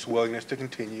subject's willingness to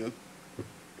continue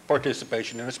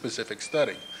participation in a specific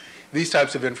study. These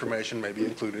types of information may be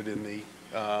included in the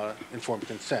informed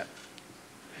consent.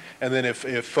 And then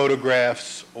if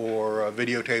photographs or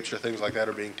videotapes or things like that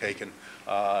are being taken,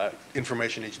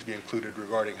 information needs to be included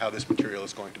regarding how this material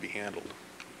is going to be handled.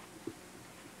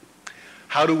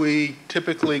 How do we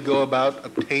typically go about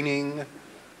obtaining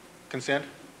consent?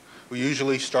 We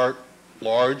usually start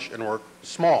large and work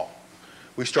small.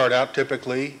 We start out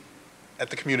typically at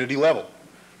the community level.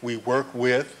 We work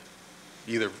with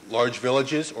either large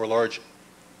villages or large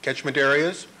catchment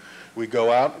areas. We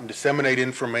go out and disseminate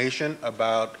information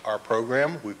about our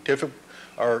program.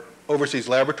 Our overseas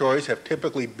laboratories have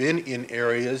typically been in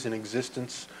areas in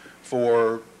existence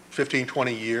for 15,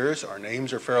 20 years. Our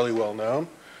names are fairly well known.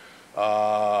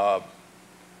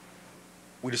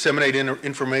 We disseminate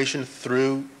information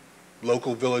through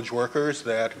local village workers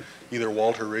that either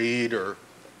Walter Reed or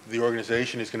the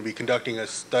organization is going to be conducting a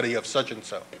study of such and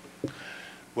so.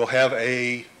 We'll have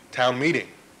a town meeting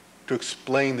to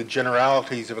explain the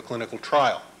generalities of a clinical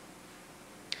trial.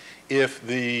 If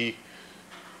the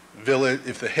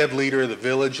head leader, the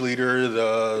village leader,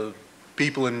 the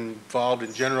people involved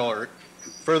in general are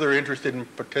further interested in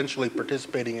potentially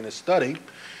participating in a study,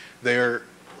 they're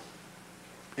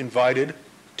invited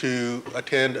to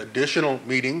attend additional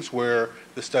meetings where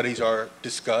the studies are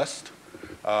discussed.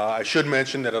 I should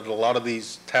mention that at a lot of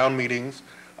these town meetings,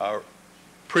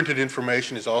 printed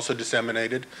information is also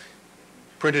disseminated,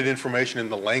 printed information in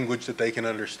the language that they can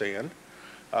understand.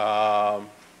 After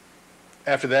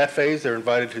that phase, they're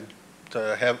invited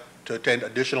to attend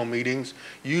additional meetings,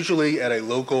 usually at a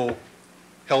local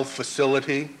health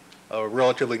facility, a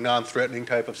relatively non-threatening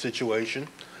type of situation.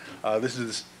 This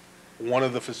is one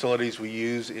of the facilities we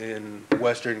use in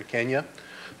Western Kenya.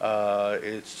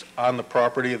 It's on the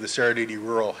property of the Saraditi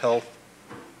Rural Health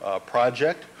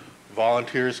Project.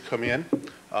 Volunteers come in.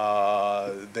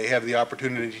 They have the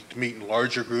opportunity to meet in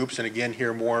larger groups and again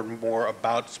hear more and more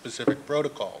about specific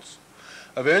protocols.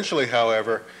 Eventually,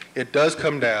 however, it does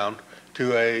come down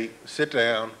to a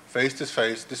sit-down,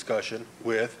 face-to-face discussion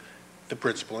with the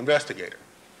principal investigator.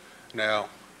 Now,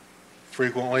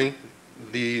 frequently,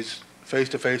 these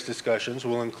face-to-face discussions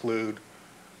will include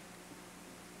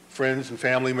friends and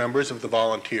family members of the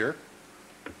volunteer,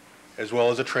 as well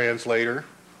as a translator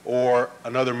or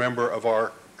another member of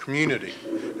our community.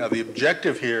 Now, the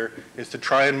objective here is to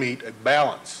try and meet a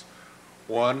balance.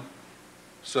 One,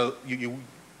 so you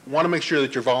want to make sure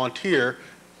that your volunteer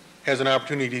has an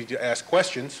opportunity to ask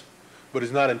questions, but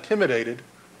is not intimidated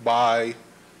by,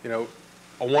 a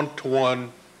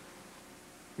one-to-one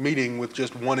meeting with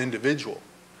just one individual.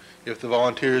 If the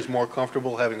volunteer is more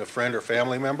comfortable having a friend or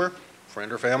family member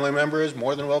is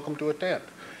more than welcome to attend.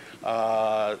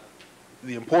 The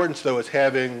importance, though, is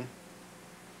having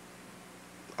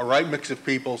a right mix of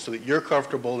people so that you're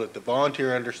comfortable, that the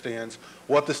volunteer understands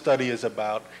what the study is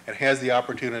about and has the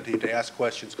opportunity to ask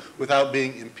questions without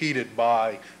being impeded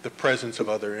by the presence of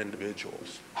other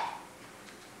individuals.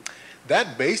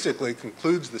 That basically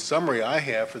concludes the summary I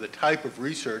have for the type of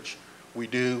research we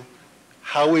do,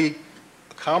 how we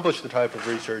accomplish the type of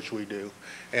research we do,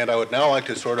 and I would now like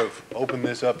to sort of open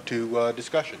this up to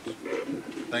discussions.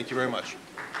 Thank you very much.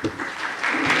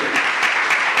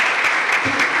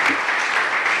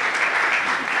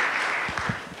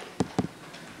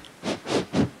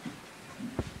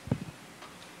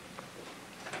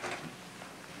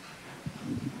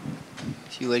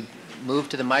 If you would move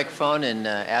to the microphone and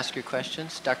ask your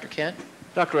questions. Dr. Kent?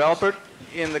 Dr. Alpert,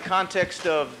 in the context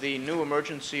of the new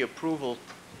emergency approval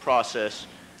process,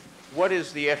 what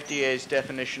is the FDA's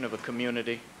definition of a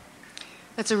community?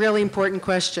 That's a really important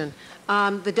question.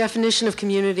 The definition of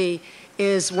community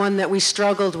is one that we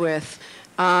struggled with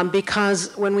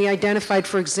because when we identified,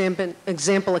 for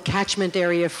example, a catchment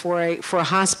area for a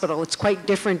hospital, it's quite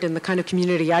different in the kind of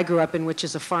community I grew up in, which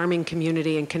is a farming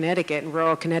community in Connecticut, in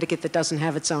rural Connecticut, that doesn't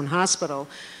have its own hospital,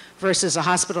 versus a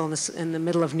hospital in the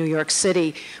middle of New York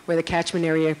City, where the catchment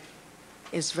area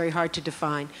is very hard to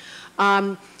define.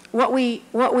 What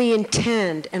we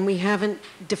intend, and we haven't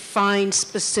defined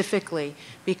specifically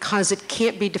because it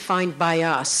can't be defined by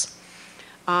us,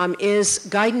 is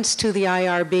guidance to the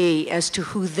IRB as to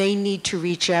who they need to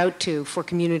reach out to for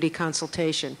community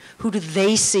consultation. Who do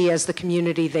they see as the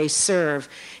community they serve,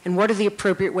 and what are the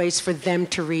appropriate ways for them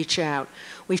to reach out?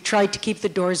 We've tried to keep the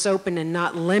doors open and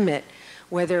not limit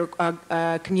whether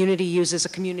a community uses a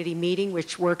community meeting,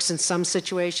 which works in some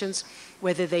situations,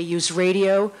 whether they use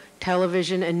radio,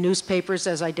 television, and newspapers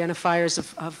as identifiers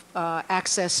of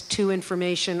access to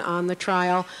information on the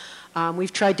trial.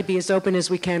 We've tried to be as open as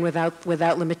we can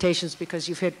without limitations, because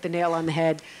you've hit the nail on the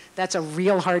head. That's a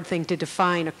real hard thing to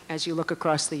define as you look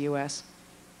across the U.S.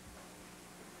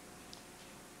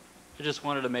 I just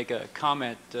wanted to make a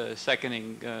comment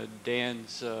seconding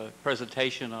Dan's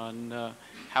presentation on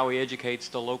how he educates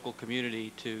the local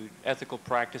community to ethical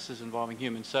practices involving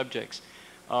human subjects.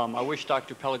 I wish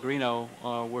Dr. Pellegrino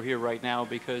were here right now,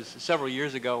 because several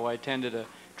years ago I attended a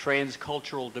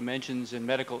transcultural dimensions in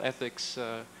medical ethics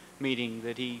meeting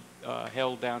that he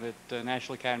held down at the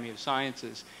National Academy of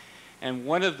Sciences. And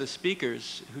one of the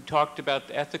speakers who talked about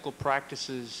the ethical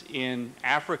practices in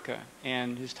Africa,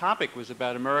 and his topic was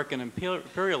about American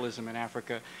imperialism in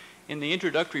Africa. In the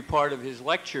introductory part of his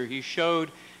lecture, he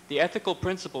showed the ethical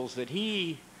principles that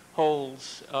he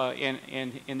holds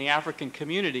in the African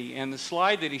community, and the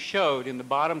slide that he showed in the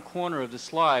bottom corner of the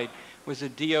slide was a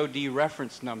DOD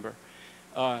reference number,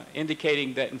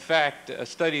 indicating that in fact a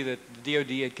study that the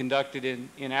DOD had conducted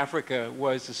in Africa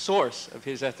was the source of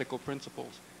his ethical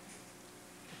principles.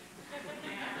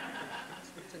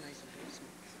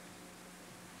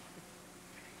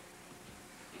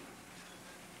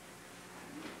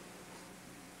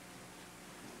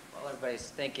 Everybody's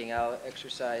thinking, I'll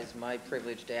exercise my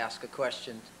privilege to ask a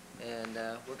question, and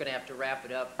we're going to have to wrap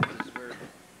it up because we're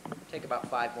take about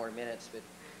 5 more minutes. But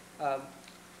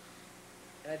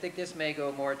and I think this may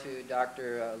go more to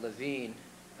Dr. Levine.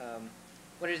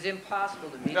 When it is impossible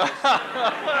to meet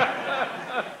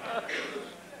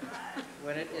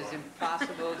when it is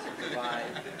impossible to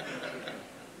provide,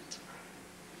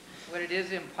 when it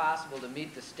is impossible to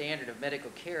meet the standard of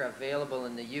medical care available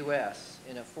in the U.S.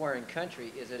 in a foreign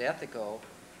country, is it ethical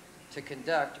to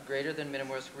conduct greater than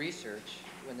minimum risk research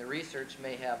when the research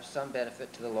may have some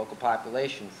benefit to the local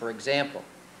population? For example,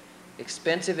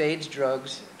 expensive AIDS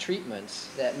drugs treatments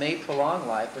that may prolong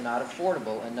life are not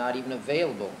affordable and not even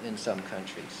available in some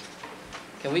countries.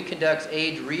 Can we conduct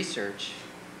AIDS research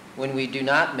when we do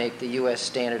not make the U.S.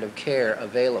 standard of care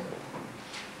available?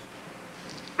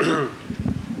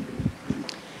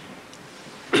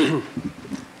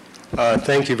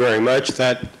 Thank you very much.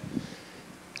 That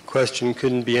question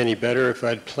couldn't be any better if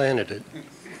I'd planted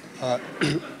it.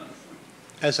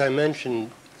 As I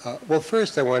mentioned, well,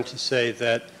 first I want to say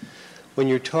that when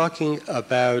you're talking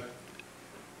about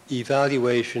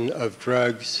evaluation of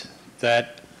drugs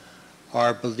that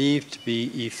are believed to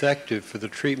be effective for the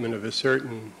treatment of a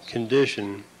certain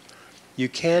condition, you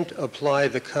can't apply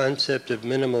the concept of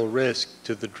minimal risk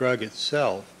to the drug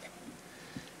itself.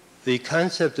 The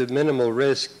concept of minimal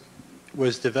risk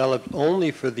was developed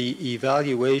only for the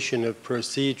evaluation of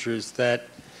procedures that,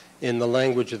 in the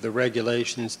language of the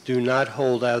regulations, do not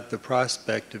hold out the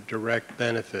prospect of direct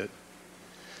benefit.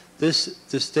 This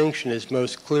distinction is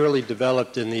most clearly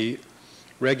developed in the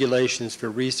regulations for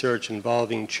research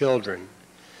involving children.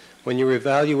 When you're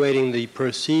evaluating the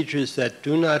procedures that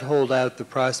do not hold out the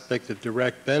prospect of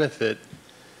direct benefit,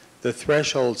 the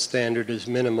threshold standard is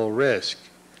minimal risk.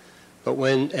 But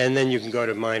and then you can go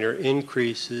to minor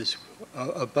increases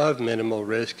above minimal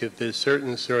risk if there's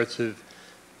certain sorts of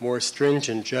more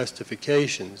stringent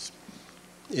justifications.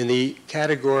 In the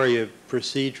category of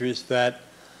procedures that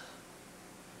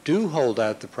do hold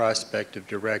out the prospect of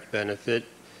direct benefit,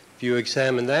 if you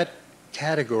examine that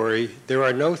category, there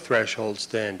are no threshold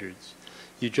standards.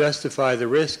 You justify the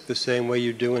risk the same way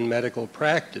you do in medical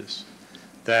practice,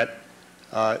 that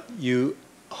you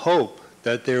hope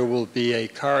that there will be a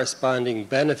corresponding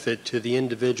benefit to the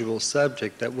individual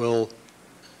subject that will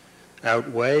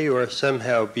outweigh or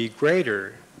somehow be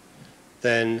greater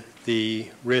than the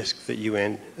risk that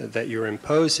you're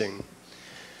imposing.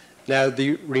 Now,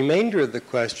 the remainder of the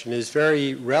question is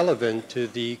very relevant to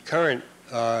the current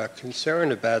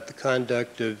concern about the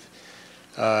conduct of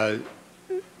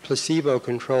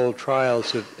placebo-controlled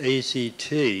trials of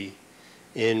ACT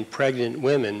in pregnant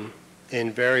women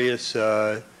in various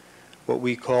what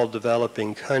we call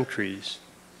developing countries.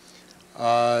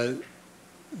 The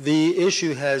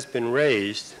issue has been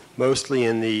raised, mostly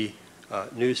in the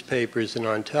newspapers and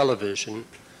on television,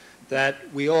 that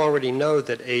we already know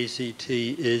that ACT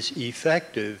is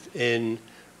effective in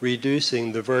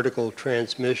reducing the vertical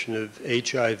transmission of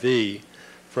HIV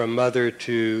from mother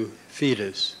to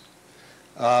fetus.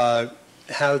 How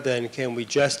then can we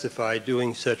justify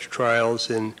doing such trials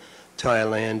in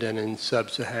Thailand and in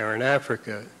sub-Saharan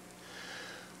Africa?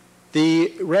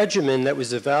 The regimen that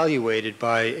was evaluated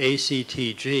by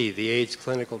ACTG, the AIDS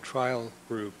Clinical Trial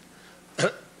Group,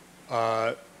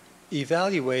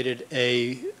 evaluated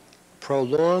a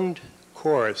prolonged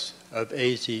course of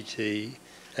ACT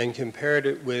and compared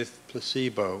it with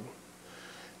placebo.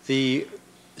 The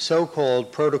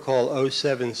so-called Protocol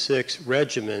 076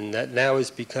 regimen that now has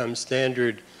become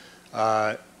standard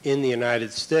in the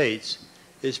United States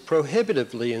is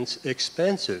prohibitively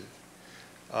expensive.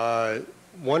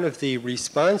 One of the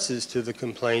responses to the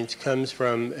complaints comes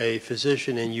from a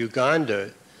physician in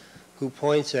Uganda who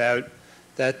points out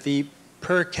that the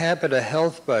per capita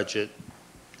health budget,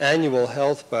 annual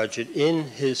health budget in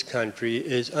his country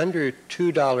is under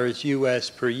 $2 US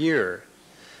per year.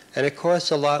 And it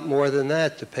costs a lot more than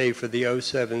that to pay for the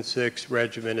 076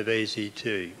 regimen of ACT.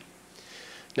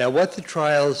 Now, what the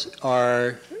trials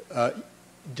are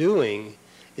doing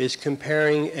is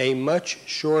comparing a much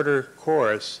shorter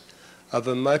course of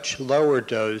a much lower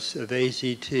dose of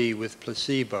ACT with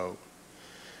placebo.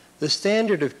 The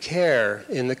standard of care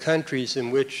in the countries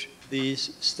in which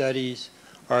these studies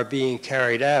are being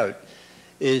carried out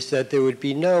is that there would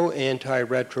be no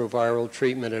antiretroviral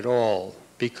treatment at all,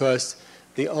 because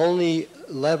the only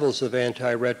levels of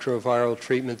antiretroviral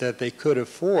treatment that they could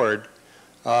afford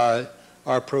are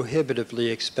prohibitively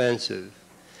expensive.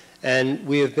 And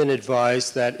we have been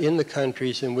advised that in the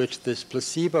countries in which this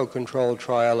placebo-controlled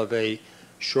trial of a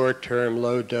short-term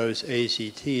low-dose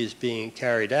ACT is being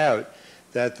carried out,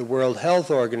 that the World Health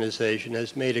Organization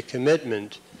has made a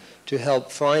commitment to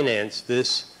help finance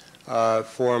this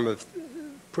form of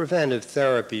preventive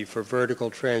therapy for vertical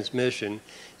transmission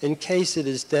in case it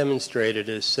is demonstrated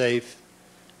as safe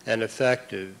and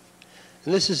effective.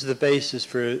 And this is the basis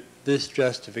for this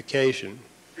justification.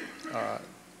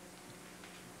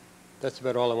 That's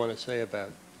about all I want to say about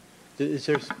it. Is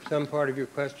there some part of your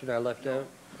question I left out?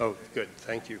 Oh, good.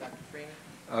 Thank you.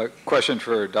 Question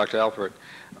for Dr. Alpert.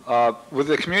 With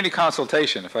the community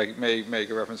consultation, if I may make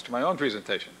a reference to my own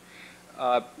presentation,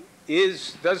 does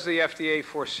the FDA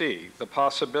foresee the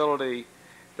possibility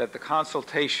that the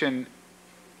consultation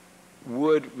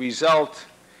would result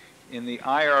in the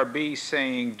IRB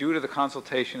saying, due to the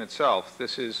consultation itself,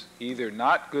 this is either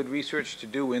not good research to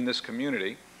do in this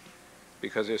community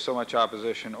because there's so much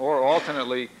opposition, or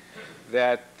alternately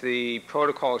that the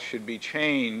protocol should be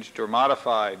changed or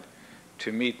modified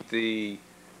to meet the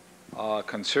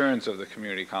concerns of the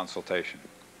community consultation?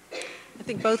 I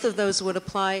think both of those would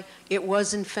apply. It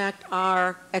was, in fact,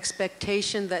 our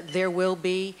expectation that there will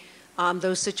be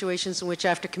those situations in which,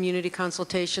 after community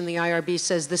consultation, the IRB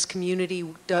says this community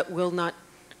will not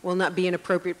be an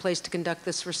appropriate place to conduct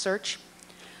this research.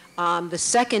 The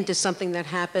second is something that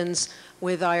happens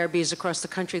with IRBs across the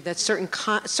country, that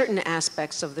certain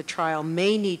aspects of the trial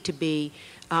may need to be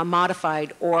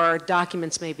modified, or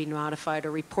documents may be modified,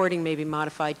 or reporting may be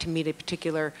modified to meet a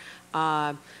particular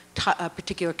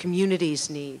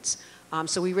community's needs.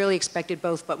 So we really expected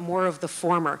both, but more of the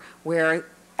former, where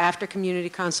after community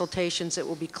consultations, it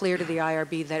will be clear to the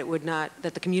IRB that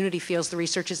that the community feels the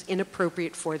research is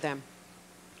inappropriate for them.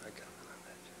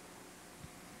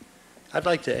 I'd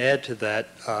like to add to that.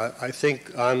 I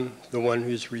think I'm the one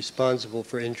who's responsible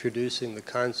for introducing the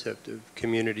concept of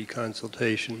community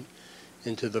consultation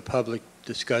into the public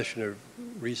discussion of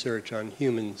research on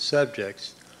human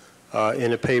subjects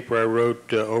in a paper I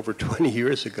wrote over 20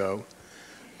 years ago.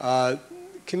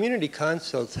 Community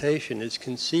consultation is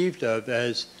conceived of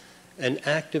as an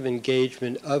active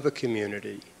engagement of a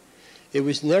community. It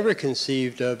was never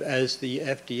conceived of as the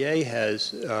FDA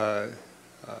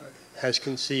has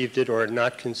conceived it or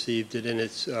not conceived it in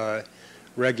its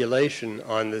regulation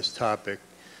on this topic.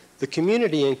 The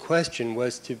community in question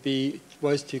was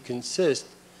to consist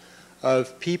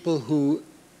of people who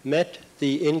met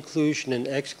the inclusion and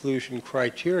exclusion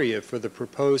criteria for the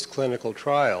proposed clinical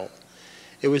trial.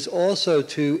 It was also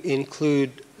to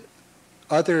include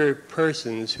other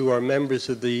persons who are members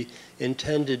of the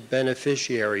intended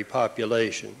beneficiary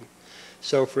population.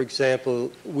 So, for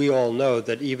example, we all know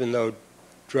that even though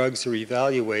drugs are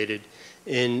evaluated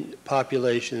in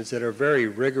populations that are very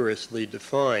rigorously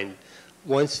defined,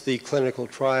 once the clinical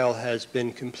trial has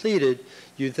been completed,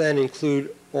 you then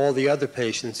include all the other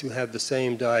patients who have the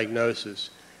same diagnosis.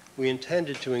 We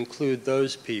intended to include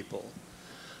those people.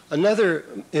 Another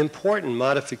important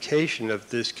modification of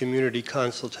this community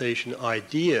consultation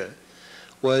idea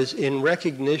was in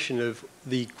recognition of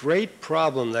the great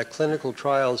problem that clinical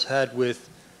trials had with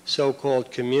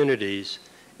so-called communities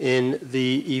in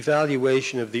the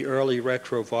evaluation of the early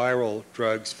retroviral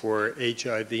drugs for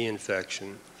HIV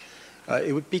infection.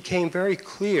 It became very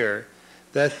clear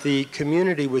that the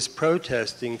community was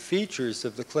protesting features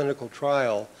of the clinical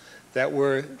trial that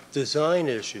were design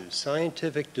issues,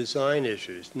 scientific design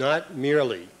issues, not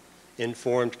merely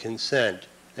informed consent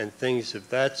and things of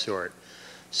that sort.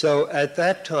 So at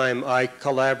that time, I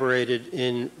collaborated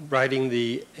in writing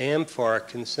the AMFAR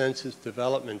consensus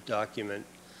development document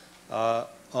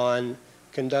on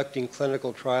conducting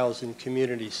clinical trials in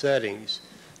community settings,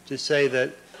 to say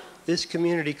that this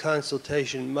community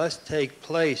consultation must take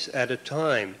place at a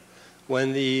time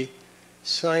when the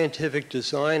scientific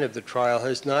design of the trial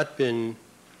has not been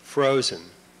frozen.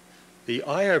 The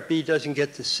IRB doesn't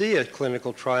get to see a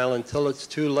clinical trial until it's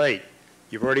too late.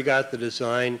 You've already got the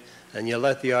design, and you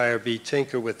let the IRB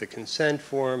tinker with the consent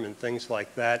form and things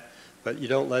like that, but you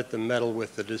don't let them meddle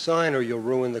with the design or you'll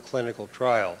ruin the clinical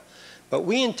trial. But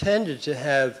we intended to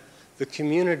have the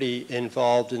community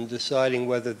involved in deciding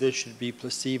whether this should be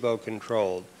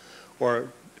placebo-controlled,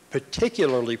 or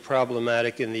particularly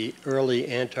problematic in the early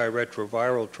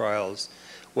antiretroviral trials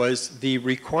was the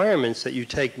requirements that you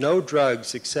take no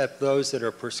drugs except those that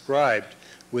are prescribed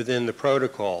within the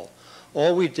protocol.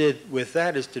 All we did with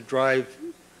that is to drive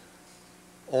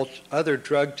other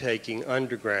drug taking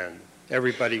underground.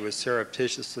 Everybody was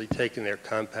surreptitiously taking their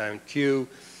compound Q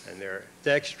and their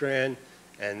dextran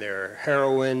and their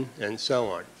heroin and so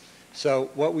on. So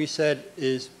what we said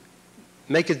is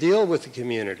make a deal with the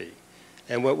community.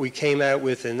 And what we came out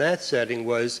with in that setting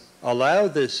was allow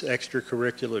this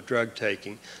extracurricular drug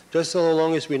taking. Just so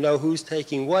long as we know who's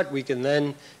taking what, we can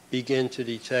then begin to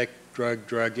detect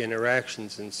drug-drug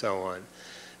interactions and so on.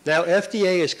 Now,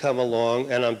 FDA has come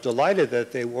along, and I'm delighted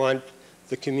that they want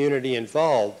the community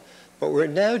involved, But we're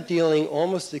now dealing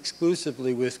almost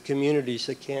exclusively with communities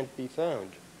that can't be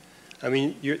found. I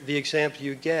mean, the example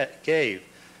you gave,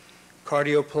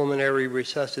 cardiopulmonary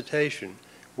resuscitation.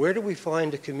 Where do we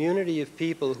find a community of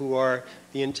people who are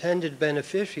the intended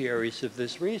beneficiaries of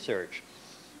this research?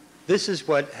 This is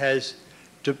what has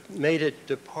made it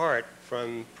depart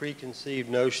from preconceived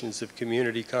notions of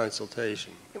community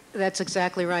consultation. That's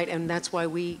exactly right, and that's why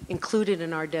we included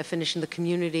in our definition the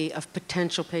community of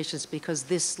potential patients, because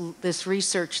this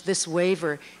research, this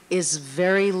waiver, is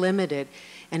very limited,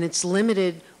 and it's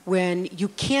limited when you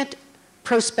can't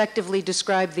prospectively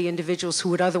describe the individuals who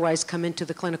would otherwise come into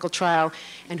the clinical trial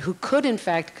and who could in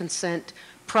fact consent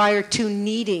prior to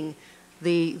needing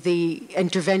the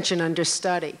intervention under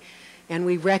study. And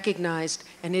we recognized,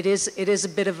 and it is a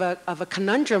bit of a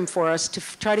conundrum for us to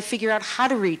try to figure out how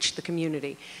to reach the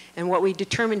community. And what we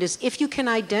determined is if you can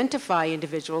identify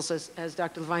individuals, as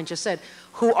Dr. Levine just said,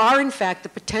 who are in fact the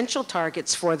potential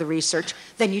targets for the research,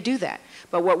 then you do that.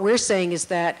 But what we're saying is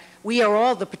that we are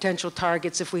all the potential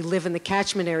targets if we live in the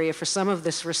catchment area for some of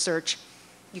this research.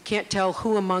 You can't tell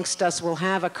who amongst us will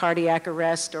have a cardiac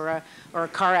arrest or a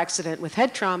car accident with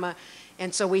head trauma,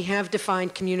 and so we have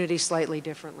defined community slightly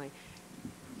differently.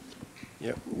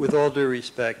 Yeah, with all due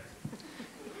respect.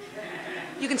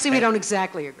 You can see we don't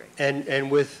exactly agree.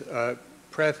 And with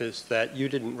preface that you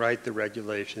didn't write the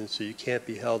regulations, so you can't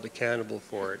be held accountable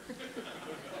for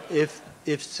it.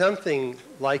 If something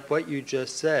like what you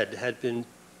just said had been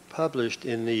published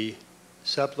in the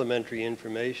supplementary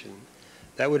information,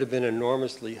 that would have been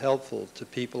enormously helpful to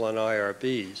people on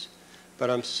IRBs.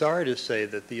 But I'm sorry to say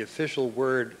that the official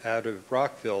word out of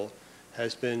Rockville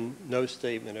has been no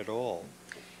statement at all.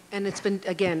 And it's been,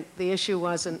 again, the issue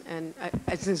was, and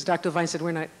since Dr. Levine said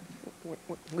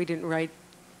we didn't write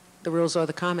the rules or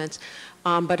the comments,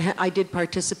 but I did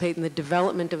participate in the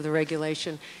development of the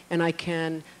regulation, and I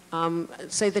can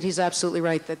say that he's absolutely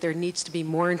right, that there needs to be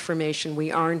more information.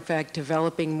 We are, in fact,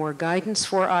 developing more guidance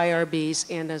for IRBs,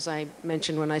 and as I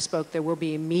mentioned when I spoke, there will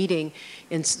be a meeting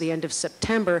in the end of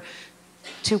September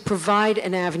to provide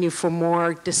an avenue for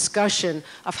more discussion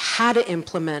of how to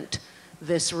implement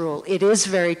this rule. It is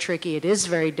very tricky, it is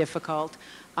very difficult,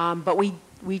 but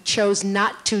we chose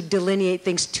not to delineate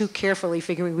things too carefully,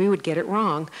 figuring we would get it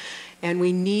wrong. And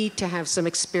we need to have some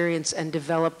experience and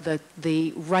develop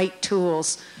the right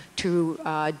tools to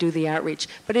do the outreach.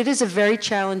 But it is a very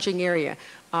challenging area.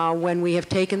 When we have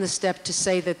taken the step to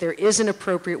say that there is an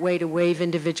appropriate way to waive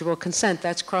individual consent,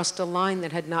 that's crossed a line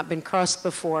that had not been crossed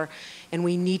before, and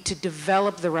we need to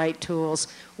develop the right tools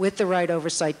with the right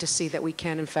oversight to see that we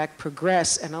can in fact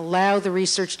progress and allow the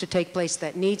research to take place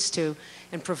that needs to,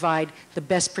 and provide the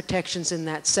best protections in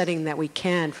that setting that we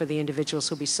can for the individuals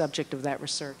who will be subject of that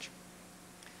research.